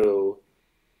do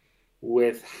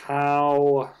with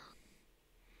how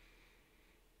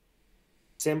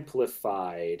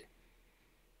simplified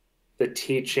the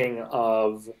teaching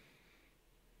of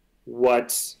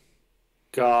what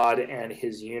God and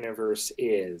his universe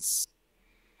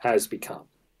has become.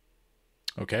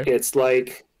 Okay. It's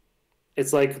like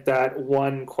that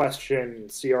one question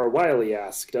C.R. Wiley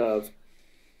asked of,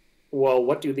 well,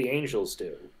 what do the angels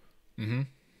do? Mm-hmm.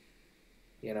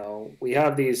 You know, we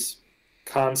have these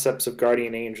concepts of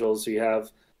guardian angels. We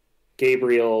have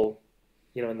Gabriel,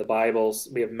 you know, in the Bibles.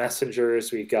 We have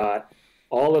messengers. We've got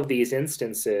all of these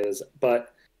instances,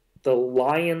 but the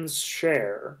lion's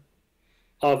share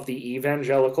of the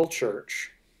evangelical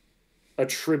church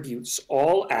attributes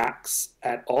all acts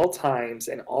at all times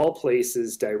and all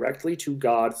places directly to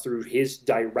God through his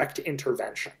direct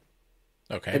intervention.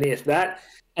 Okay.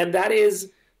 And that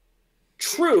is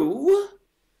true,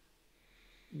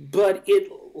 but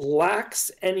it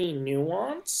lacks any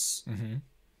nuance. Mm-hmm.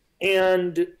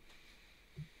 And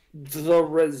the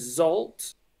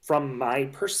result, from my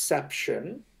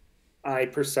perception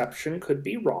could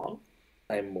be wrong.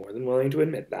 I'm more than willing to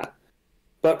admit that.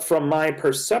 But from my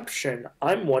perception,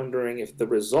 I'm wondering if the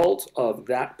result of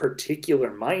that particular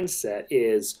mindset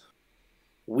is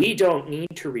we don't need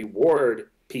to reward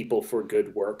people for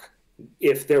good work.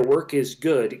 If their work is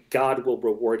good, God will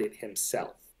reward it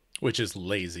himself. Which is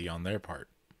lazy on their part.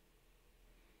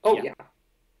 Oh, yeah.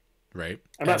 right?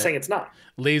 I'm not saying it's not.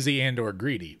 Lazy and or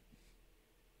greedy.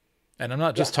 And I'm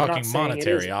not just talking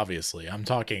monetary, obviously. I'm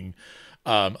talking,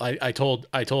 I told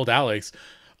Alex,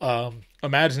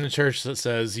 imagine a church that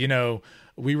says, you know,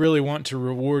 we really want to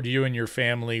reward you and your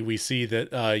family. We see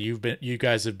that you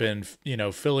guys have been, you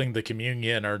know, filling the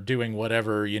communion or doing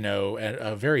whatever, you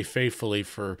know, very faithfully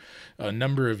for a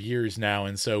number of years now.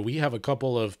 And so we have a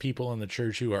couple of people in the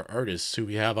church who are artists who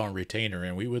we have on retainer,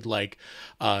 and we would like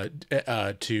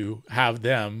to have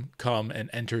them come and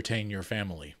entertain your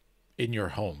family in your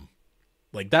home.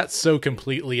 Like, that's so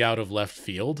completely out of left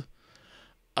field.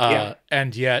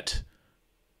 And yet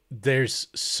there's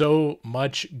so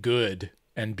much good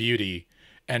and beauty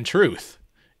and truth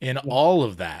in all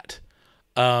of that.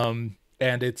 And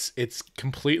it's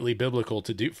completely biblical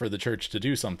for the church to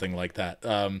do something like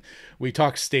that. We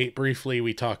talked state briefly,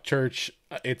 we talked church.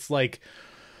 It's like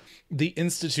the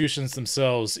institutions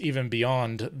themselves, even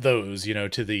beyond those, you know,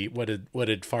 to the what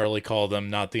did Farley call them?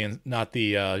 Not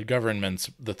the governments,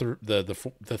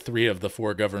 the three of the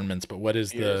four governments, but what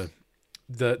is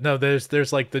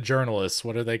there's like the journalists.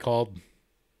 What are they called?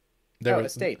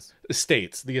 Estates.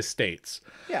 The estates.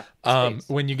 Yeah. Estates.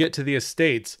 When you get to the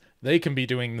estates, they can be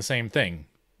doing the same thing,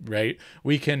 right?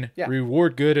 We can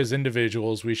reward good as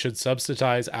individuals. We should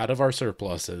subsidize out of our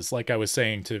surpluses. Like I was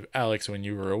saying to Alex when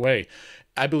you were away,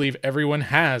 I believe everyone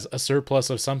has a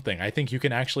surplus of something. I think you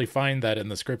can actually find that in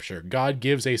the scripture. God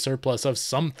gives a surplus of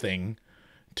something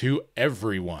to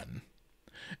everyone.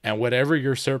 And whatever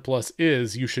your surplus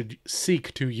is, you should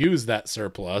seek to use that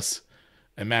surplus.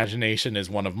 Imagination is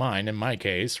one of mine, in my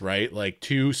case, right? Like,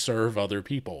 to serve other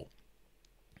people.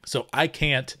 So I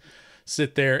can't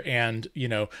sit there and, you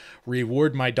know,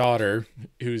 reward my daughter,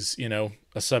 who's, you know,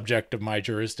 a subject of my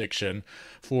jurisdiction,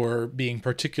 for being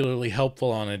particularly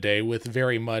helpful on a day with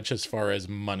very much as far as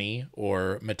money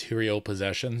or material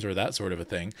possessions or that sort of a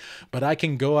thing. But I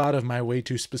can go out of my way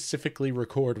to specifically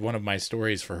record one of my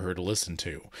stories for her to listen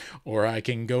to. Or I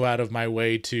can go out of my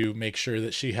way to make sure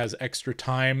that she has extra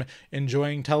time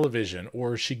enjoying television,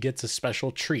 or she gets a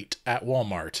special treat at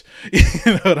Walmart.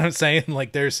 You know what I'm saying?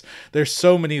 Like, there's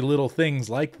so many little things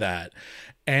like that.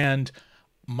 And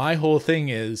my whole thing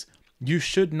is, you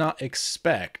should not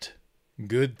expect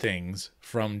good things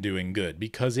from doing good,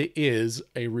 because it is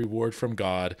a reward from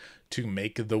God to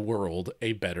make the world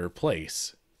a better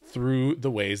place through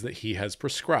the ways that he has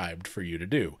prescribed for you to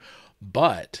do.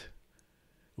 But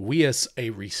we, as a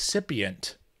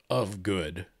recipient of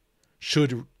good,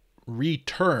 should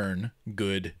return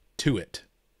good to it.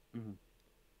 Mm-hmm.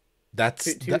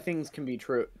 That's two things can be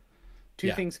true.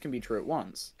 Two things can be true at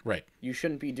once. Right. You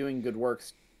shouldn't be doing good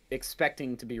works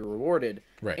expecting to be rewarded.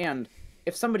 Right. And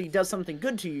if somebody does something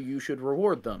good to you, you should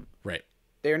reward them. Right.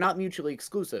 They are not mutually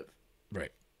exclusive.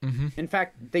 Right. Mm-hmm. In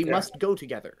fact, they must go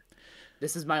together.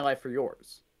 This is my life or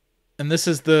yours. And this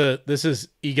is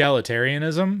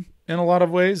egalitarianism in a lot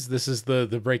of ways. This is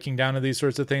the breaking down of these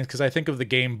sorts of things, because I think of the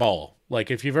game ball.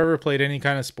 Like, if you've ever played any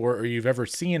kind of sport, or you've ever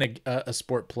seen a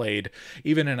sport played,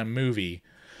 even in a movie,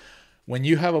 when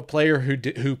you have a player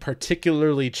who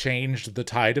particularly changed the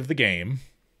tide of the game,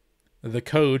 the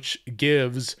coach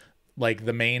gives, like,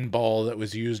 the main ball that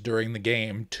was used during the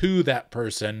game to that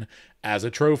person as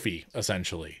a trophy,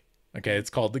 essentially. Okay,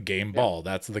 it's called the game ball.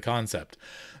 That's the concept.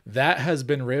 That has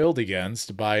been railed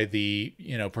against by the,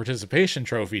 you know, participation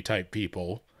trophy type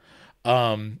people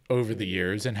over the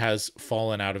years, and has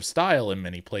fallen out of style in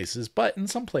many places. But in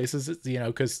some places, it's, you know,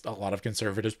 because a lot of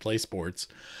conservatives play sports,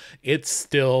 it's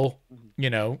still, you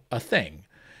know, a thing.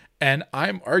 And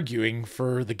I'm arguing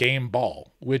for the game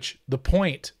ball, which the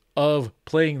point of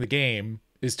playing the game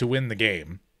is to win the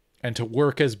game and to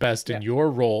work as best in your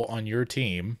role on your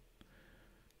team,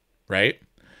 right?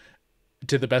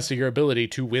 To the best of your ability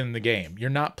to win the game. You're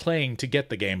not playing to get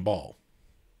the game ball.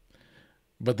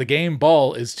 But the game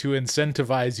ball is to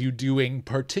incentivize you doing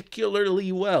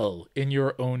particularly well in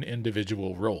your own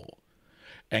individual role.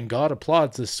 And God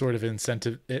applauds this sort of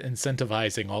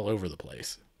incentivizing all over the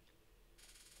place.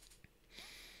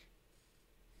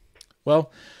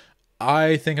 Well,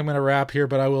 I think I'm going to wrap here,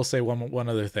 but I will say one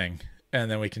other thing,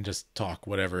 and then we can just talk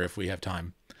whatever if we have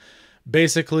time.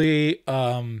 Basically,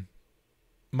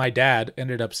 my dad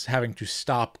ended up having to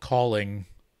stop calling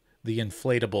the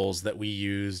inflatables that we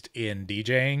used in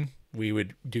DJing. We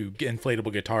would do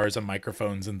inflatable guitars and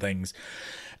microphones and things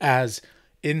as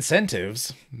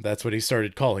incentives. That's what he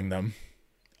started calling them,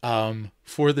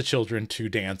 for the children to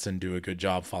dance and do a good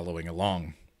job following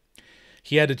along.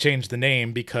 He had to change the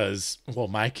name because, well,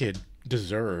 my kid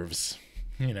deserves,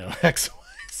 you know, X, Y,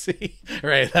 Z,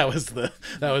 right? That was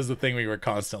the thing we were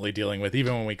constantly dealing with,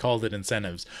 even when we called it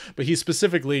incentives. But he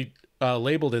specifically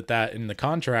labeled it that in the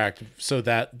contract so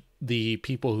that the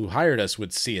people who hired us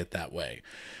would see it that way.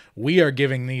 We are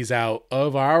giving these out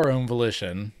of our own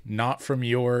volition, not from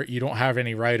you don't have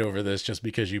any right over this just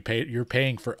because you're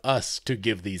paying for us to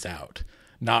give these out,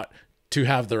 not to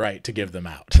have the right to give them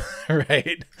out.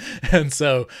 Right. And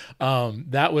so,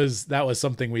 that was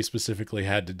something we specifically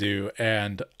had to do.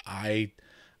 And I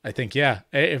think, yeah,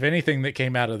 if anything that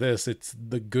came out of this, it's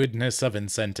the goodness of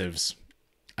incentives.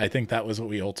 I think that was what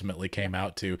we ultimately came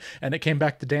out to. And it came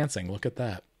back to dancing. Look at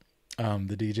that.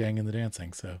 The DJing and the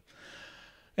dancing. So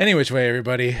any which way,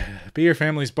 everybody, be your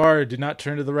family's bard. Do not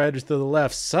turn to the right or to the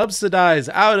left. Subsidize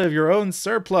out of your own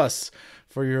surplus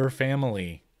for your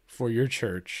family, for your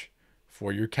church,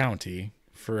 for your county,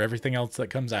 for everything else that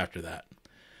comes after that.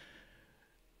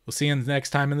 We'll see you next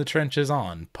time in the trenches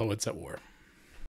on Poets at War.